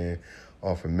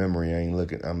 off of memory.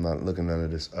 I'm not looking none of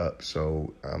this up.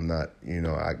 So I'm not,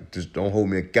 I just don't hold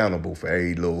me accountable for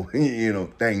every little,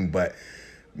 thing. But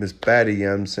Miss Patti,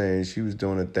 she was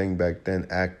doing a thing back then,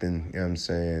 acting,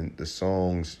 the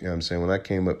songs, when I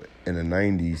came up in the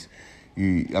 90s,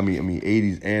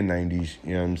 80s and 90s,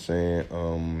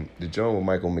 the John with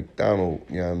Michael McDonald,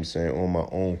 On My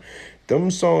Own.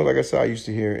 Them songs, like I said, I used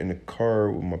to hear in the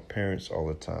car with my parents all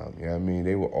the time.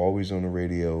 They were always on the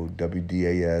radio,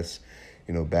 WDAS,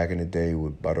 back in the day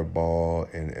with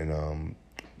Butterball and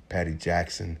Patty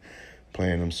Jackson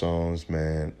playing them songs,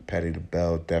 man. Patti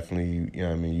LaBelle, definitely,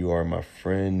 You Are My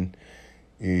Friend.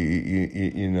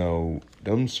 Them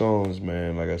songs,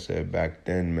 man, like I said, back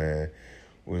then, man,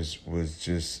 was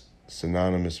just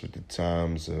synonymous with the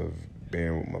times of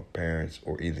being with my parents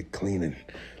or either cleaning,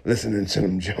 listening to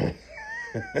them Jones.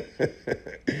 You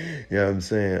know what I'm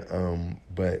saying?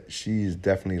 But she's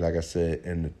definitely, like I said,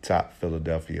 in the top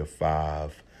Philadelphia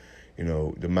 5,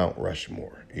 the Mount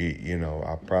Rushmore.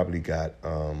 I probably got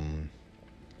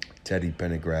Teddy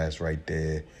Pendergrass right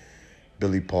there,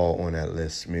 Billy Paul on that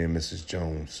list, me and Mrs.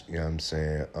 Jones, you know what I'm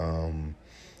saying?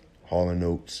 Hall &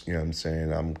 Oates, you know what I'm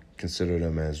saying? I'm consider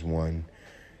them as one,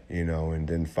 and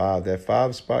then 5, that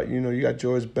 5 spot, you got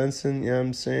George Benson, you know what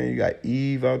I'm saying? You got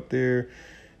Eve out there,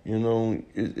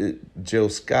 Jill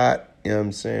Scott, you know what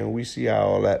I'm saying? We see how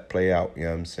all that play out, you know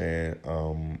what I'm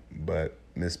saying? But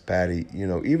Miss Patti,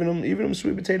 even them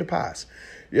sweet potato pies,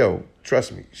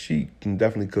 trust me, she can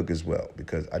definitely cook as well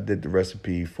because I did the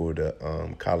recipe for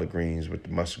the collard greens with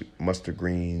the mustard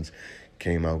greens.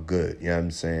 Came out good, you know what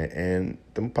I'm saying? And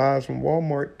them pies from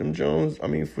Walmart, them Jones,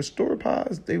 for store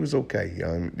pies, they was okay.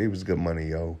 They was good money,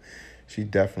 yo. She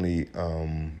definitely,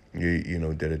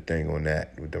 did a thing on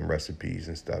that with them recipes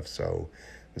and stuff. So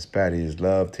Miss Patti is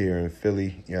loved here in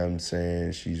Philly, you know what I'm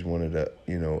saying? She's one of the,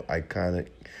 iconic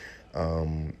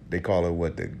They call her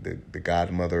what, the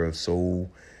godmother of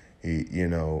soul.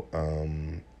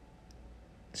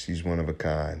 She's one of a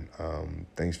kind.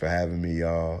 Thanks for having me,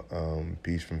 y'all.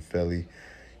 Peace from Philly.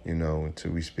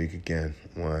 Until we speak again.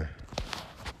 One.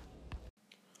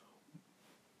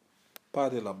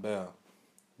 Patti LaBelle,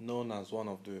 known as one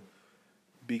of the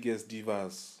biggest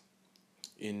divas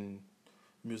in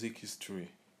music history.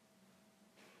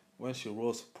 When she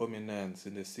rose to prominence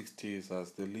in the 60s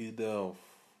as the leader of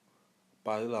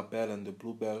Patti LaBelle and the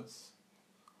Bluebells,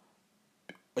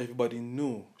 everybody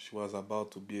knew she was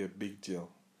about to be a big deal.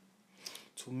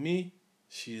 To me,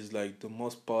 she is like the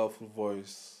most powerful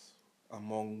voice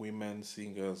among women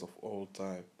singers of all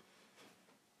time.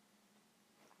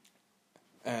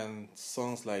 And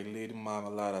songs like Lady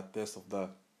Marmalade attest of that.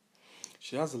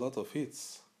 She has a lot of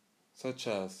hits, such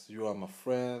as You Are My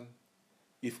Friend,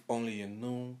 If Only You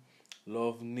Knew,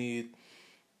 Love Need,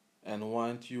 and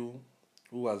Want You,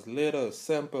 who was later a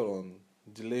sample on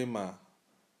Dilemma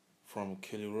from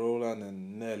Kelly Rowland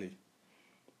and Nelly.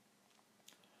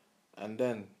 And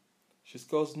then she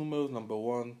scores numerous number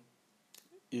one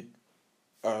hit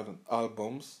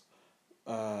albums.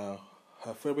 Her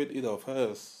favorite hit of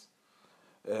hers,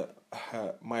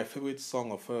 my favorite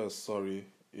song of hers,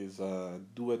 is a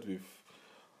duet with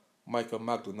Michael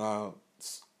McDonald,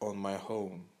 On My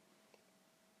Own.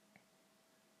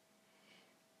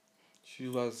 She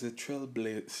is a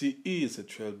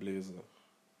trailblazer.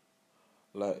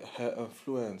 Like, her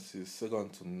influence is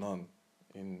second to none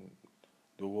in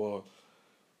the world.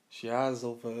 She has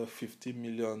over 50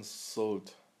 million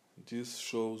sold. This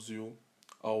shows you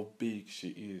how big she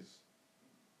is.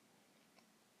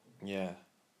 Yeah.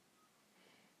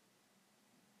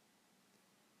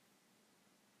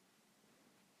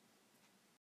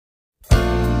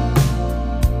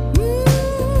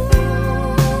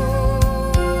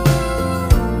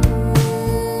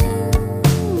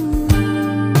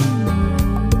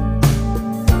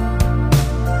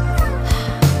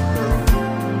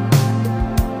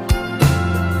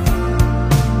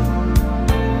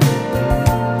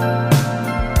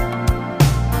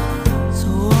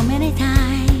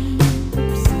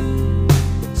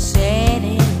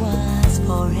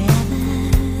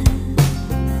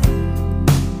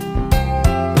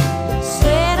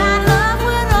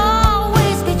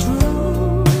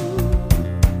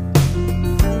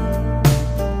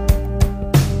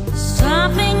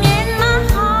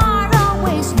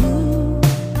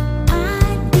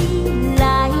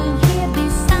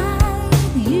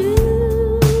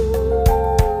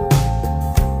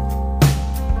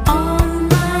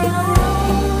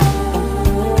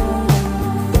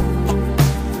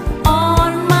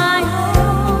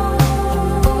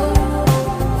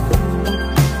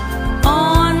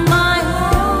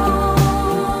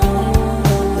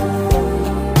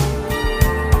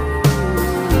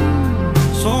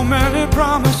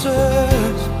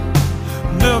 Promises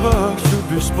never should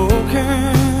be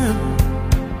spoken.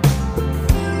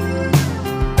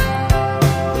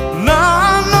 Now I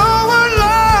know what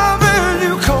loving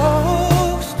you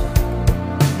cost.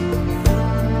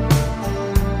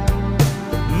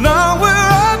 Now we're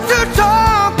up to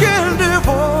talking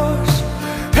divorce,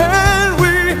 and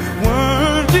we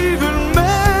weren't even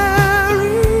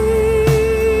married.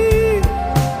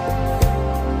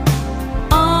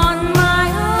 On my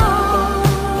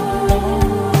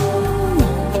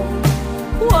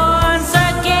once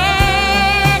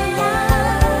again,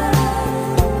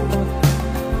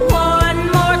 one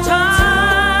more time,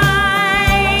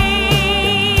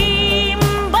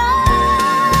 by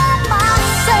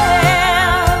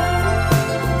myself.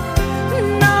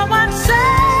 No one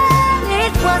said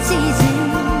it was easy.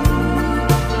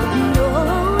 No.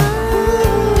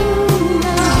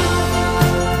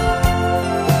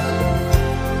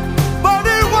 But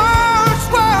it once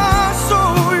was so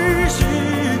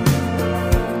easy.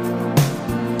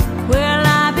 Well,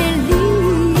 I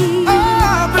believe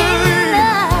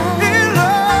in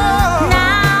love.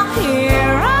 Now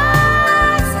here I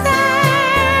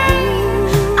stand.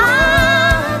 I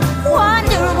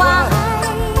wonder why.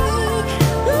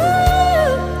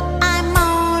 Ooh, I'm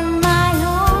on my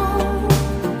own.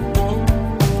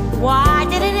 Why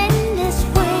did it end this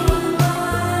way?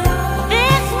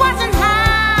 This wasn't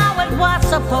how it was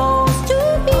supposed to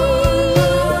be.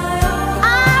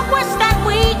 I wish that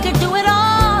we could do it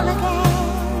all again.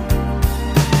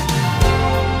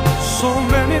 So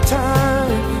many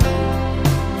times,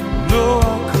 no, I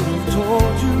could have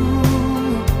told you.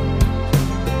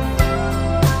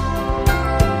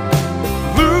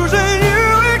 Losing you,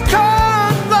 it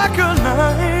comes like a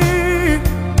knife.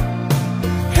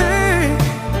 Hey,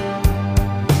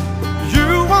 you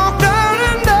walked down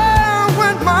and down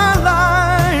when my life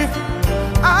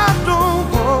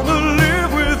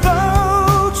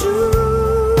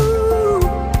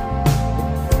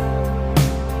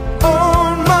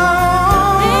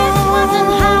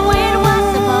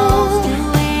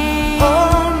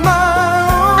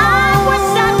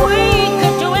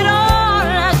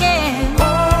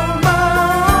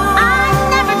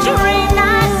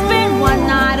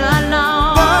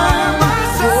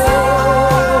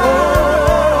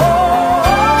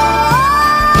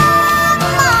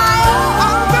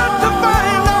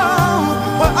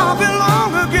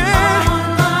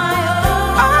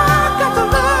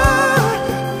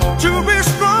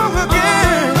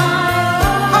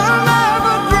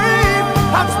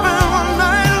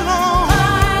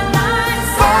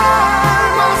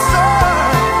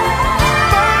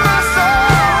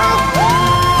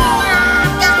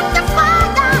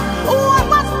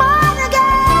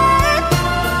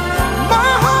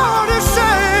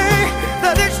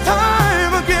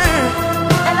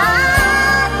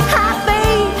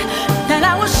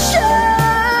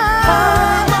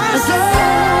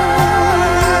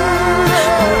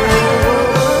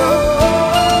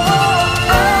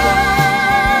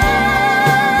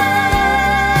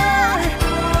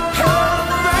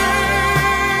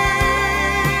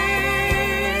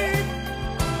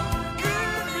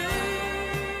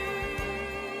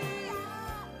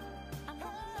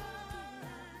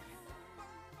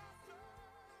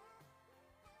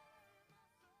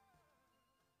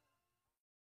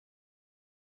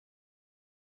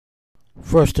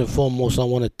First and foremost, I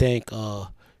want to thank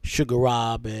Sugar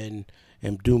Rob and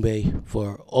Mdumbe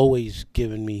for always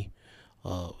giving me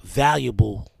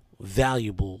valuable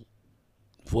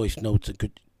voice notes and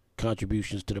good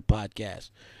contributions to the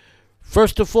podcast.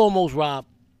 First and foremost, Rob,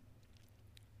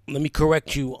 let me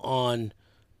correct you on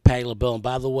Patti LaBelle. And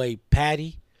by the way,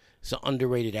 Patti is an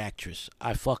underrated actress.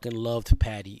 I fucking loved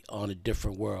Patti on A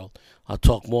Different World. I'll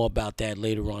talk more about that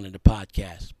later on in the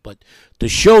podcast. But the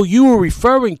show you were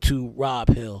referring to,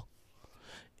 Rob Hill,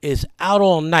 is Out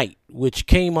All Night, which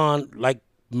came on, like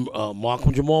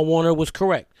Malcolm Jamal Warner was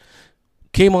correct,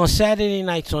 came on Saturday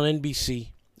nights on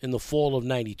NBC in the fall of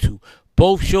 92.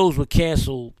 Both shows were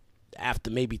canceled after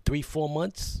maybe 3-4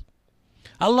 months.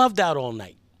 I loved Out All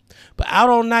Night. But Out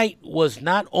All Night was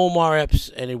not Omar Epps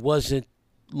and it wasn't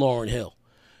Lauryn Hill.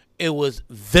 It was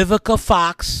Vivica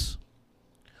Fox,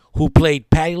 who played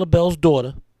Patti LaBelle's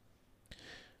daughter,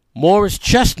 Morris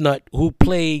Chestnut, who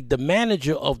played the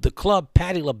manager of the club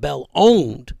Patti LaBelle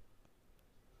owned,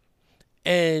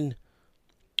 and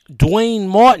Dwayne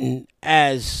Martin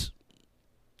as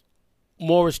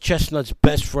Morris Chestnut's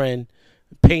best friend,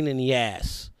 pain in the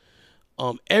ass.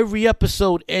 Every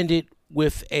episode ended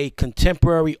with a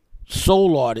contemporary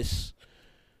soul artist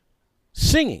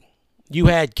singing. You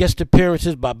had guest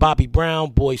appearances by Bobby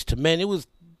Brown, Boyz II Men. It was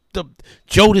the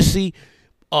Jodeci.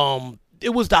 It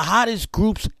was the hottest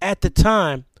groups at the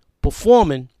time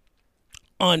performing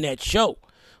on that show.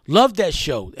 Loved that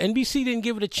show. NBC didn't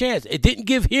give it a chance. It didn't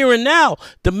give Here and Now,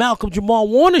 the Malcolm Jamal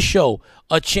Warner show,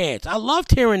 a chance. I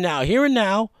loved Here and Now. Here and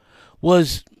Now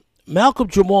was Malcolm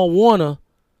Jamal Warner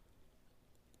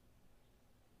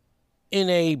in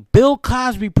a Bill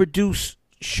Cosby produced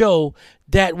show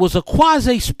that was a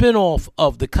quasi spinoff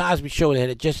of the Cosby Show that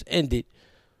had just ended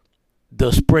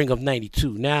the spring of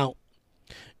 92. Now,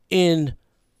 in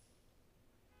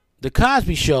the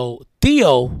Cosby Show,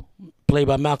 Theo, played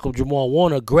by Malcolm Jamal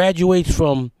Warner, graduates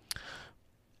from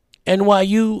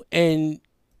NYU and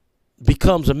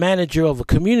becomes a manager of a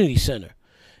community center.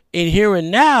 In Here and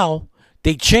Now,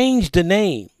 they changed the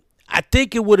name. I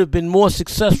think it would have been more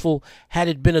successful had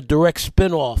it been a direct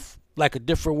spinoff, like A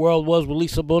Different World was with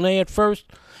Lisa Bonet at first.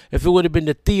 If it would have been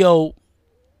the Theo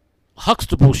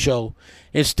Huxtable show,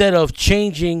 instead of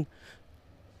changing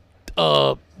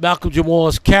Malcolm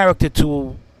Jamal's character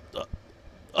to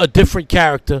a different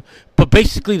character, but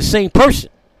basically the same person.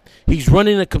 He's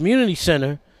running a community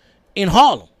center in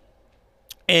Harlem.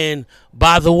 And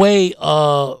by the way,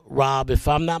 Rob, if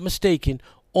I'm not mistaken,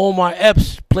 Omar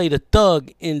Epps played a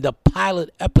thug in the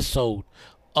pilot episode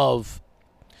of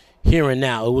Here and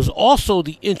Now. It was also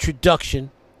the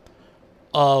introduction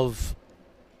of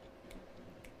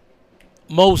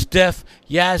Mos Def,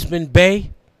 Yasmin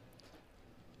Bey.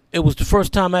 It was the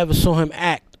first time I ever saw him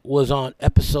act, was on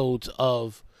episodes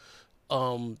of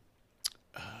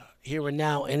Here and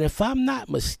Now. And if I'm not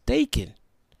mistaken,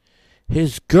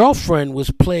 his girlfriend was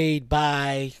played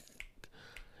by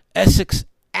Essex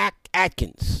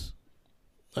Atkins.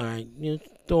 All right, you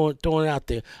know, throwing it out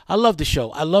there. I love the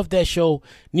show. I love that show.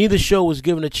 Neither show was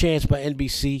given a chance by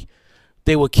NBC.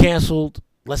 They were canceled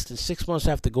less than 6 months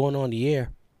after going on the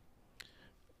air.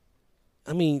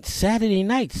 I mean, Saturday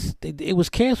nights. It was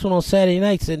canceled on Saturday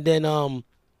nights, and then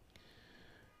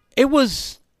it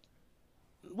was,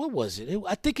 what was it?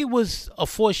 I think it was a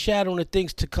foreshadowing of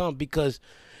things to come, because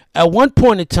at one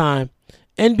point in time,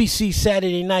 NBC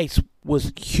Saturday nights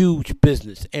was huge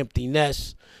business. Empty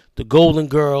Nest, The Golden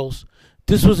Girls.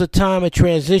 This was a time of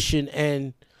transition,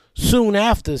 and soon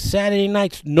after, Saturday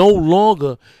nights no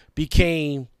longer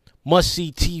became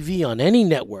must-see TV on any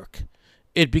network.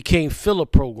 It became filler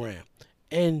program.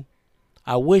 And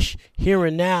I wish Here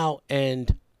and Now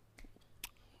and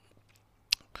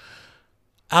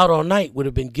Out All Night would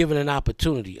have been given an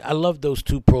opportunity. I love those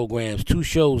two programs, two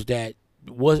shows that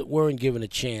weren't given a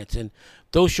chance. And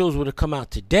those shows would have come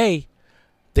out today,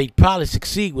 they'd probably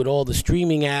succeed with all the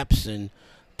streaming apps and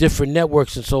different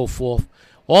networks and so forth.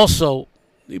 Also,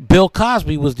 Bill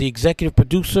Cosby was the executive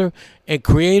producer and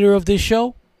creator of this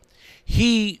show.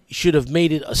 He should have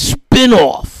made it a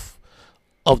spin-off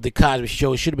of the Cosby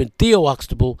Show. It should have been Theo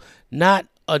Huxtable, not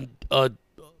a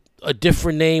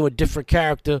different name, a different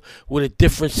character with a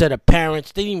different set of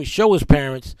parents. They didn't even show his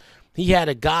parents. He had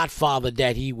a godfather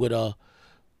that he would or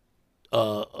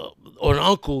an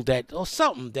uncle that, or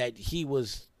something that he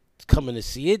was coming to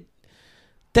see it.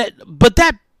 That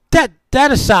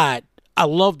aside, I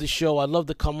love the show. I love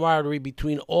the camaraderie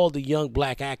between all the young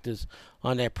black actors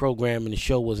on that program, and the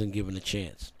show wasn't given a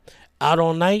chance. Out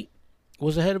All Night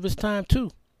was ahead of its time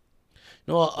too.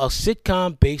 You know, a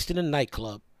sitcom based in a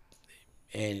nightclub,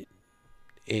 and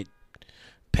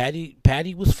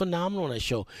Patty was phenomenal on that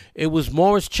show. It was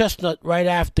Morris Chestnut right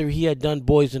after he had done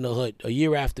Boys in the Hood, a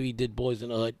year after he did Boys in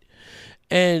the Hood.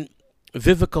 And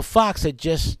Vivica Fox had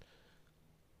just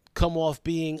come off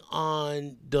being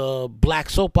on the black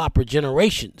soap opera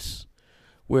Generations,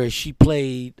 where she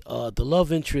played the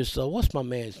love interest. What's my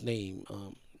man's name?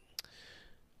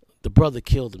 The brother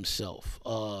killed himself.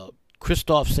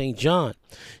 Christophe St. John.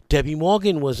 Debbie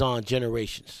Morgan was on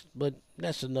Generations, but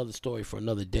that's another story for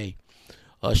another day.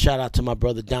 Shout out to my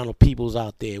brother Donald Peoples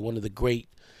out there, one of the great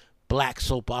black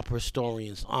soap opera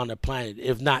historians on the planet,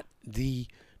 if not the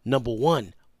number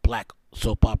one black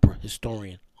soap opera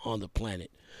historian on the planet.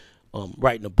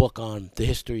 Writing a book on the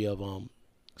history of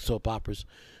soap operas,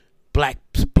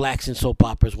 blacks in soap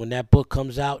operas. When that book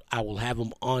comes out, I will have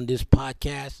him on this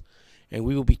podcast, and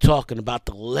we will be talking about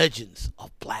the legends of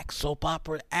black soap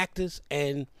opera actors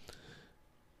and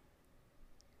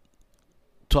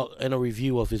talk and a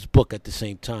review of his book at the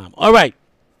same time. All right,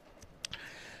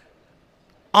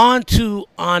 on to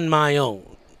On My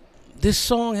Own. This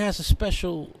song has a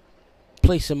special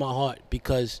place in my heart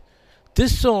because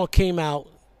this song came out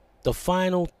the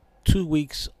final 2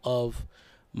 weeks of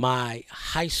my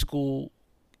high school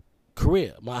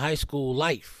career, my high school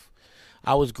life.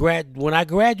 I was when I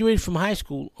graduated from high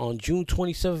school on June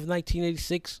 27th,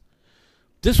 1986.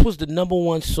 This was the number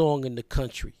one song in the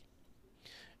country.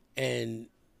 And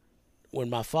when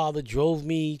my father drove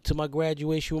me to my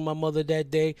graduation with my mother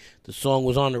that day, the song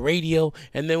was on the radio.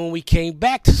 And then when we came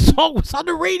back, the song was on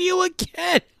the radio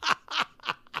again.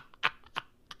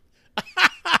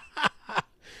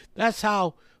 That's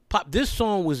how this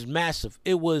song was massive.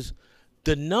 It was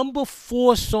the number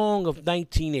 4 song of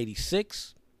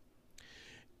 1986.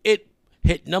 It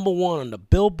hit number 1 on the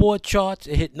Billboard charts.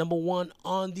 It hit number 1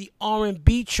 on the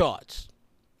R&B charts.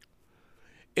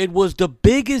 It was the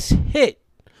biggest hit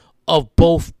of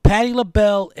both Patti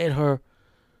LaBelle and her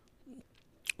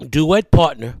duet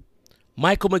partner,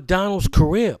 Michael McDonald's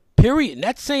career, period. And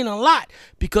that's saying a lot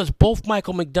because both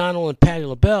Michael McDonald and Patti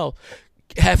LaBelle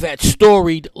have had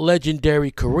storied,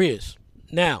 legendary careers.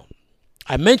 Now,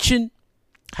 I mentioned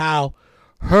how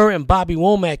her and Bobby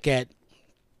Womack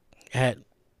had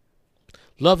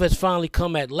Love Has Finally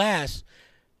Come at Last.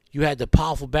 You had the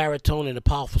powerful baritone and the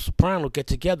powerful soprano get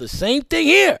together. Same thing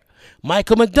here.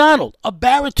 Michael McDonald, a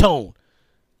baritone.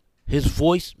 His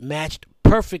voice matched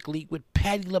perfectly with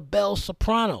Patti LaBelle's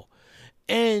soprano.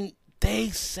 And they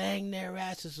sang their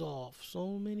asses off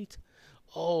so many times.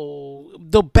 Oh,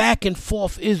 the back and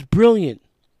forth is brilliant.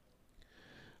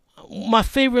 My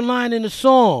favorite line in the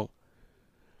song.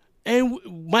 And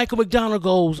Michael McDonald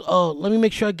goes, let me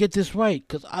make sure I get this right,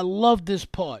 because I love this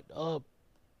part.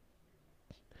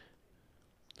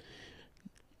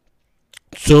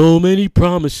 So many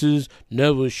promises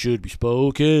never should be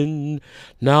spoken.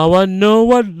 Now I know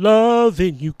what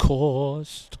loving you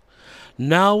cost.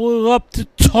 Now we're up to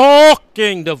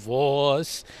talking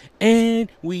divorce, and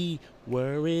we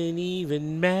weren't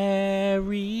even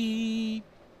married.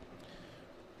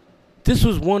 This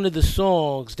was one of the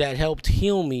songs that helped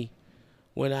heal me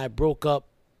when I broke up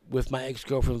with my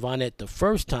ex-girlfriend Vonette the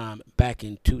first time back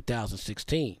in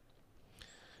 2016.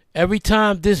 Every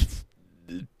time this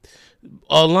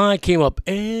line came up,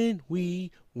 and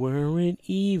we weren't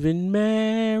even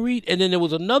married. And then there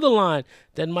was another line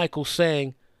that Michael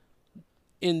sang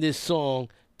in this song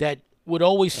that would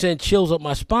always send chills up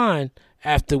my spine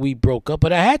after we broke up.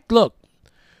 But I had, look,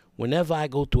 whenever I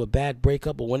go through a bad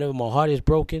breakup or whenever my heart is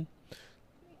broken,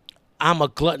 I'm a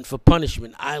glutton for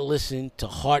punishment. I listen to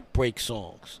heartbreak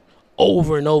songs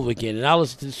over and over again. And I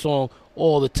listen to this song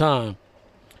all the time.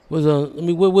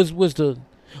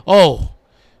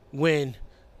 When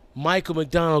Michael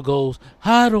McDonald goes,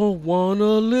 I don't want to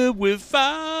live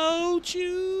without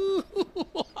you.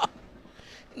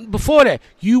 Before that,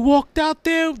 you walked out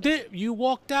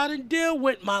and there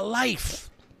went my life.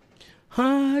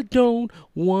 I don't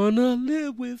want to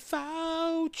live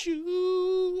without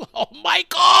you. Oh,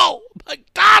 Michael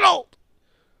McDonald.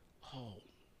 Oh.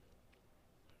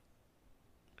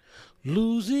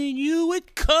 Losing you,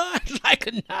 it cut like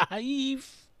a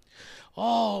knife.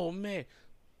 Oh, man.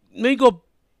 Let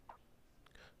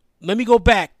me go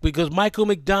back because Michael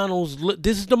McDonald's,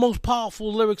 this is the most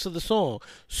powerful lyrics of the song.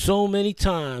 So many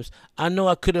times I know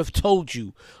I could have told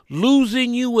you.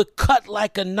 Losing you would cut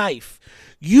like a knife.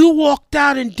 You walked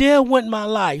out and there went my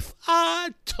life.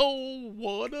 I don't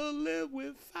want to live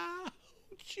without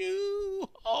you.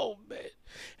 Oh, man.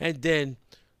 And then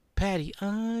Patti,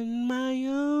 on my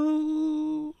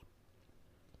own.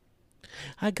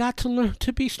 I got to learn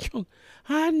to be strong.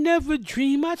 I never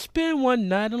dreamed I'd spend one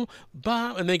night alone.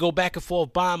 And they go back and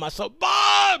forth by myself.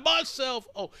 By by myself.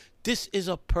 Oh, this is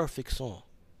a perfect song.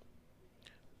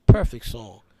 Perfect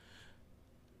song.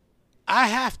 I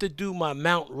have to do my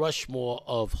Mount Rushmore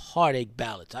of heartache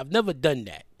ballads. I've never done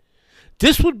that.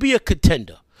 This would be a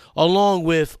contender, along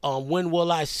with When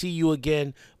Will I See You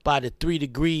Again by the 3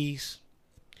 Degrees,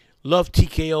 Love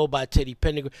TKO by Teddy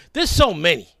Pendergrass. There's so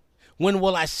many. When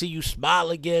Will I See You Smile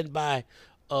Again by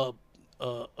Belle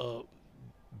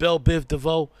Biv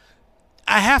DeVoe.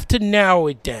 I have to narrow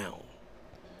it down.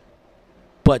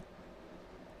 But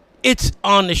it's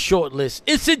on the short list.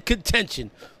 It's in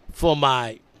contention for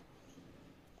my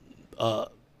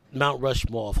Mount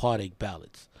Rushmore of heartache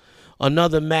ballads.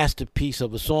 Another masterpiece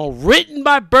of a song written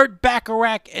by Burt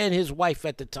Bacharach and his wife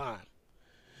at the time.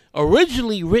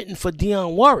 Originally written for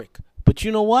Dionne Warwick. But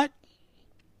you know what?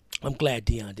 I'm glad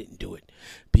Dionne didn't do it.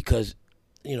 Because,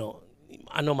 you know,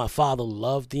 I know my father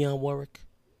loved Dionne Warwick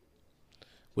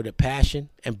with a passion.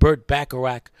 And Burt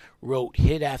Bacharach wrote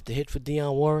hit after hit for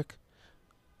Dionne Warwick.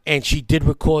 And she did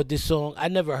record this song. I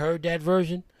never heard that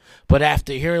version. But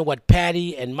after hearing what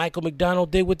Patti and Michael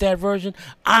McDonald did with that version,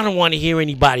 I don't want to hear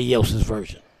anybody else's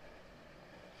version.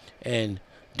 And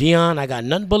Dionne, I got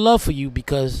nothing but love for you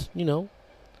because, you know,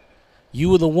 you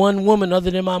were the one woman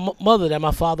other than my mother that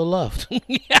my father loved.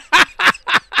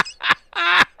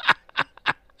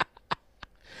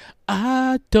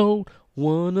 I don't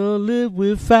want to live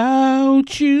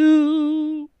without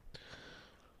you.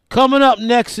 Coming up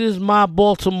next is my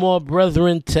Baltimore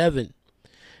brethren, Tevin.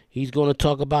 He's going to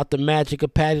talk about the magic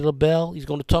of Patti LaBelle. He's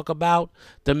going to talk about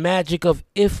the magic of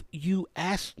If You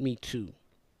Asked Me To.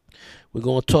 We're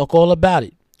going to talk all about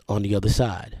it on the other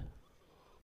side.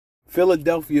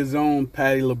 Philadelphia's own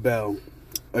Patti LaBelle,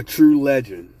 a true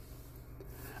legend.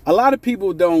 A lot of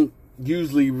people don't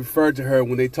usually refer to her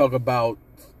when they talk about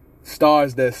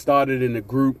stars that started in a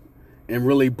group and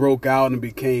really broke out and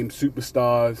became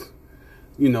superstars.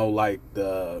 You know, like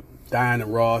the Diana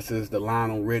Rosses, the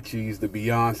Lionel Richies, the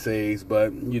Beyoncés.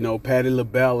 But, you know, Patti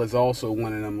LaBelle is also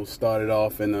one of them who started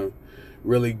off in a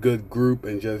really good group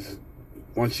and just,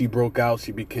 once she broke out,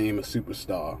 she became a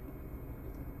superstar.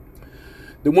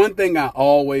 The one thing I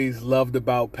always loved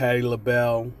about Patti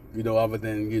LaBelle, you know, other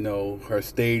than, you know, her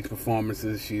stage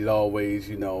performances, she's always,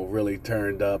 you know, really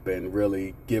turned up and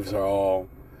really gives her all.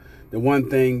 The one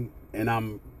thing, and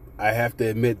I have to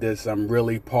admit this, I'm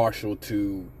really partial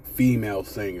to female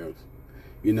singers.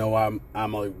 You know, I'm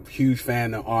a huge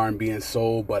fan of R&B and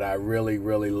soul, but I really,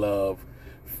 really love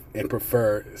and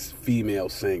prefer female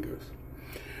singers.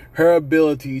 Her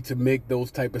ability to make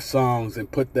those type of songs and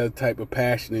put that type of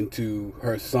passion into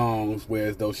her songs,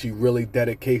 whereas though she really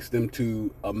dedicates them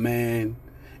to a man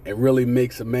and really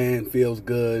makes a man feels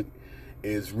good,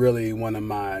 is really one of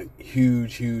my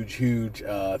huge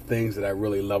things that I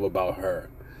really love about her.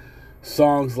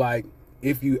 Songs like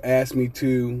If You Ask Me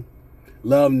To,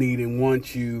 Love, Need, and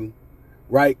Want You,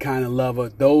 Right Kind of Lover,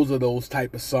 those are those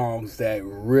type of songs that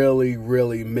really,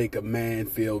 really make a man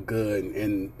feel good.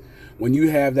 And when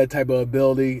you have that type of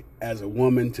ability as a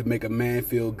woman to make a man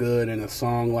feel good in a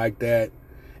song like that,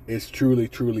 it's truly,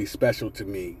 truly special to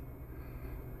me.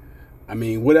 I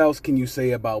mean, what else can you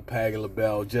say about Patti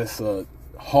LaBelle? Just a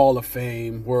Hall of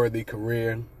Fame worthy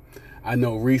career. I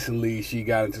know recently she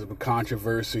got into some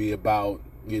controversy about,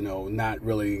 you know, not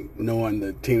really knowing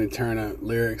the Tina Turner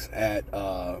lyrics at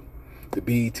the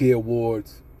BET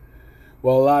Awards.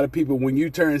 Well, a lot of people, when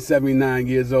you turn 79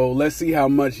 years old, let's see how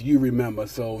much you remember.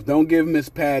 So don't give Miss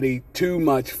Patti too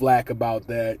much flack about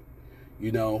that.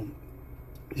 You know,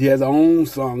 she has her own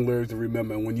song lyrics to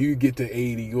remember. When you get to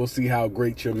 80, you'll see how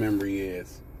great your memory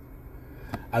is.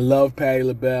 I love Patti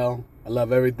LaBelle. I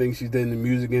love everything she's done in the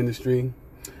music industry.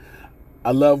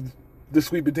 I love the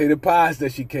sweet potato pies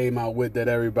that she came out with that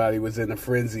everybody was in a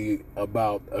frenzy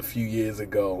about a few years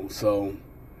ago. So,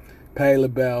 Patti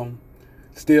LaBelle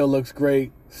still looks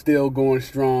great, still going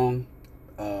strong.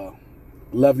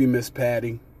 Love you, Miss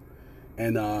Patti.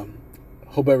 And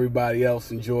hope everybody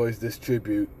else enjoys this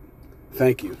tribute.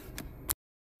 Thank you.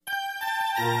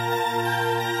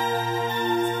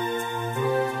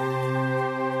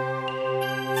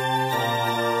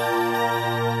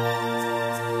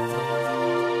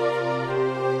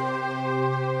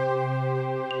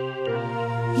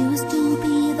 Used to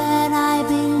be that I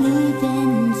believed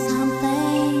in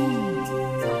something.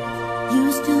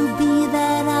 Used to be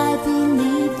that I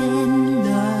believed in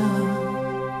love.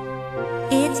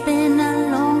 It's been a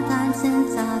long time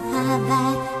since I've had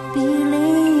that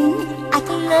feeling. I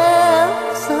could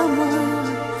love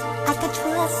someone, I could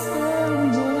trust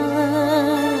someone.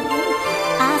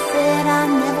 I said I'll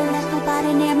never let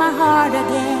nobody near my heart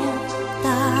again,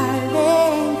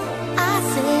 darling. I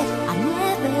said I'll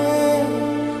never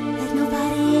let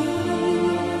nobody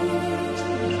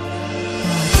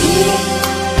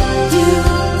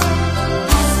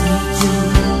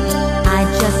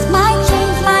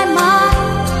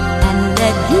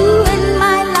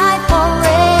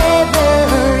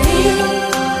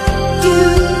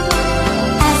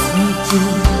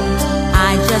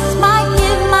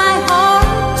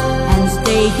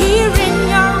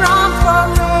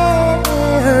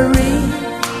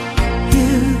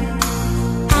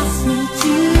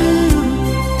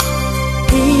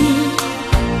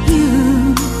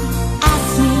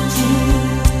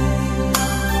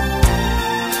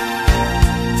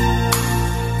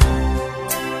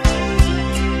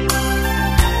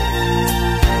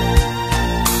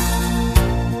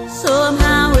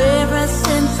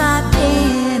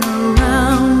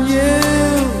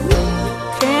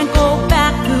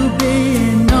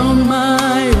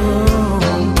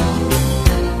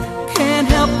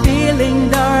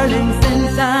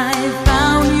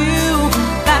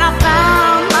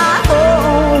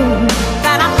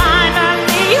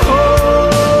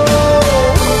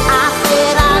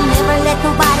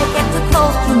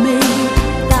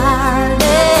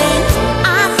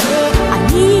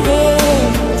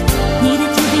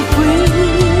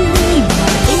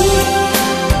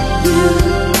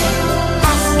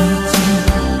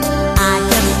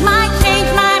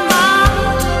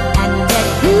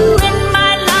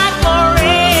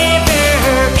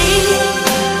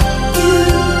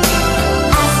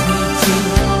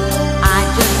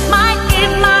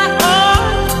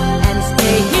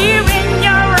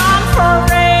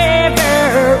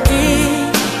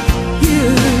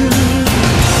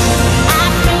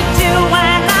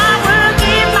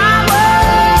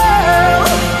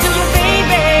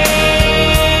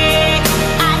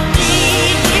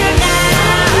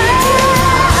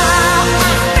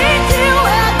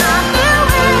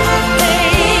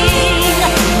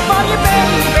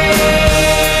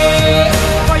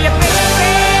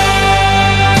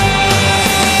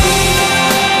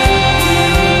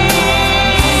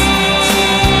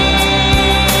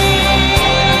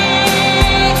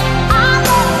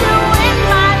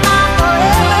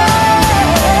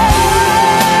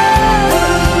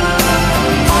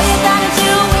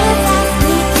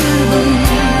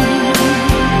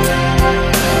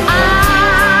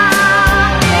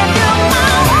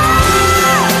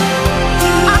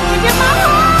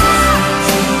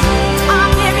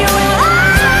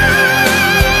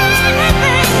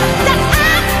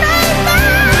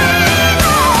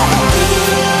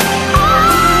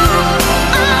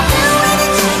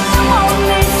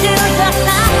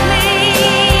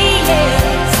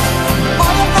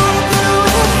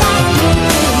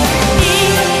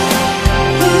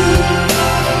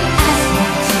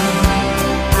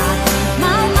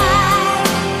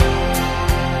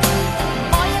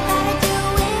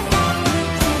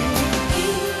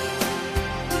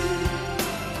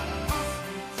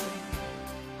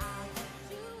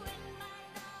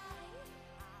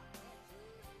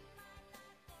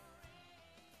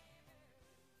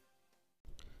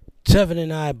Tevin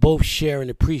and I both share an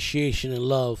appreciation and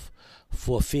love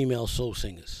for female soul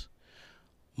singers.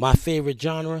 My favorite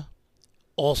genre,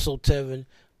 also Tevin,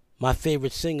 my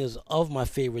favorite singers of my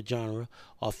favorite genre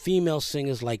are female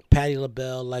singers like Patti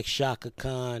LaBelle, like Shaka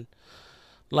Khan,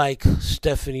 like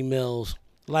Stephanie Mills,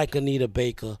 like Anita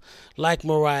Baker, like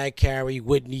Mariah Carey,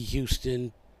 Whitney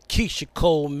Houston, Keisha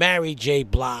Cole, Mary J.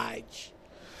 Blige,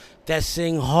 that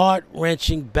sing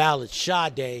heart-wrenching ballads,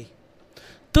 Sade.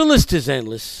 The list is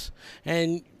endless.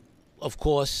 And, of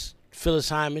course, Phyllis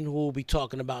Hyman, who we'll be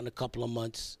talking about in a couple of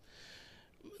months.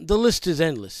 The list is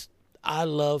endless. I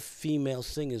love female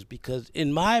singers because,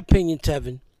 in my opinion,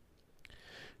 Tevin,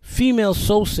 female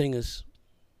soul singers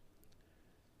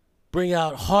bring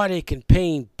out heartache and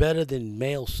pain better than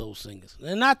male soul singers.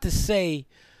 And not to say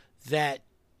that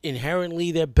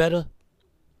inherently they're better,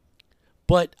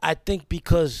 but I think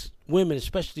because women,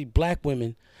 especially black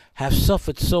women, have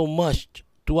suffered so much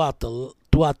throughout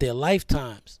their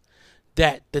lifetimes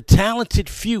that the talented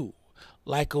few,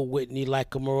 like a Whitney,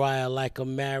 like a Mariah, like a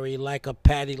Mary, like a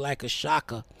Patti, like a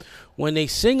Shaka, when they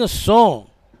sing a song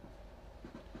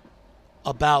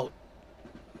about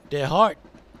their heart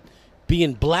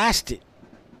being blasted,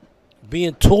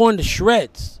 being torn to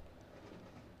shreds,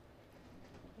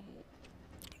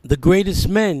 the greatest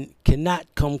men cannot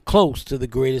come close to the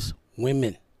greatest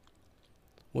women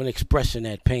when expressing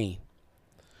that pain.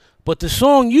 But the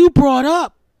song you brought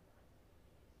up,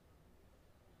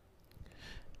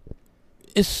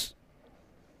 it's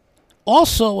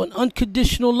also an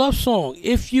unconditional love song.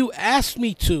 If You Ask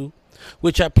Me To,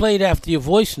 which I played after your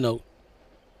voice note,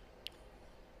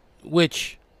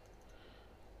 which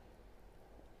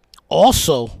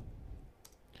also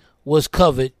was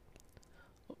covered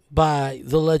by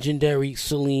the legendary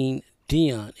Celine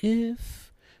Dion.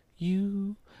 If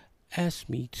You Ask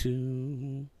Me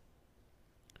To.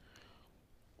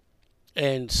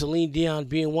 And Celine Dion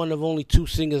being one of only two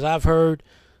singers I've heard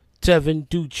Tevin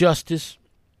do justice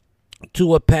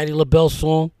to a Patti LaBelle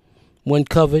song when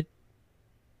covered.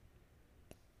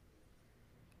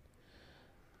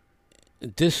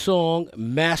 This song,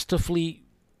 masterfully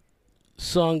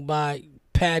sung by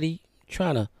Patti,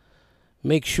 trying to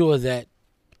make sure that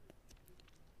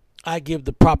I give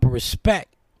the proper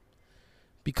respect.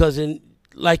 Because,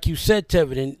 like you said,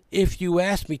 Tevin, If You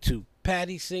Ask Me To,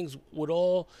 Patti sings with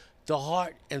all the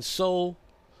heart and soul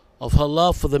of her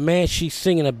love for the man she's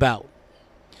singing about.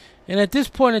 And at this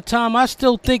point in time, I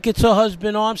still think it's her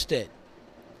husband Armstead.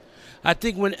 I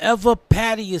think whenever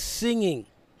Patti is singing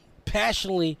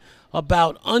passionately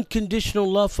about unconditional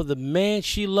love for the man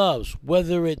she loves,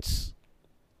 whether it's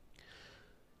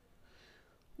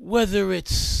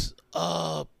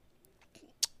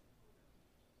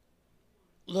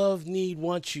Love, Need,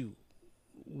 Want You,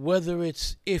 whether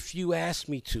it's If You Ask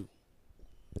Me To,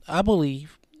 I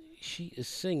believe she is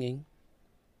singing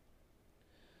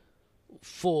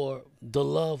for the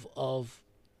love of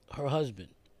her husband.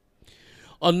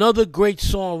 Another great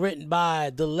song written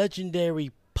by the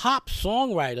legendary pop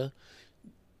songwriter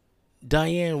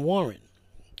Diane Warren.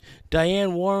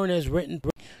 Diane Warren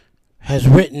has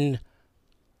written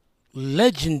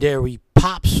legendary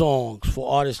pop songs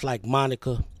for artists like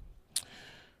Monica,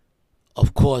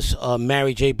 of course,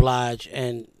 Mary J. Blige,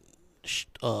 and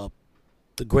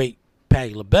the great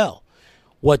Patti LaBelle.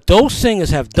 What those singers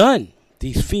have done,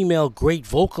 these female great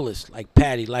vocalists like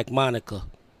Patti, like Monica,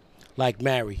 like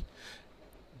Mary,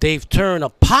 they've turned a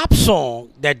pop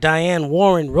song that Diane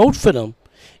Warren wrote for them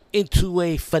into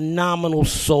a phenomenal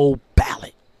soul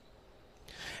ballad.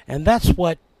 And that's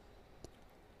what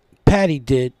Patti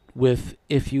did with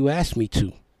If You Ask Me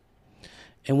To.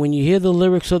 And when you hear the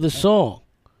lyrics of the song,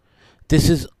 this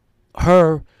is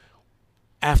her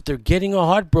after getting her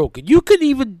heart broken. You could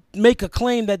even make a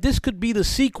claim that this could be the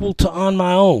sequel to On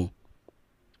My Own.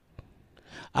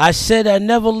 I said I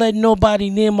never let nobody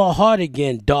near my heart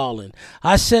again, darling.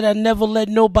 I said I never let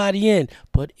nobody in.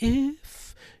 But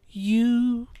if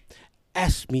you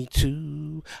ask me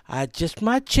to, I just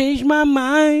might change my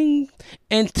mind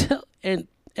and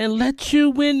let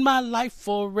you in my life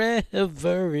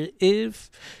forever. If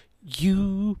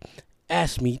you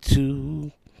ask me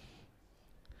to,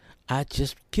 I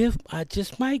just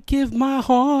might give my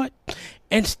heart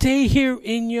and stay here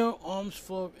in your arms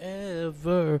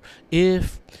forever.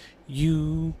 If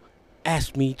you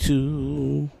ask me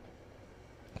to.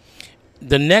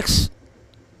 The next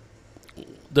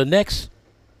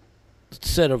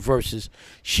set of verses,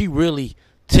 she really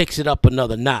takes it up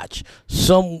another notch.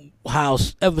 Somehow,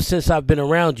 ever since I've been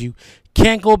around you,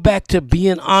 can't go back to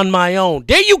being on my own.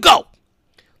 There you go.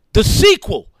 The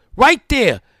sequel, right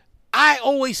there. I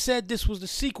always said this was the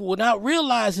sequel without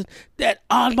realizing that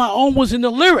On My Own was in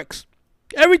the lyrics.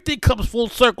 Everything comes full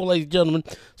circle, ladies and gentlemen.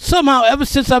 Somehow, ever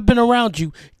since I've been around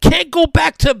you, can't go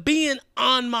back to being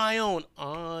on my own.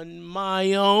 On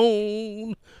my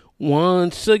own.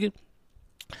 Once again.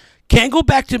 Can't go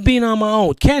back to being on my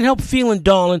own. Can't help feeling,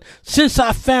 darling, since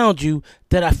I found you,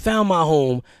 that I found my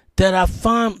home, that I'm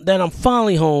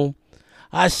finally home.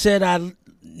 I said I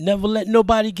never let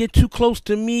nobody get too close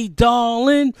to me,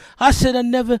 darling. I said I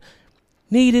never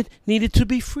needed to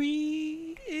be free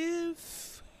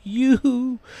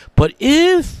but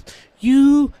if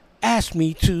you ask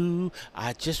me to,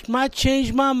 I just might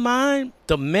change my mind.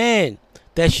 The man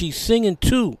that she's singing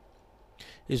to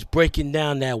is breaking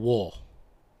down that wall.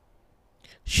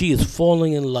 She is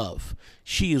falling in love.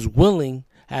 She is willing,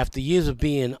 after years of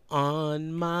being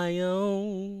on my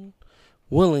own,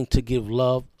 willing to give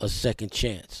love a second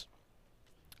chance.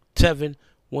 Tevin,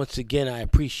 once again, I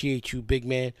appreciate you, big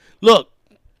man. Look,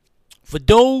 for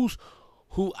those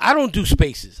who, I don't do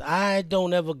spaces. I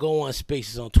don't ever go on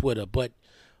spaces on Twitter, but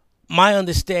my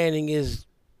understanding is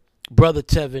Brother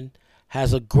Tevin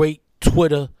has a great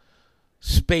Twitter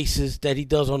spaces that he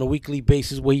does on a weekly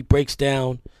basis where he breaks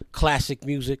down classic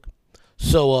music.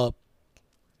 So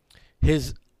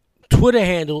his Twitter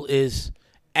handle is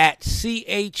at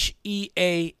CheaMane.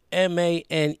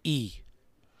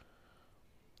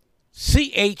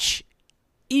 CheaMane.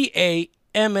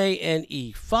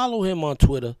 Follow him on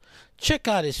Twitter. Check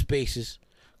out his spaces.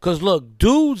 Cause look,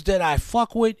 dudes that I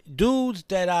fuck with,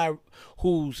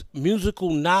 whose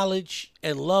musical knowledge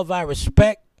and love I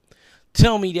respect,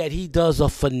 tell me that he does a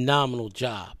phenomenal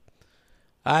job.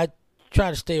 I try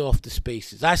to stay off the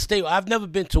spaces. I've never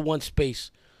been to one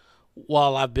space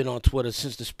while I've been on Twitter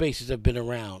since the spaces have been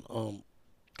around.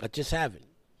 I just haven't.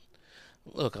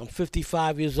 Look, I'm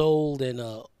 55 years old and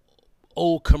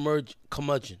old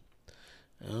curmudgeon.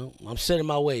 I'm set in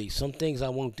my ways. Some things I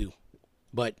won't do.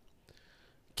 But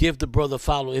give the brother a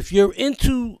follow. If you're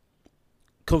into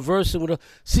conversing with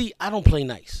see, I don't play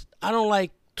nice. I don't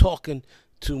like talking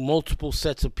to multiple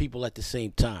sets of people at the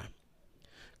same time.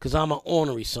 Because I'm an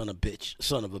ornery son of a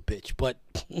bitch. But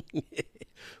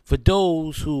for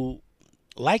those who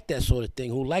like that sort of thing,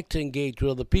 who like to engage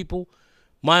with other people,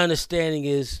 my understanding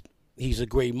is he's a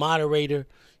great moderator.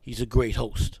 He's a great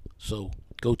host. So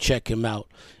go check him out.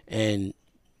 And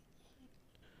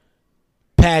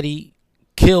Patti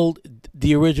killed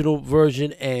the original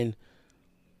version, and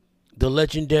the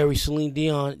legendary Celine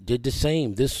Dion did the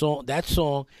same. That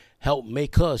song helped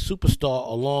make her a superstar,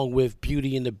 along with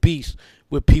Beauty and the Beast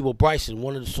with Peebo Bryson,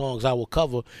 one of the songs I will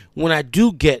cover when I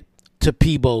do get to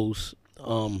Peebo's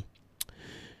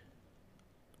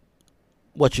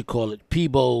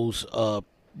Peebo's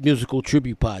musical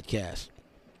tribute podcast.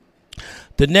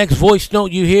 The next voice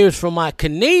note you hear is from my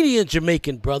Canadian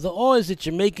Jamaican brother, or is it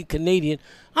Jamaican Canadian?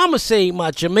 I'm going to say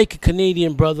my Jamaican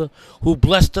Canadian brother, who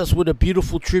blessed us with a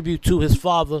beautiful tribute to his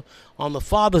father on the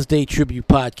Father's Day tribute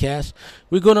podcast.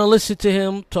 We're going to listen to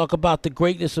him talk about the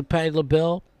greatness of Patti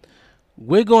LaBelle.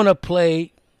 We're going to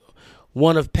play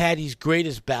one of Patti's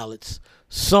greatest ballads,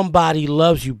 Somebody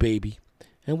Loves You, Baby,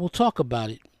 and we'll talk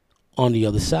about it on the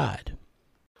other side.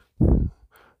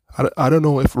 I don't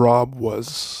know if Rob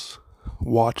was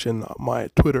watching my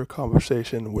Twitter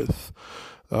conversation with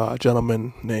a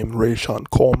gentleman named Rayshawn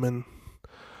Coleman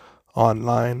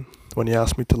online when he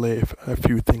asked me to lay a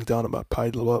few things down about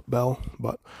Patti LaBelle,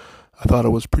 but I thought it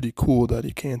was pretty cool that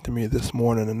he came to me this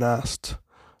morning and asked.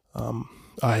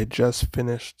 I had just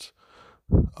finished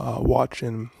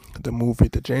watching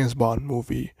the James Bond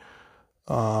movie,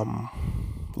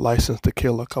 License to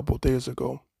Kill, a couple of days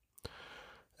ago,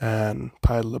 and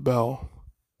Patti LaBelle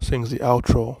sings the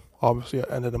outro, obviously at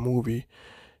the end of the movie,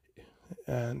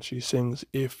 and she sings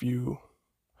If You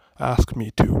Ask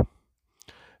Me To,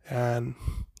 and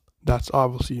that's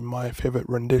obviously my favorite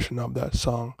rendition of that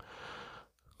song.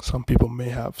 Some people may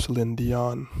have Celine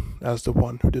Dion as the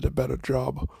one who did a better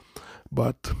job,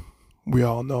 but we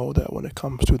all know that when it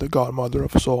comes to the godmother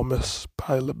of soul, Miss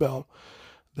Patti LaBelle,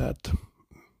 that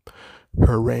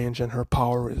her range and her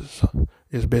power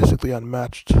is basically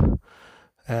unmatched.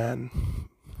 And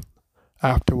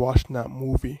after watching that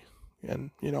movie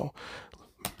and,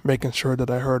 making sure that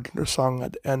I heard her song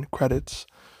at the end credits,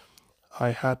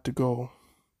 I had to go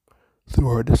through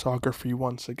her discography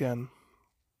once again.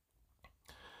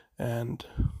 And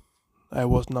I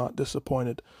was not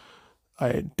disappointed.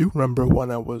 I do remember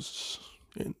when I was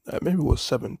maybe it was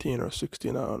 17 or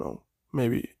 16, I don't know,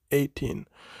 maybe 18.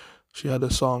 She had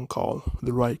a song called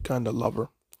The Right Kind of Lover,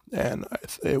 and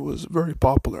it was very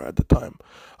popular at the time.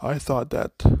 I thought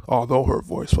that, although her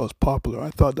voice was popular,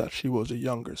 I thought that she was a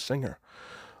younger singer.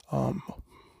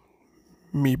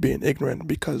 me being ignorant,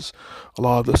 because a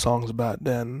lot of the songs back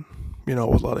then,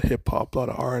 was a lot of hip hop, a lot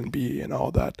of R&B and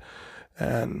all that,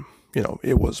 and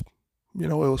it was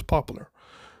popular,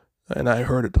 and I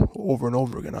heard it over and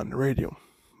over again on the radio,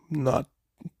 not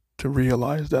to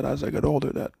realize that as I got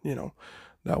older that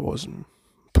that wasn't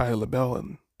Patti LaBelle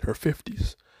in her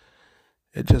 50s.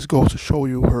 It just goes to show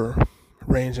you her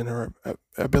range and her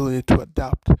ability to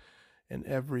adapt in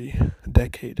every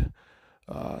decade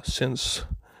since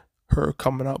her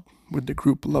coming up with the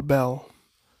group LaBelle,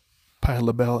 Patti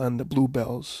LaBelle and the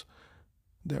Bluebells.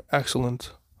 They're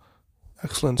excellent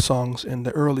songs in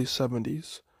the early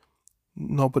 70s.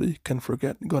 Nobody can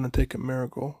forget Gonna Take a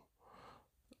Miracle.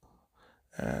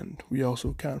 And we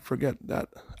also can't forget that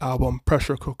album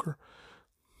Pressure Cooker.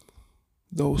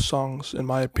 Those songs, in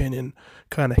my opinion,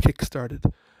 kind of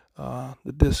kickstarted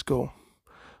the disco.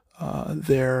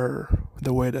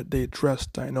 The way that they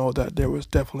dressed, I know that there was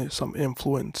definitely some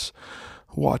influence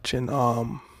watching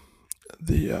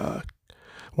the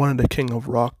one of the King of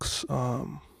Rocks.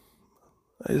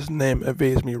 His name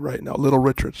evades me right now. Little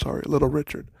Richard,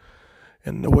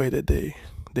 and the way that they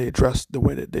dressed, the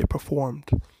way that they performed.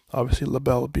 Obviously,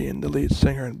 LaBelle being the lead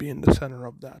singer and being the center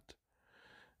of that,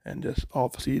 and just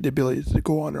obviously the ability to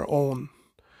go on her own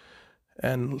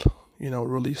and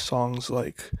release songs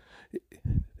like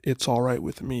It's Alright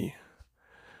With Me,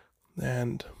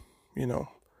 and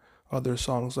other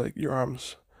songs like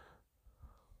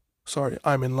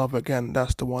I'm in Love Again.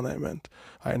 That's the one I meant.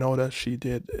 I know that she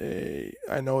did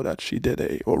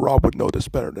well, Rob would know this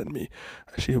better than me.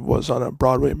 She was on a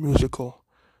Broadway musical.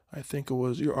 I think it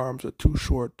was Your Arms Are Too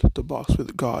Short to Box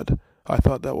with God. I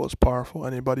thought that was powerful.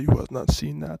 Anybody who has not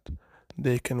seen that,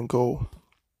 they can go.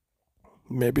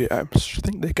 Maybe I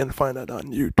think they can find that on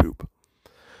YouTube.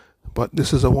 But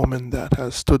this is a woman that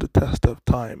has stood the test of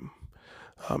time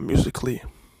musically.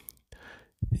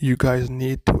 You guys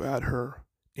need to add her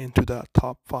into that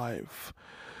top 5.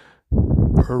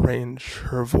 Her range,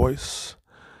 her voice.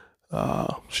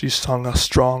 She sung a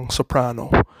strong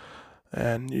soprano,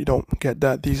 and you don't get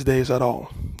that these days at all.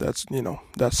 That's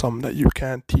something that you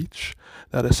can't teach.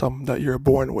 That is something that you're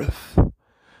born with.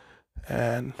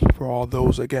 And for all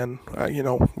those, again,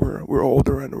 we're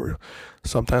older, and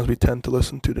sometimes we tend to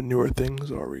listen to the newer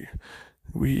things, or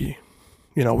we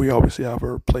obviously have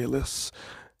our playlists.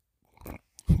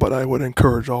 But I would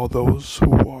encourage all those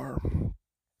who are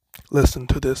listening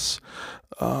to this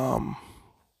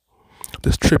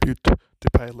this tribute to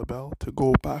Patti LaBelle to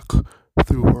go back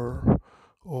through her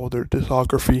older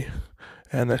discography,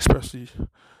 and especially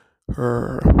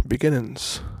her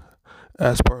beginnings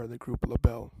as part of the group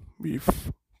LaBelle.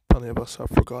 Plenty of us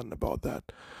have forgotten about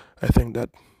that. I think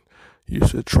that you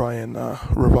should try and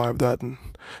revive that and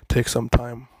take some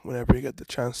time whenever you get the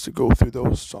chance to go through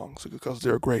those songs, because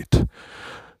they're great.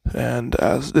 And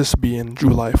as this being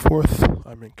July 4th,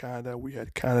 I'm in Canada. We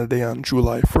had Canada Day on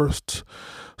July 1st.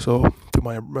 So to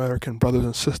my American brothers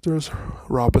and sisters,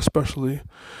 Rob especially,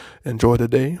 enjoy the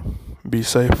day. Be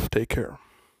safe. Take care.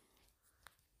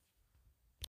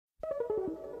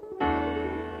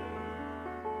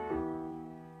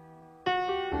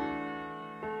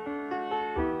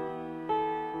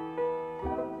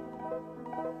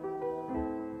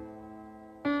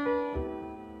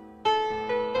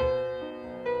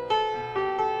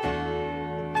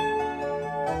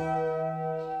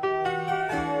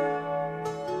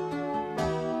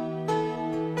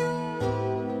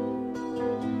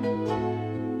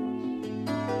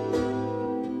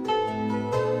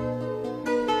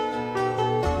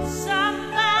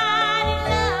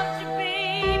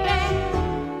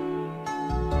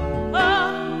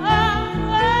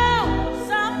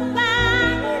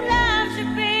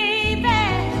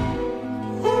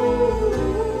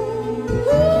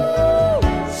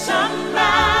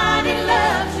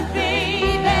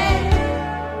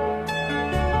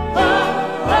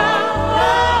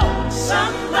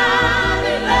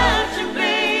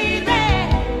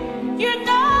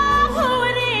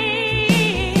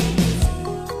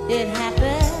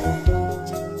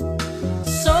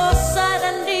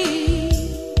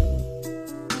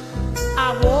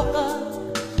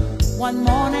 One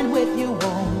morning with you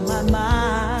on my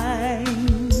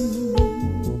mind.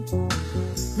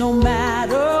 No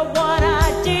matter what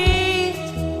I did,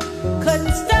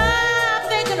 couldn't stop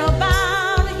thinking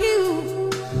about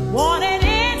you. Want an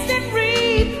instant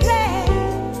replay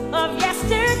of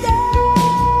yesterday.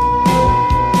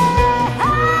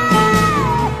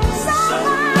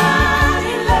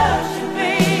 Somebody loves you,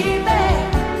 baby.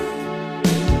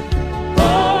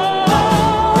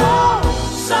 Oh,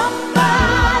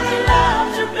 somebody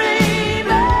loves you,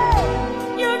 baby.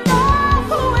 You know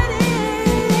who it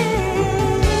is.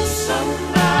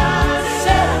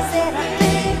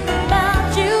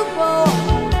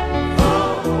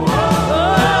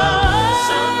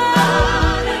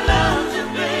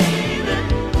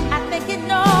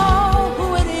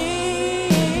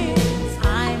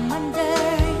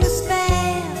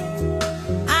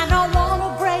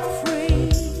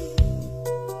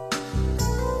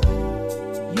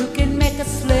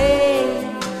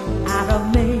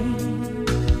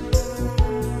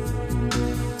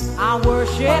 I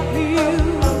worship you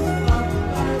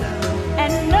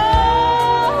and nobody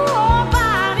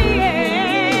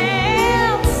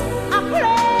else. I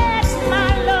pledge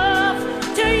my love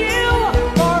to you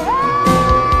forever.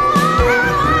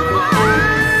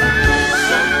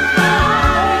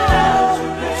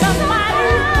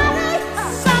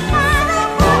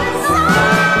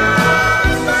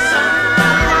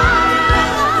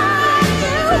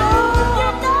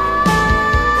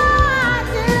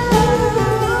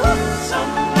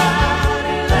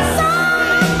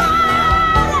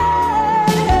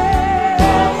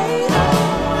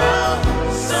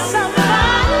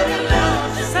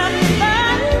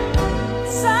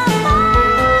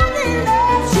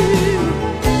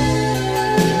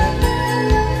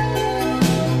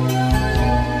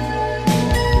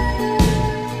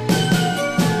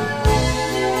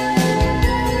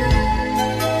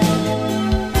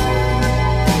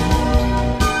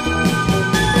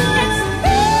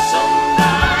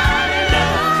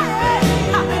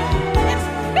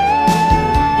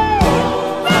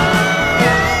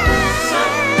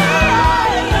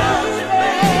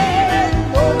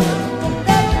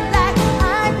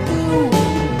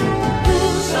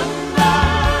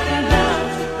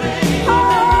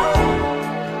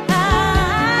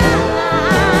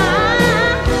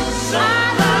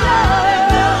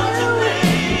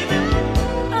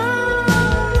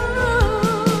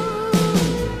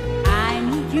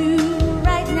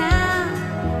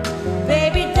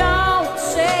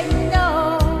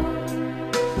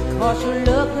 You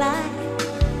look like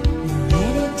you're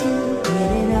ready to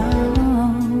get it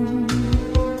on.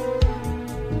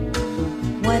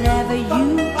 Whatever you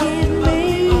give me,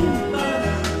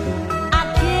 I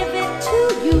give it to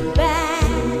you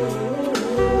back.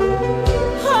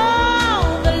 All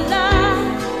the love,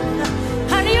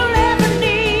 honey, you'll ever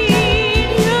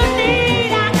need,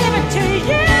 I give it to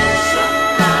you, baby.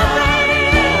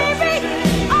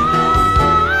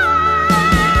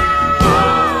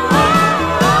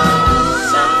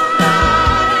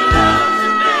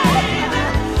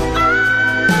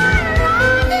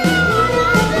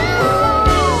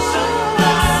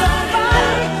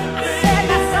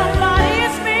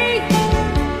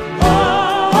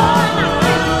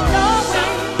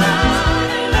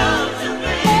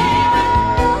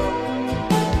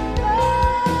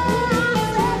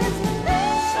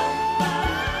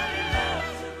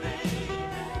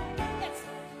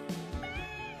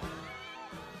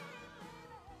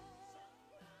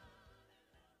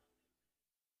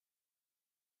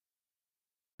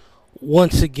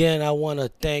 Once again, I want to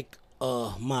thank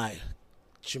my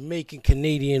Jamaican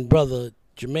Canadian brother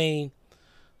Jermaine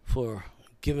for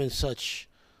giving such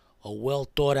a well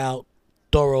thought out,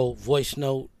 thorough voice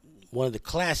note. One of the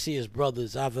classiest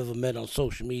brothers I've ever met on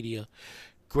social media.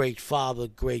 Great father,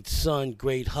 great son,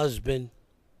 great husband,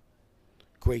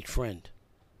 great friend.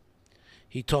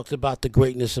 He talked about the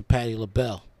greatness of Patti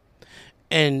LaBelle.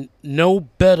 And no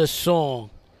better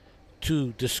song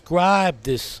to describe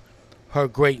this, her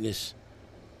greatness,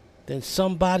 than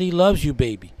Somebody Loves You,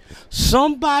 Baby.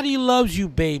 Somebody Loves You,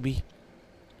 Baby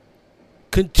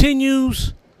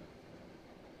continues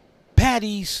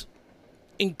Patti's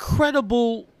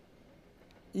incredible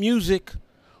music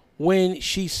when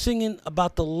she's singing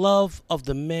about the love of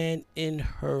the man in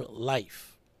her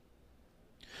life.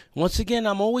 Once again,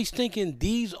 I'm always thinking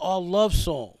these are love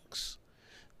songs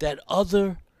that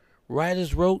other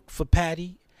writers wrote for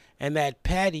Patti, and that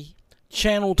Patti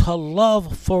channeled her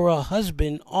love for her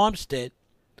husband, Armstead.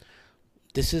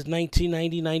 This is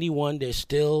 1990-91. They're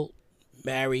still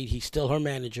married. He's still her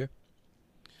manager.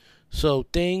 So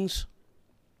things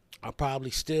are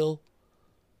probably still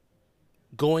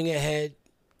going ahead,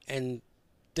 and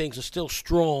things are still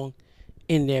strong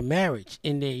in their marriage,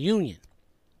 in their union.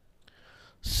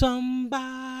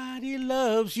 Somebody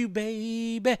loves you,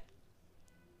 baby.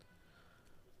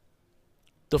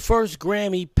 The first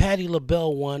Grammy Patti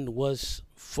LaBelle won was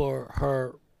for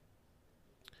her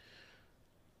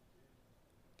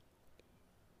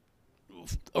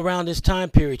around this time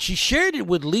period. She shared it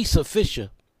with Lisa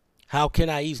Fisher. How Can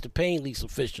I Ease the Pain, Lisa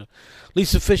Fisher.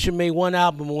 Lisa Fisher made one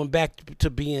album and went back to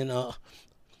being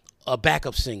a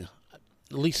backup singer.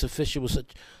 Lisa Fisher was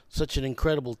such an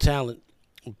incredible talent.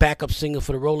 Backup singer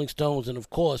for the Rolling Stones and, of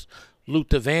course,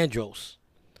 Luther Vandross.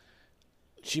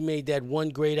 She made that one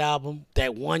great album,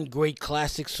 that one great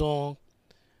classic song,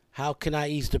 How Can I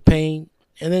Ease the Pain?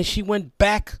 And then she went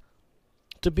back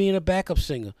to being a backup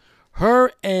singer.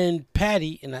 Her and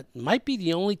Patti, and that might be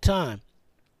the only time,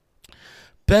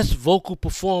 best vocal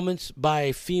performance by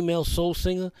a female soul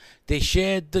singer, they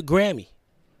shared the Grammy.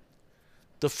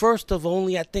 The first of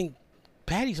only, I think,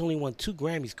 Patti's only won 2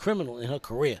 Grammys, Criminal, in her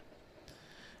career.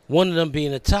 One of them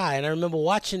being a tie. And I remember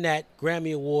watching that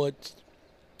Grammy Awards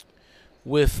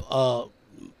with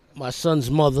my son's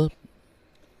mother.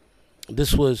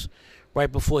 This was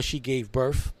right before she gave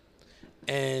birth.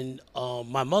 And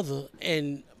my mother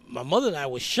and I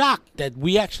were shocked that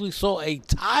we actually saw a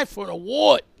tie for an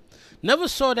award. Never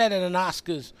saw that at an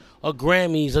Oscars, or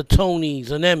Grammys, or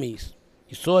Tonys, or Emmys.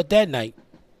 You saw it that night.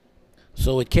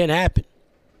 So it can happen.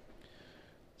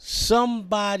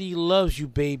 Somebody Loves You,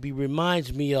 Baby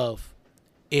reminds me of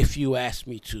If You Ask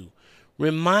Me To.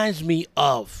 Reminds me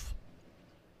of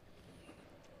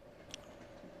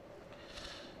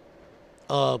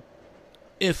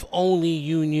If Only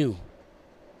You Knew,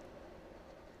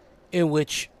 in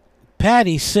which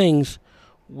Patti sings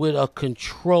with a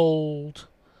controlled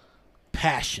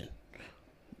passion,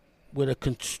 with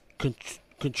a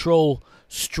controlled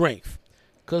strength.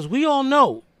 Because we all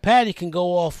know Patti can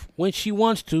go off when she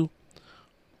wants to,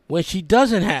 when she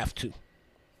doesn't have to.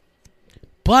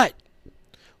 But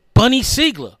Bunny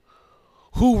Siegler,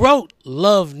 who wrote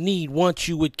Love, Need, Want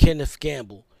You with Kenneth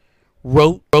Gamble,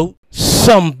 wrote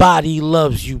Somebody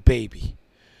Loves You, Baby.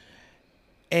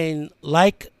 And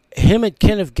like him and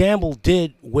Kenneth Gamble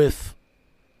did with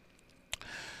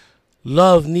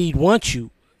Love, Need, Want You,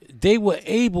 they were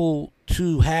able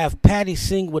to have Patti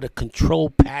sing with a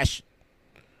controlled passion.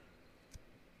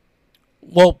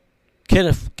 Well,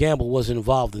 Kenneth Gamble wasn't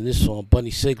involved in this song.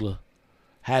 Bunny Siegler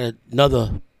had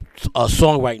another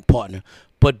songwriting partner.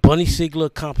 But Bunny Siegler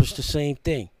accomplished the same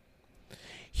thing.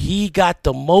 He got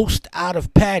the most out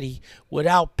of Patti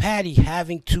without Patti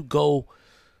having to go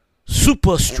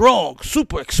super strong,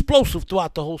 super explosive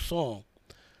throughout the whole song.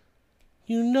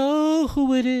 You know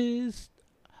who it is.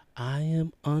 I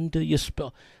am under your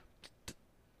spell.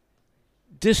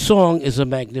 This song is a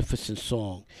magnificent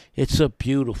song. It's a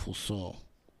beautiful song.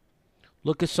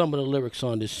 Look at some of the lyrics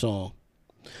on this song.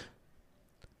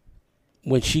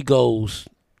 When she goes,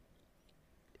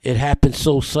 it happened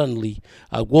so suddenly.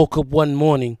 I woke up one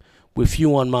morning with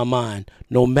you on my mind.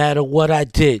 No matter what I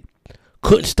did,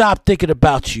 couldn't stop thinking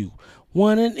about you.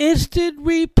 Want an instant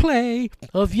replay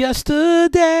of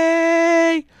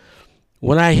yesterday.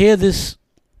 When I hear these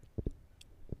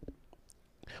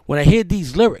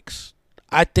lyrics,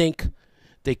 I think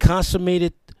they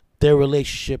consummated their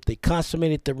relationship. They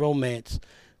consummated the romance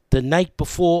the night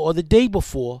before or the day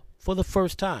before for the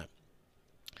first time.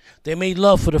 They made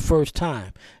love for the first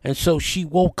time. And so she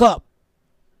woke up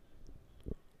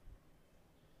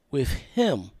with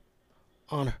him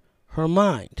on her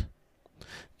mind.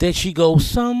 Then she goes,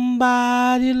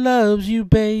 somebody loves you,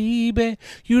 baby.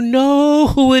 You know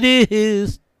who it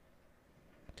is.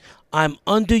 I'm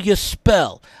under your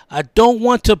spell. I don't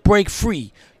want to break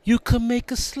free. You can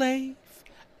make a slave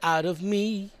out of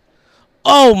me.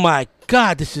 Oh my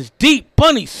God, this is deep.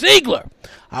 Bunny Siegler.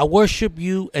 I worship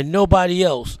you and nobody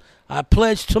else. I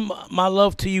pledge to my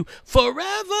love to you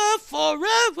forever,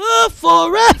 forever,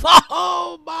 forever.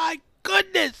 Oh my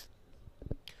goodness.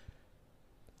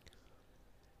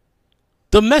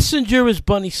 The messenger is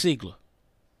Bunny Siegler.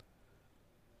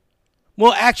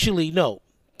 Well, actually, no.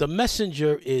 The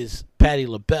messenger is Patti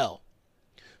LaBelle.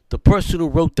 The person who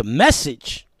wrote the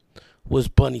message was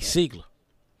Bunny Siegler.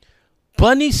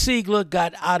 Bunny Siegler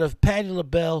got out of Patti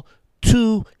LaBelle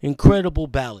two incredible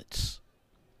ballads.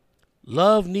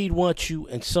 Love, Need, Want You,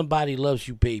 and Somebody Loves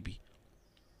You, Baby.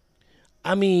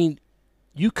 I mean,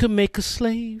 you can make a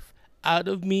slave out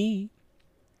of me.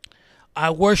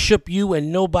 I worship you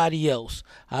and nobody else.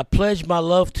 I pledge my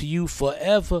love to you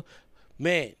forever.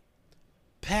 Man,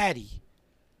 Patti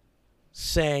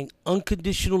sang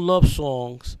unconditional love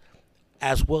songs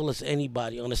as well as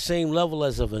anybody, on the same level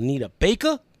as of Anita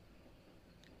Baker,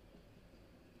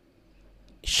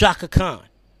 Shaka Khan,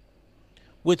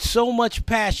 with so much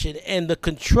passion and the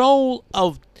control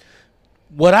of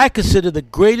what I consider the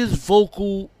greatest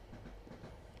vocal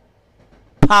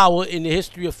power in the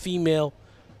history of female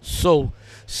soul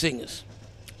singers.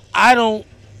 I don't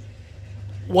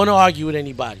want to argue with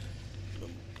anybody.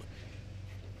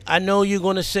 I know you're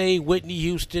going to say Whitney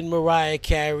Houston, Mariah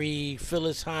Carey,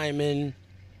 Phyllis Hyman,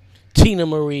 Tina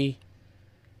Marie.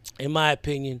 In my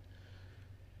opinion,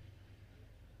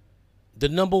 the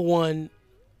number one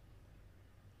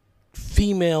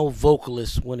female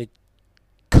vocalist when it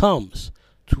comes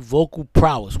to vocal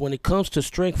prowess, when it comes to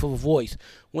strength of voice,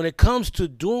 when it comes to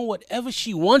doing whatever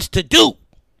she wants to do,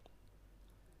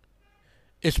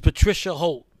 is Patricia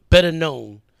Holt, better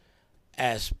known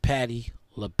as Patti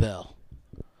LaBelle.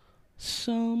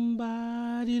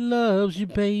 Somebody loves you,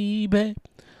 baby.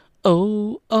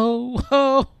 Oh, oh,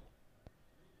 oh.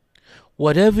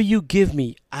 Whatever you give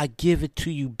me, I give it to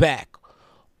you back.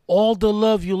 All the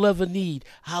love you'll ever need.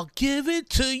 I'll give it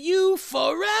to you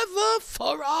forever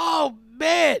for all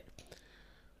man.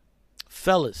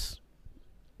 Fellas,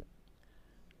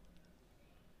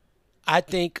 I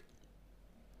think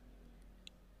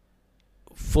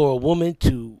for a woman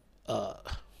to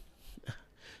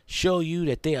show you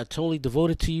that they are totally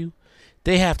devoted to you,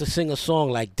 they have to sing a song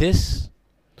like this,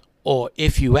 or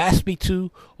If You Ask Me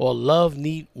To, or Love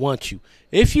Need Want You.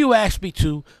 If You Ask Me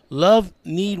To, Love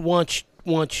Need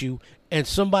Want You, and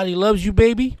Somebody Loves You,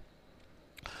 Baby,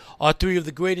 are three of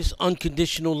the greatest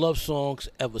unconditional love songs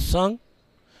ever sung.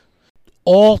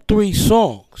 All three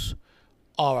songs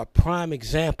are a prime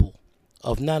example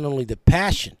of not only the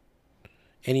passion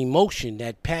and emotion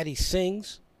that Patti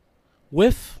sings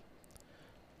with,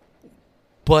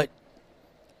 but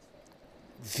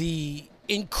the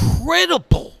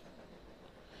incredible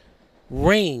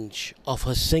range of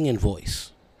her singing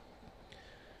voice.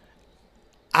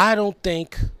 I don't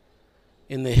think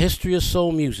in the history of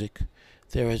soul music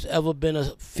there has ever been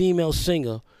a female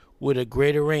singer with a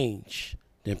greater range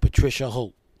than Patricia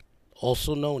Hope,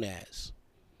 also known as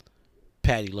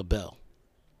Patti LaBelle.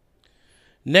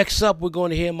 Next up, we're going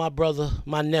to hear my brother,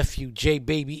 my nephew, J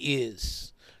Baby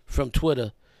Is, from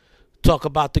Twitter, talk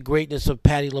about the greatness of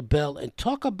Patti LaBelle and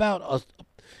talk about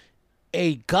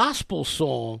a gospel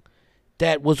song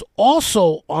that was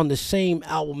also on the same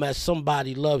album as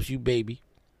Somebody Loves You, Baby.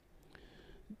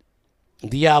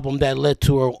 The album that led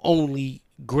to her only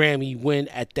Grammy win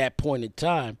at that point in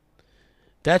time.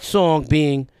 That song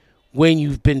being When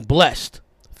You've Been Blessed,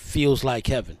 Feels Like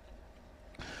Heaven.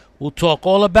 We'll talk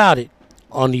all about it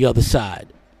on the other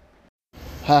side.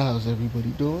 Hi, how's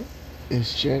everybody doing?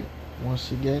 It's Jen.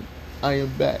 Once again, I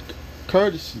am back,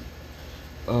 courtesy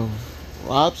of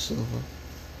Rob Silver,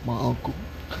 my uncle,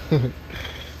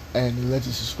 and the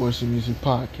Legends of Sports and Music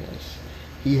podcast.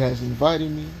 He has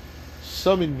invited me,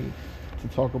 summoned me to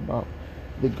talk about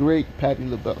the great Patti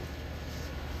LaBelle.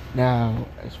 Now,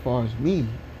 as far as me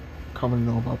coming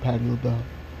to know about Patti LaBelle,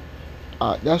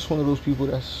 that's one of those people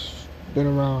that's been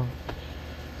around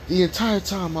the entire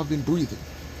time I've been breathing.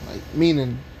 Like,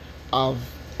 meaning I've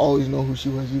always known who she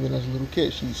was even as a little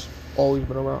kid. She's always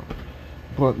been around.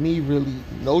 But me really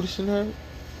noticing her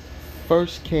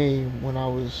first came when I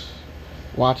was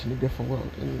watching A Different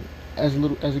World. And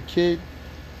as a kid,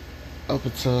 up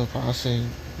until probably saying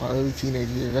my early teenage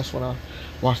years, that's when I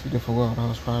watched A Different World. I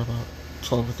was probably about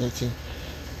 12 or 13.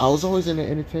 I was always into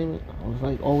entertainment. I was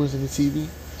like always into TV,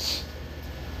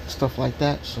 stuff like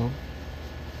that. So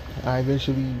I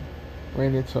eventually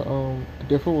ran into A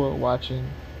Different World watching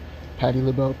Patti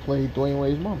LaBelle play Dwayne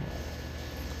Wade's mama.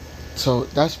 So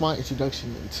that's my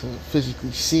introduction into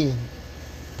physically seeing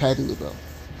Patti LaBelle.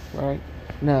 Right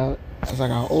now, as I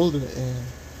got older and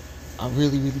I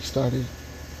really started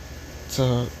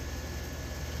to,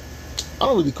 I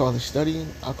don't really call it studying,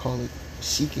 I call it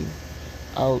seeking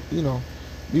out,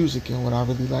 music and what I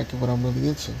really like and what I'm really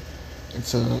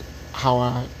into how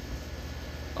I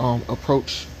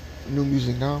approach new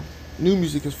music now. New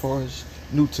music as far as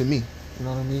new to me, you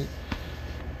know what I mean?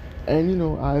 And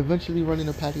I eventually run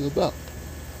into Patti LaBelle.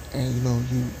 And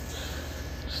you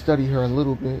study her a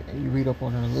little bit and you read up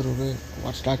on her a little bit,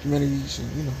 watch documentaries,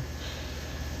 and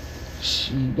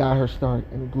she got her start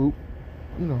in a group,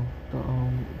 the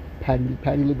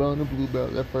Patti LaBelle and the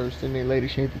Bluebells at first, and they later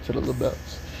changed it to the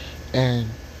LaBelles. And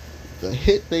the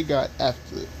hit they got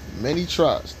after many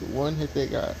tries, the one hit they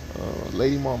got,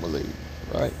 Lady Marmalade,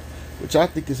 right? Which I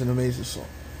think is an amazing song.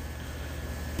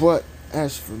 But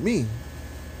as for me,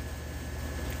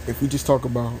 if we just talk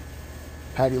about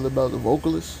Patti LaBelle, the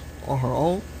vocalist, on her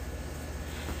own,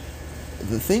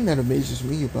 the thing that amazes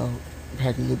me about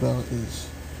Patti LaBelle is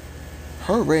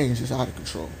her range is out of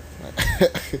control.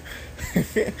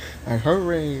 Like her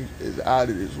range is out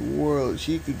of this world.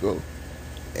 She could go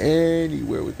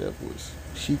anywhere with that voice.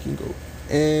 She can go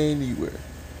anywhere.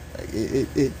 Like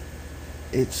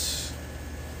it's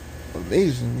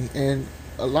amazing me. And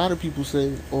a lot of people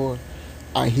say, or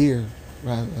I hear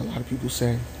rather, a lot of people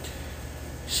say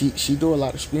she do a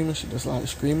lot of screaming. She does a lot of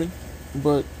screaming,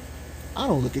 but I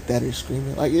don't look at that as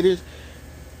screaming. Like, it is,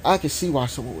 I can see why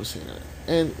someone would say that,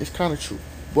 and it's kind of true.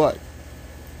 But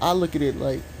I look at it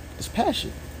like it's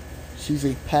passion. She's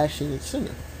a passionate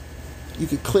singer. You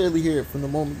can clearly hear it from the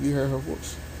moment you hear her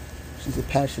voice. She's a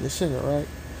passionate singer, right?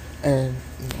 And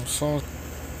songs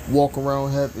Walk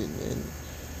Around Heaven and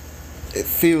It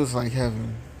Feels Like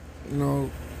Heaven.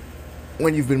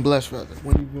 When You've Been Blessed, rather.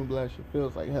 When You've Been Blessed, it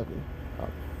feels like heaven.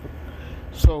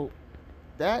 So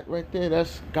that right there,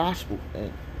 that's gospel.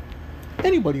 And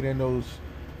anybody that knows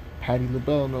Patti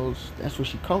LaBelle knows that's where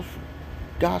she comes from.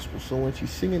 Gospel. So when she's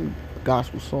singing a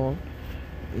gospel song,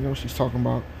 You know, she's talking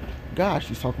about God.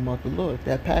 She's talking about the Lord.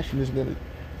 That passion is gonna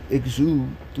exude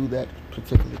through that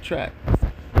particular track.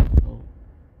 So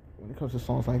when it comes to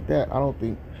songs like that, I don't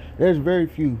think there's very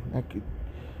few that could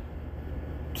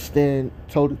stand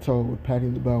toe to toe with Patti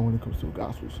LaBelle when it comes to a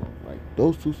gospel song. Like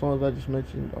those two songs I just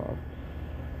mentioned are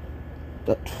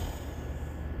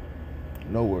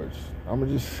no words. I'm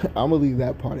gonna leave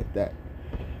that part at that.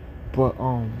 But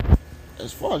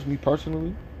as far as me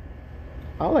personally,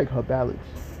 I like her ballads.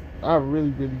 I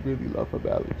really, really, really love her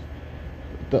ballads.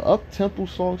 The up tempo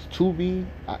songs to me,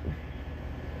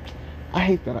 I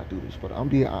hate that I do this, but I'm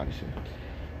being honest here.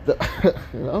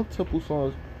 The up tempo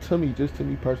songs to me, just to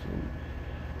me personally,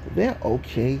 they're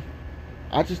okay.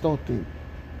 I just don't think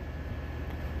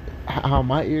how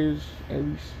my ears at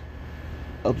least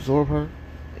absorb her.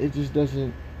 It just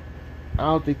doesn't. I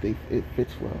don't think it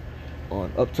fits well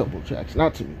on up tempo tracks.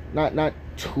 Not to me. Not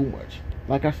too much.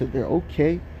 Like I said, they're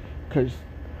okay because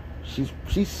she's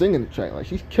singing the track, like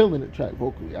she's killing the track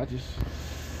vocally. I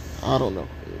don't know.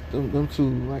 Them two,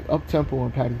 like up tempo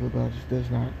and Patti LaBelle just does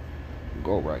not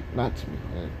go right. Not to me,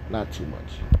 man. Not too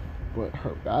much. But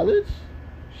her ballads,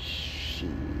 shit.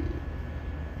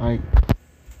 Like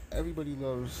everybody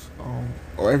loves,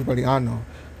 or everybody I know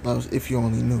loves If You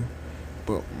Only Knew.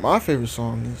 But my favorite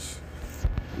song is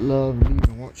Love, Need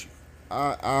and Want You.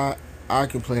 I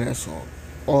can play that song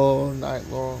all night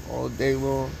long, all day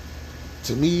long.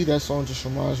 To me, that song just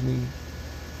reminds me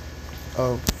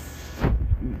of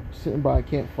sitting by a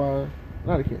campfire.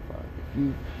 Not a campfire.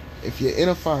 If you're in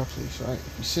a fireplace, right?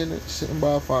 If you're sitting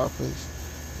by a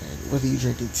fireplace, and whether you're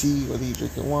drinking tea, whether you're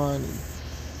drinking wine,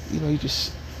 and you're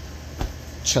just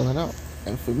chilling out.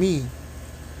 And for me,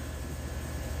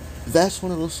 that's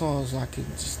one of those songs I can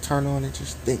just turn on and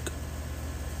just think.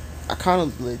 I kind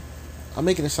of like, I'm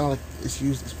making it sound like it's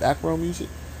used as background music,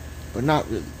 but not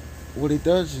really. What it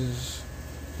does is,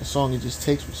 the song, it just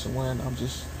takes me somewhere, and I'm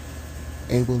just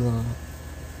able to,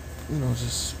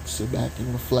 just sit back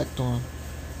and reflect on,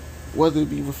 whether it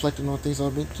be reflecting on things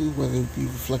I've been through, whether it be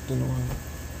reflecting on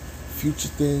future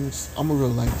things. I'm a real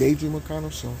like daydreamer kind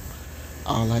of, so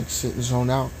I like sit and zone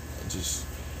out and just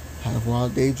have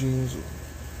wild daydreams.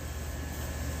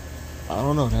 I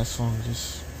don't know,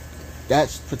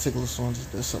 that particular song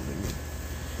just does something to me.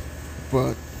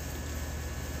 But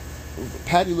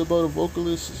Patti LaBelle, the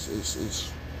vocalist,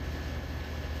 is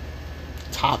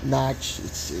top notch.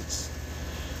 It's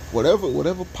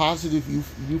whatever positive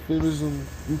euphemism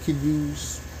you can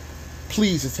use,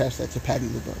 please attach that to Patti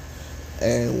LaBelle.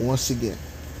 And once again,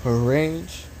 her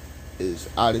range is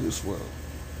out of this world.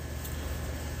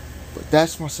 But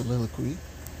that's my soliloquy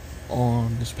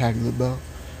on this Patti LaBelle.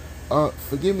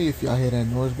 Forgive me if y'all hear that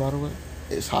noise, by the way.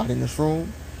 It's hot in this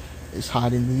room. It's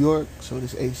hot in New York, so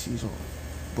this AC's on.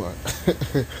 But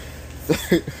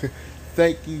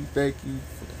thank you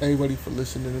everybody for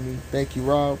listening to me. Thank you,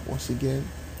 Rob, once again,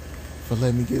 for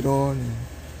letting me get on and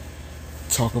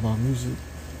talk about music.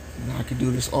 I could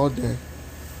do this all day.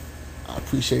 I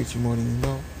appreciate you more than you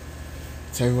know.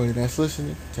 To everybody that's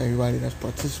listening, to everybody that's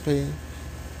participating,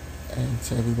 and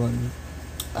to everybody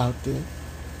out there.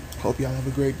 Hope y'all have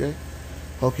a great day.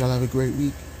 Hope y'all have a great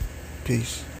week.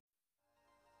 Peace.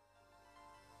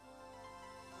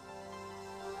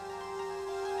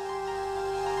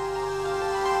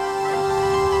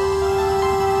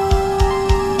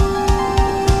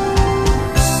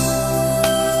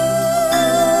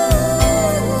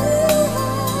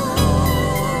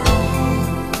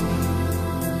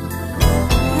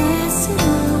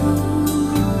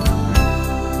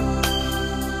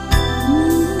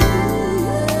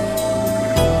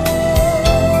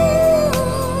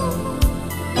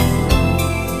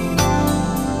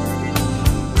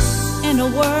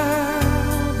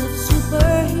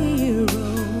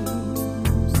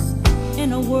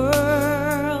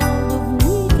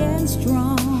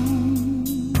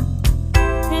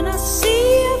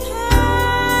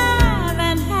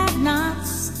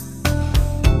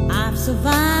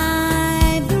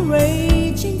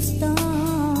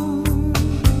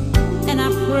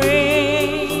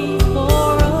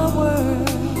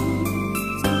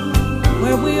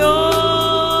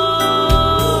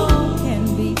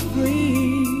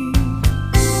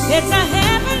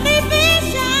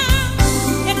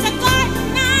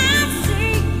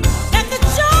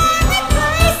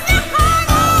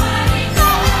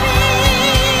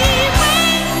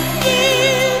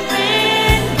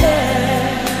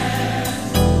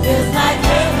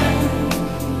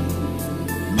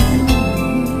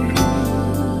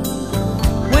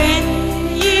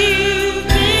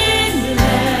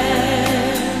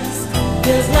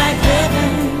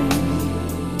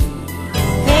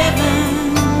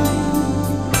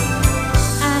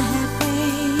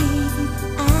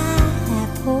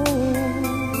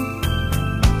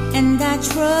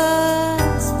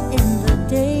 trust in the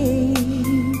day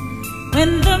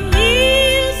when the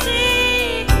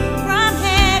music from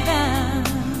heaven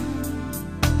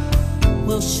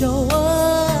will show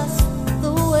us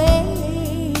the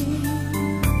way.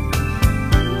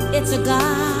 It's a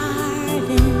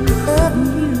garden of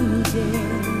music.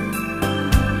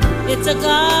 It's a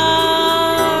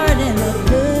garden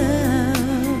of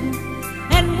love,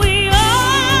 and we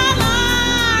all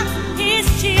are His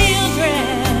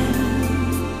children,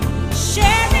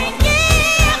 sharing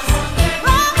gifts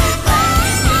from above.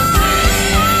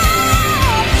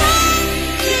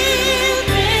 You've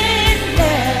been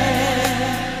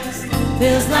blessed,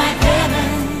 feels like heaven.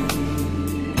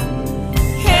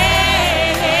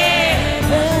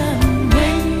 Heaven,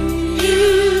 when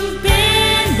you've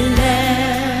been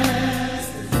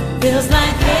blessed, feels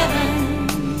like heaven.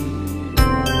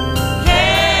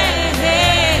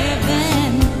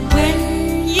 Heaven, when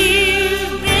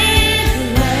you've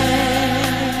been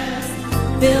blessed,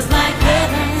 feels like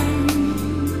heaven.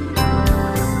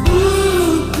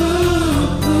 Ooh,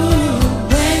 ooh, ooh,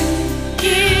 when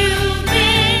you've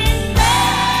been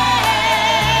blessed.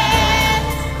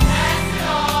 Pass it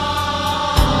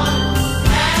on,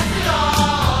 pass it on.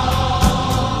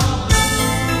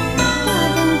 Why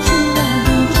don't you pass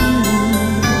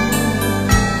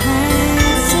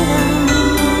it on?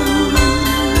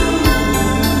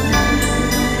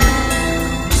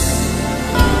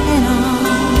 And on,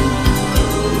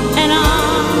 and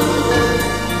on,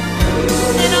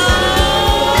 and on.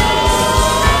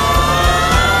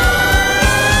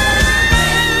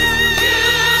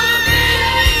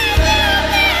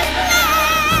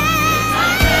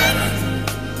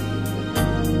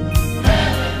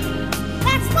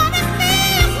 That's what it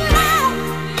feels like.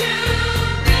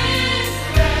 You've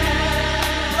been blessed.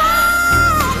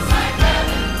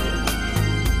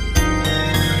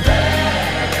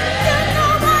 You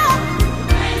know what?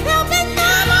 There'll be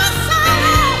no more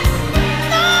sorrow,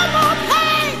 no more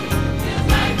pain.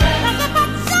 Nothing but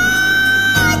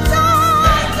joy,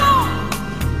 joy, joy.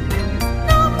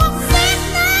 No more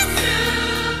sickness,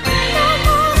 no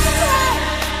more stress.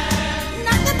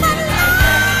 Nothing but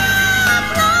love,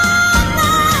 love,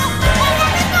 love. And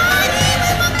everybody, we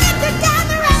will get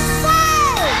together and say,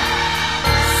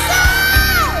 so,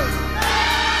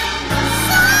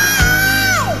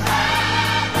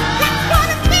 that's what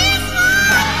it feels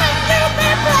like when you've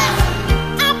been blessed.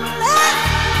 I'm blessed.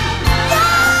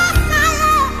 Yes, I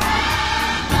am.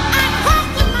 I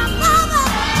talked to my mother,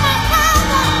 my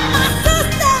father, my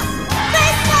sister. They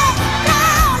said,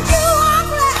 girl, you are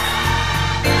blessed.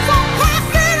 So pass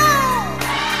it on.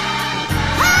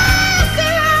 Pass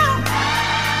it on.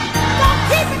 Don't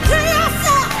keep it to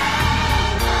yourself.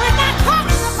 We're not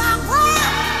talking about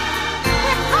wealth.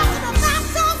 We're talking about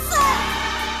yourself.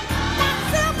 Not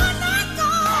silver, not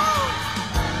gold.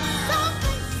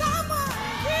 Something, someone,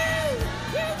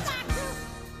 you got to pass it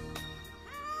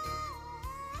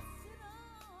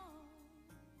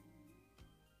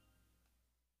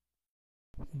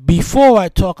on. Before I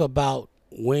talk about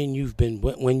when you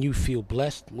feel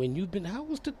blessed, when you've been, how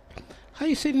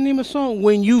you say the name of the song?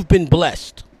 When you've been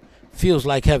blessed, feels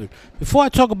like heaven. Before I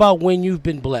talk about when you've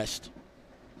been blessed,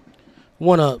 I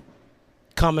want to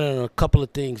comment on a couple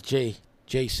of things Jay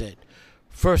said.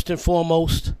 First and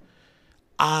foremost,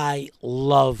 I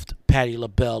loved Patti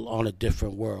LaBelle on A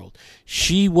Different World.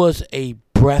 She was a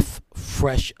fresh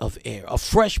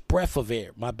breath of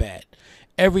air, my bad.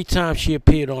 Every time she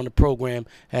appeared on the program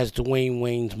as Dwayne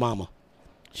Wayne's mama.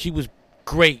 She was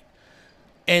great.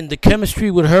 And the chemistry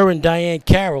with her and Diane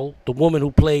Carroll, the woman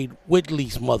who played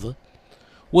Whitley's mother,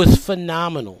 was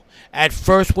phenomenal. At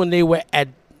first when they were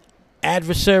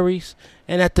adversaries,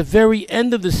 and at the very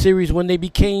end of the series when they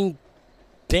became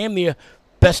damn near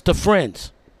best of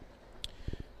friends.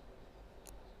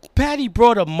 Patti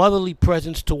brought a motherly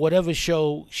presence to whatever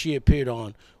show she appeared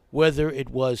on, whether it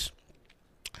was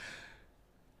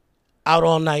Out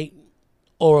All Night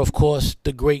or, of course,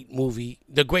 the great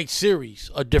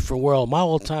series, A Different World, my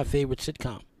all-time favorite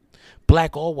sitcom.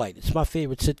 Black or White, it's my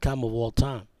favorite sitcom of all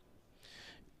time.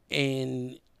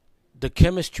 And the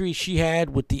chemistry she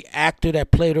had with the actor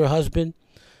that played her husband,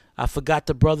 I forgot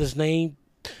the brother's name.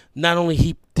 Not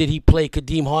only did he play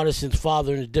Kadeem Hardison's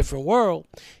father in A Different World,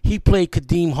 he played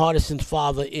Kadeem Hardison's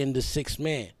father in The Sixth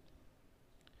Man.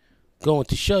 Going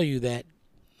to show you that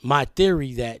my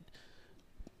theory that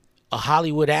a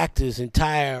Hollywood actor's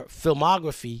entire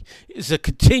filmography is a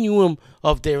continuum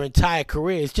of their entire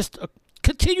career. It's just a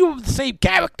continuum of the same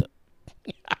character.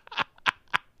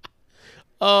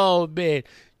 Oh, man.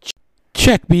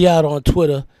 Check me out on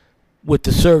Twitter with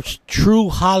the search True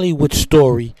Hollywood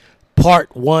Story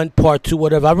part 1, part 2,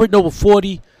 whatever. I've written over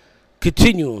 40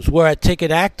 continuums where I take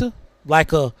an actor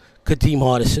like a Kadeem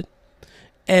Hardison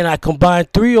and I combine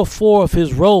 3 or 4 of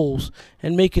his roles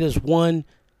and make it as one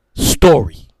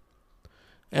story.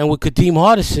 And with Kadeem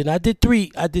Hardison, I did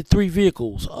three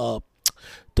vehicles.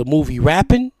 The movie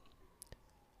Rappin',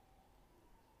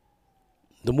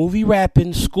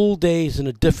 School Days, and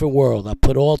A Different World. I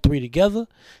put all 3 together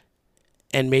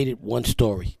and made it one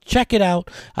story. Check it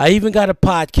out. I even got a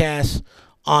podcast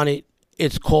on it.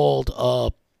 It's called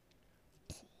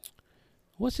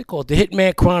what's it called? The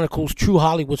Hitman Chronicles: True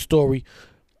Hollywood Story,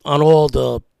 on all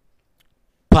the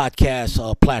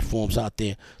podcast platforms out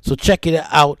there. So check it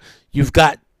out. You've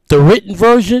got the written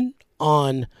version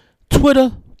on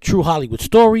Twitter, True Hollywood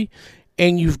Story,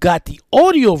 and you've got the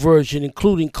audio version,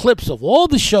 including clips of all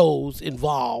the shows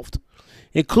involved,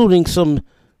 including some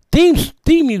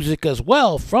theme music as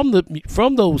well from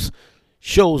those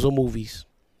shows or movies.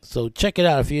 So check it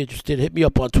out if you're interested. Hit me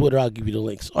up on Twitter. I'll give you the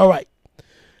links. All right.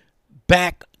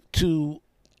 Back to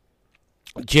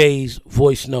Jay's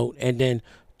voice note, and then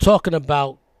talking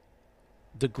about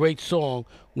the great song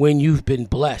When You've Been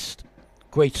Blessed.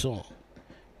 Great song,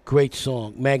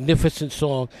 magnificent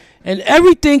song, and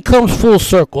everything comes full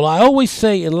circle. I always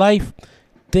say in life,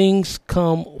 things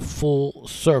come full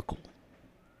circle.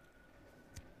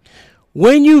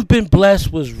 When You've Been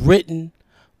Blessed was written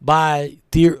by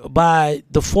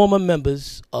the former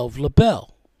members of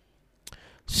LaBelle,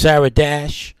 Sarah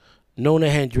Dash, Nona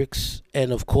Hendrix,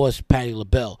 and of course Patti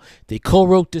LaBelle. They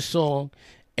co-wrote this song,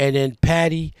 and then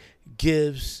Patti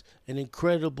gives an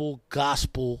incredible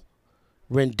gospel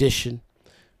rendition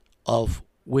of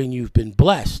When You've Been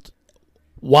Blessed.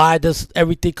 Why does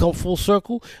everything come full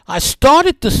circle? I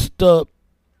started the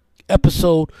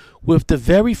episode with the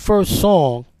very first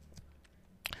song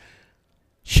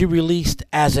she released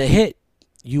as a hit,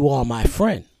 You Are My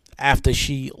Friend, after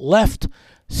she left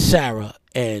Sarah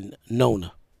and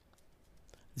Nona.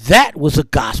 That was a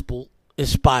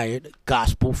gospel-inspired,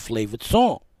 gospel-flavored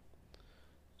song.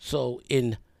 So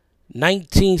in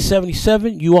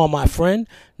 1977, You Are My Friend.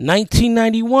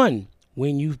 1991,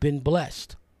 When You've Been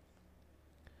Blessed.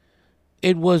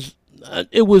 It was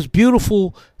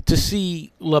beautiful to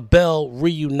see LaBelle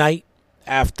reunite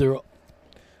after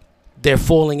their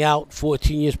falling out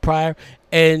 14 years prior.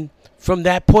 And from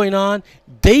that point on,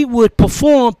 they would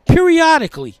perform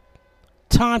periodically,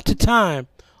 time to time,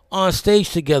 on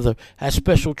stage together as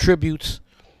special tributes,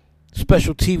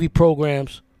 special TV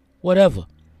programs, whatever.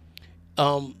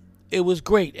 It was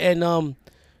great. And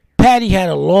Patti had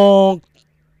a long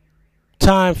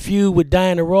time feud with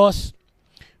Diana Ross.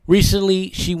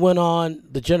 Recently, she went on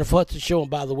the Jennifer Hudson Show. And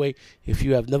by the way, if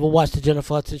you have never watched the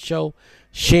Jennifer Hudson Show,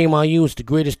 shame on you. It's the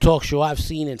greatest talk show I've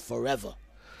seen in forever.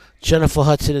 Jennifer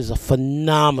Hudson is a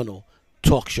phenomenal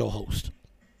talk show host.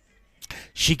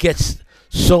 She gets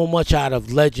so much out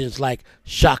of legends like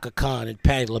Shaka Khan and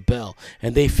Patti LaBelle,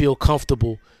 and they feel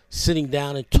comfortable sitting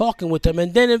down and talking with them.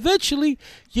 And then eventually,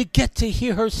 you get to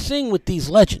hear her sing with these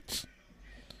legends.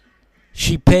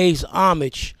 She pays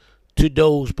homage to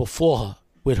those before her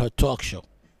with her talk show.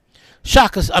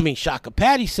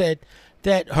 Patti said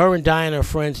that her and Diana are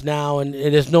friends now, and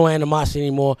there's no animosity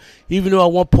anymore, even though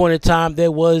at one point in time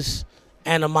there was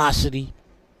animosity,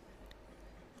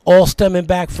 all stemming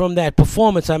back from that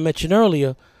performance I mentioned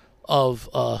earlier of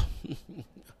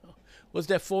what's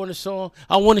that foreigner song?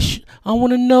 I want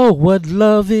to know what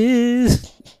love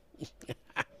is.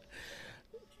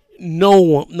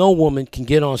 No woman can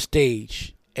get on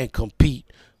stage and compete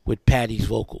with Patti's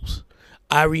vocals.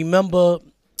 I remember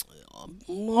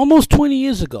almost 20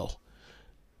 years ago,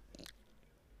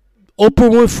 Oprah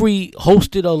Winfrey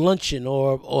hosted a luncheon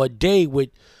or a day with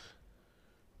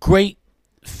great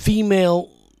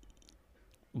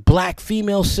black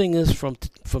female singers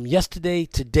from yesterday,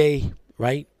 today,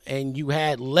 right? And you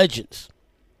had legends.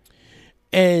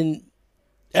 And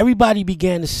everybody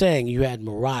began to sing. You had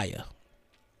Mariah.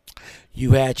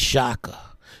 You had Shaka.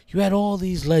 You had all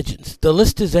these legends. The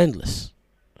list is endless.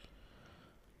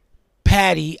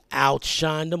 Patti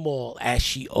outshined them all, as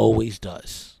she always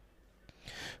does.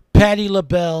 Patti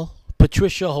LaBelle,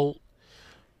 Patricia Holt,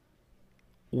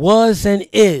 was and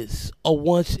is a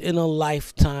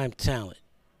once-in-a-lifetime talent.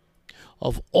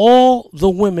 Of all the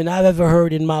women I've ever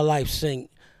heard in my life sing,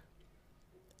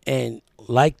 and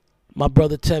like my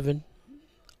brother Tevin,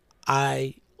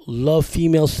 I love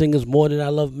female singers more than I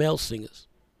love male singers.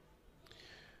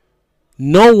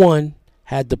 No one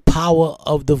had the power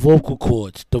of the vocal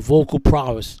cords, the vocal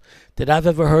prowess that I've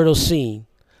ever heard or seen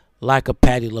like a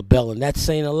Patti LaBelle. And that's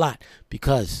saying a lot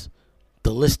because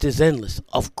the list is endless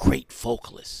of great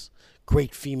vocalists,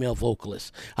 great female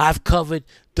vocalists. I've covered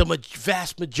the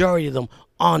vast majority of them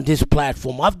on this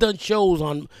platform. I've done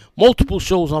multiple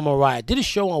shows on Mariah. Did a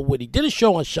show on Whitney. Did a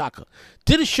show on Shaka.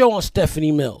 Did a show on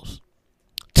Stephanie Mills,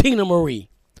 Tina Marie,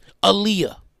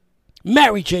 Aaliyah,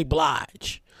 Mary J.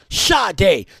 Blige,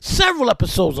 Sade. Several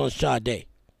episodes on Sade.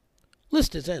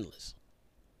 List is endless.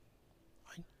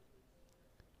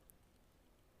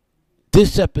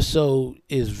 This episode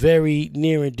is very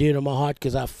near and dear to my heart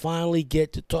because I finally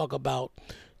get to talk about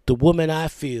the woman I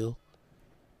feel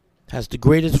has the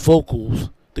greatest vocals,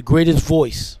 the greatest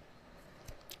voice,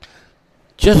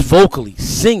 just vocally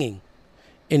singing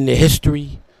in the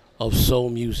history of soul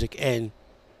music and,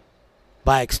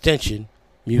 by extension,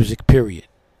 music, period.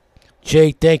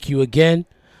 Jay, thank you again.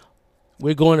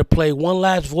 We're going to play one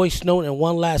last voice note and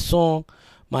one last song.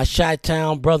 My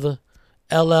Chi-Town brother,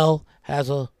 LL, has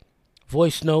a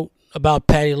voice note about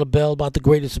Patti LaBelle, about the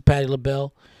greatest of Patti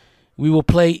LaBelle. We will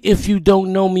play If You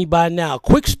Don't Know Me By Now.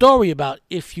 Quick story about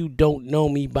If You Don't Know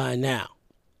Me By Now.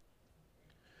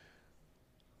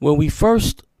 When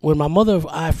my mother and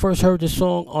I first heard this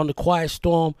song on the Quiet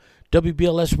Storm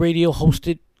WBLS radio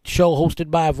show hosted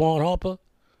by Vaughn Harper,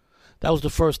 that was the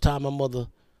first time my mother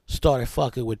started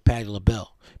fucking with Patti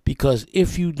LaBelle, because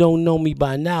If You Don't Know Me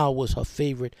By Now was her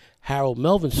favorite Harold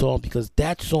Melvin song, because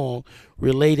that song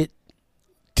related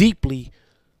deeply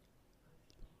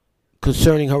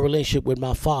concerning her relationship with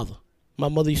my father. My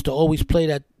mother used to always play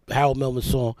that Harold Melvin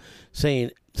song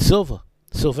saying,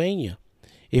 Sylvania,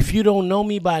 if you don't know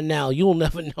me by now, you'll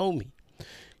never know me.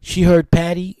 She heard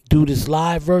Patti do this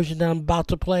live version that I'm about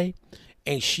to play,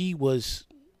 and she was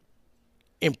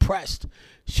impressed.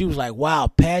 She was like, wow,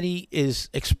 Patti is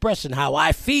expressing how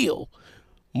I feel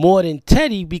more than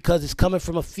Teddy because it's coming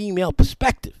from a female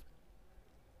perspective.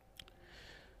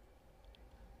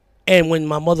 And when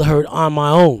my mother heard On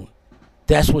My Own,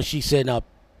 that's when she said, no,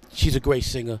 she's a great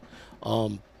singer.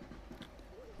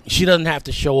 She doesn't have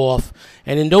to show off.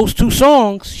 And in those two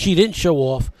songs, she didn't show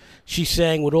off. She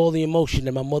sang with all the emotion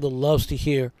that my mother loves to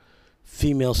hear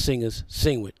female singers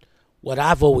sing with. What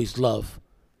I've always loved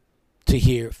to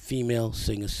hear female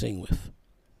singers sing with.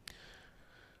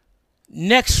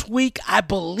 Next week, I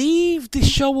believe the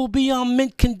show will be on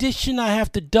Mint Condition. I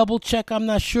have to double check. I'm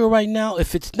not sure right now.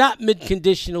 If it's not Mint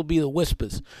Condition, it'll be the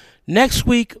Whispers. Next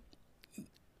week,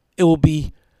 it will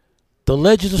be the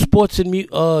Legends of Sports and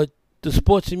the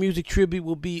Sports and Music Tribute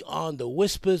will be on the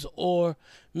Whispers or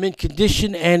Mint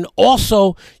Condition. And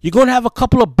also, you're going to have a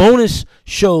couple of bonus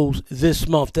shows this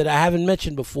month that I haven't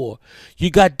mentioned before. You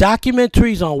got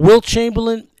documentaries on Wilt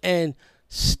Chamberlain and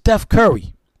Steph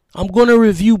Curry. I'm going to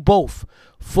review both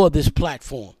for this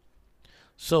platform.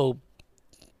 So,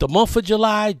 the month of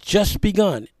July just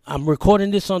begun. I'm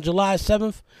recording this on July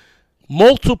 7th.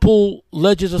 Multiple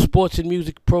Legends of Sports and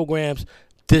Music programs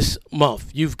this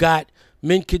month. You've got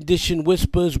Mint Condition,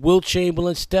 Whispers, Wilt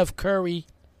Chamberlain, Steph Curry,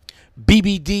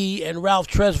 BBD, and Ralph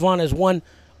Tresvant as one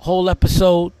whole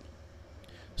episode.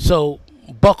 So,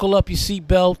 buckle up your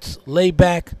seatbelts, lay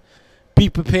back, be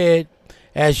prepared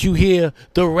as you hear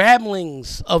the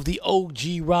ramblings of the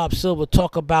OG Rob Silver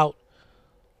talk about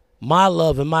my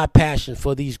love and my passion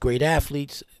for these great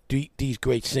athletes, these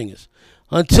great singers.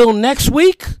 Until next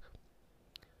week,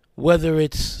 whether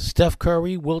it's Steph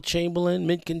Curry, Wilt Chamberlain,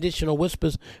 Mint Condition, or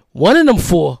Whispers, one of them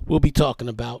four we'll be talking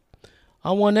about.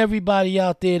 I want everybody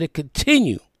out there to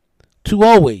continue to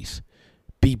always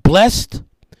be blessed,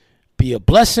 be a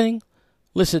blessing,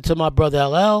 listen to my brother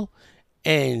LL,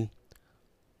 and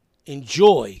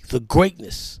enjoy the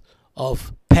greatness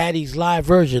of Patti's live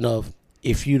version of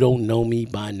If You Don't Know Me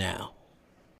By Now.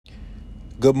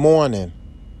 Good morning,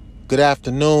 good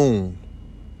afternoon,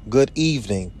 good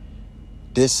evening.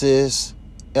 This is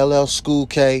LL School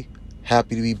K.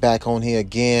 Happy to be back on here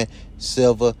again.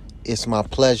 Silver, it's my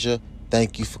pleasure.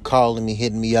 Thank you for calling me,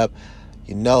 hitting me up.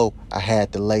 You know, I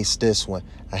had to lace this one.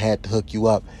 I had to hook you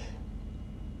up.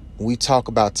 When we talk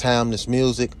about timeless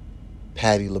music,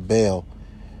 Patti LaBelle,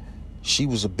 she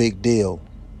was a big deal.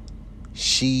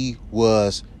 She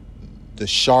was the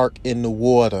shark in the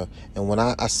water. And when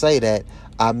I say that,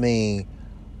 I mean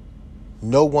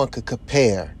no one could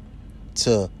compare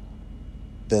to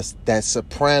that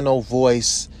soprano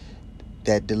voice,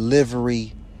 that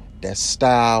delivery, that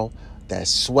style, that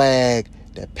swag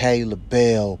that Patti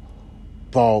LaBelle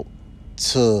brought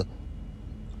to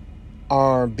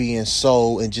R&B and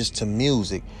soul and just to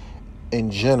music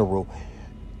in general.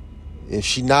 If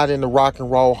she's not in the Rock and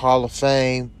Roll Hall of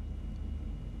Fame,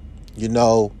 you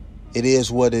know, it is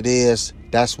what it is.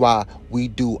 That's why we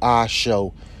do our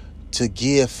show, to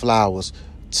give flowers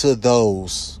to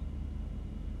those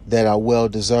that are well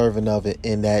deserving of it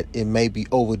and that it may be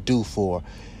overdue for.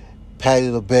 Patti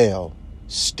LaBelle,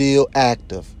 still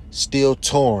active, still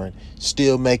touring,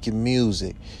 still making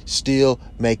music, still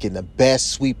making the best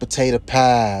sweet potato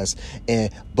pies and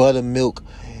buttermilk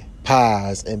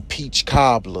pies and peach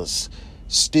cobblers,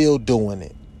 still doing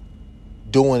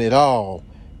it all,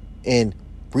 and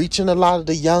reaching a lot of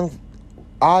the young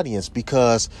audience,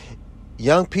 because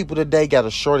young people today got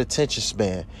a short attention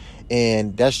span,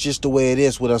 and that's just the way it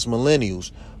is with us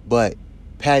millennials. But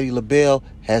Patti LaBelle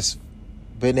has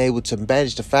been able to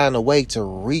manage to find a way to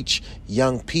reach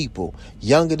young people,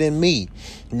 younger than me.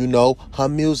 You know, her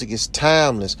music is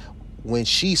timeless. When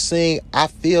she sing, I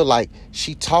feel like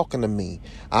she talking to me.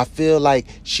 I feel like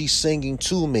she's singing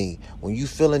to me. When you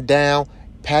feeling down,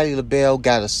 Patti LaBelle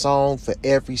got a song for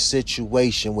every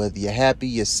situation, whether you're happy,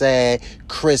 you're sad,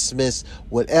 Christmas,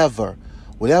 whatever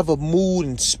mood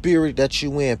and spirit that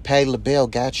you in, Patti LaBelle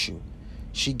got you.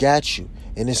 She got you,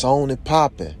 and it's on and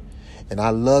popping. And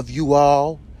I love you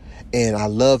all, and I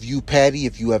love you, Patti.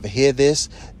 If you ever hear this,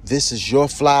 this is your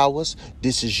flowers,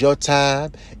 this is your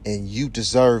time, and you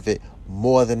deserve it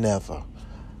more than ever.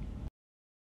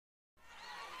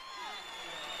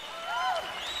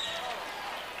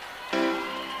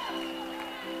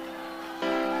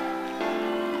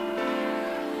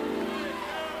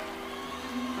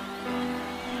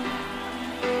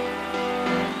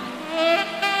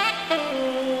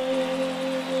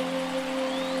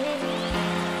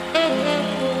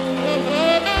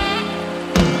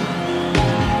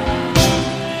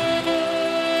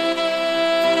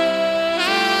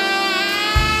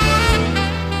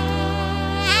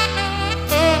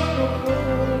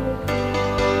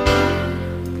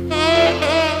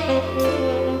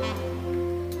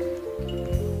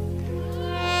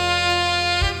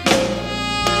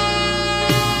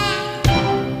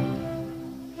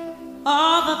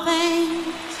 All the things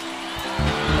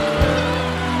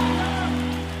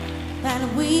that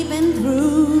we've been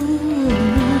through,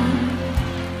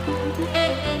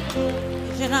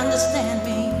 you should understand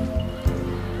me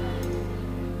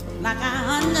like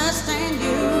I understand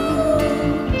you.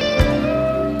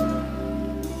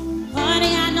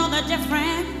 Honey, I know the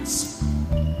difference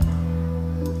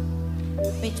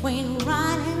between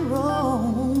right and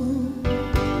wrong.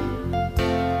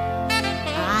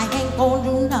 I ain't gonna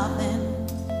do nothing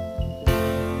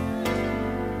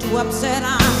to upset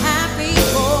our happy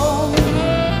home.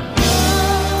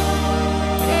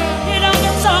 You don't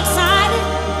get so excited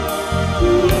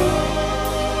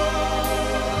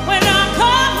when I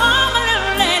come home a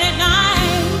little late at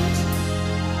night.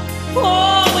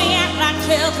 Oh, we act like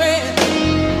children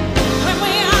when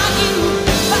we argue,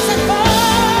 fuss and fight.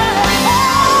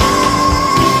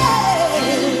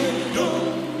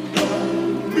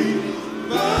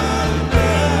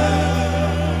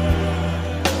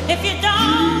 If you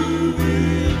don't,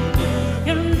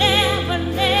 you'll never,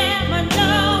 never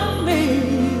know me.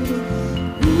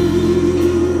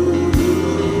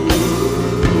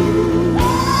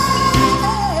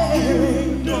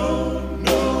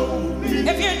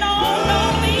 If you don't know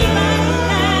me right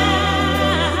now,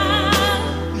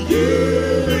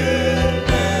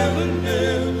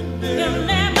 you'll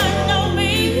never know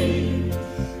me.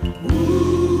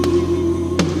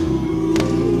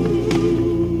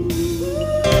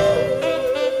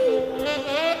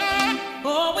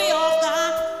 Oh, we all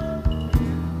got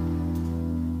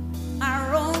our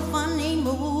own funny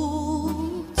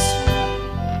moods.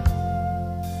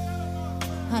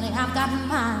 Honey, I've got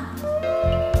mine,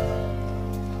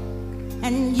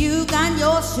 and you got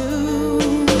yours too.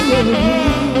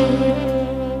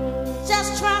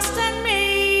 Just trust in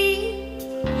me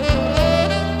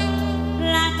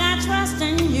like I trust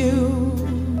in you.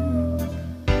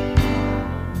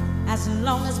 As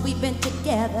long as we've been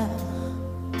together,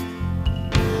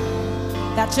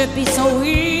 that should be so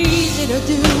easy to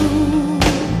do.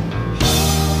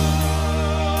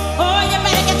 Oh, you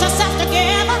better get yourself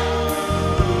together,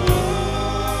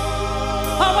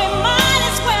 or we might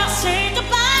as well say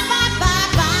goodbye, bye, bye,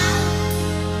 bye.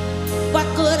 What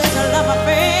good is a love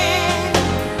affair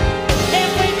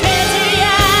if we can't see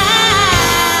eye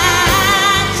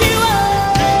to eye?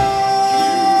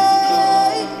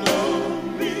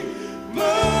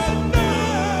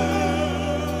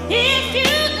 If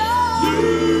you go,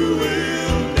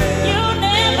 you'll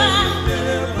never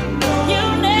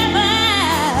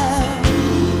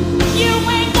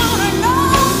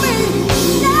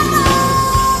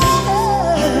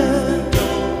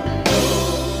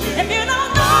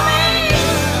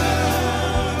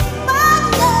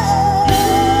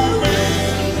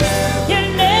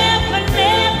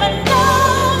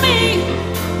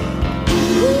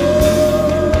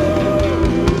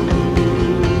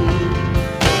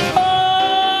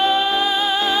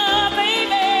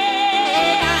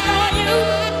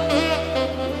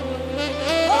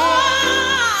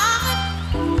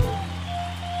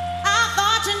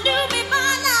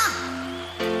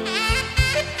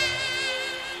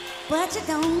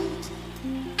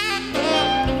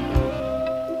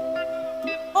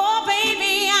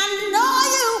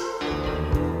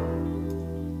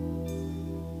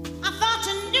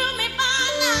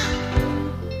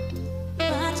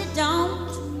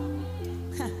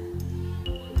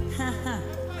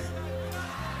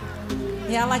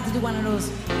Yeah, I like to do one of those.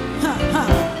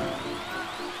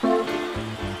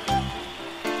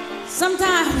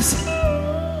 Sometimes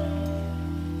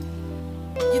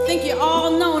you think you're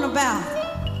all known about.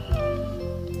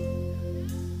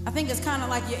 I think it's kind of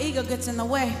like your ego gets in the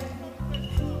way.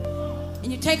 And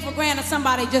you take for granted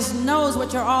somebody just knows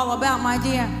what you're all about, my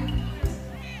dear.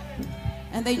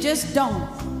 And they just don't.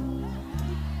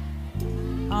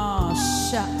 Oh,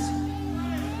 shucks.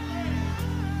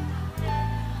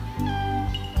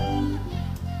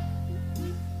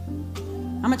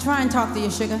 I'm gonna try and talk to you,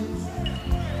 sugar.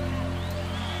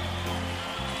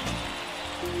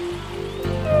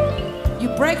 You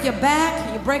break your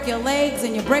back, you break your legs,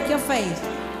 and you break your face.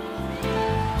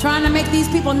 Trying to make these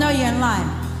people know you in life.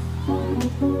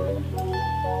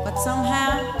 But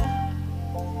somehow,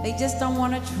 they just don't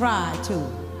want to try to.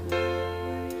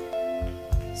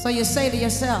 So you say to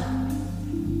yourself,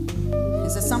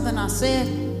 is it something I said?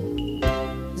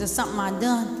 Is it something I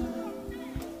done?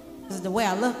 Is it the way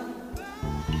I look?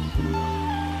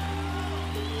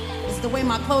 Is it the way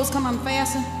my clothes come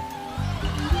unfastened?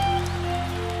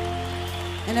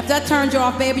 And if that turns you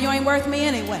off, baby, you ain't worth me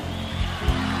anyway.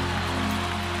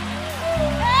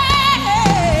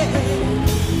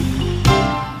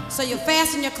 So you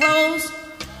fasten your clothes,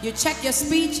 you check your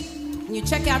speech, and you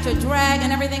check out your drag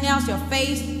and everything else, your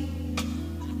face.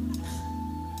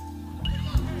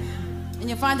 And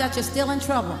you find out you're still in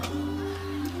trouble.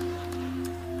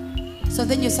 So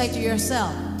then you say to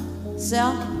yourself,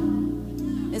 self,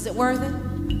 is it worth it?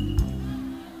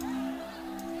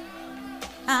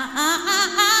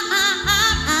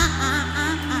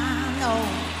 No.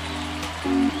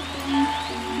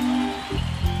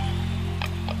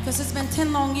 Because it's been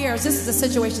 10 long years. This is the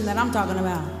situation that I'm talking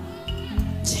about.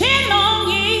 10 long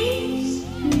years.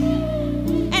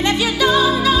 And if you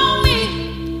don't know me,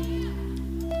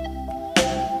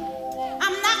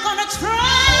 I'm not gonna try.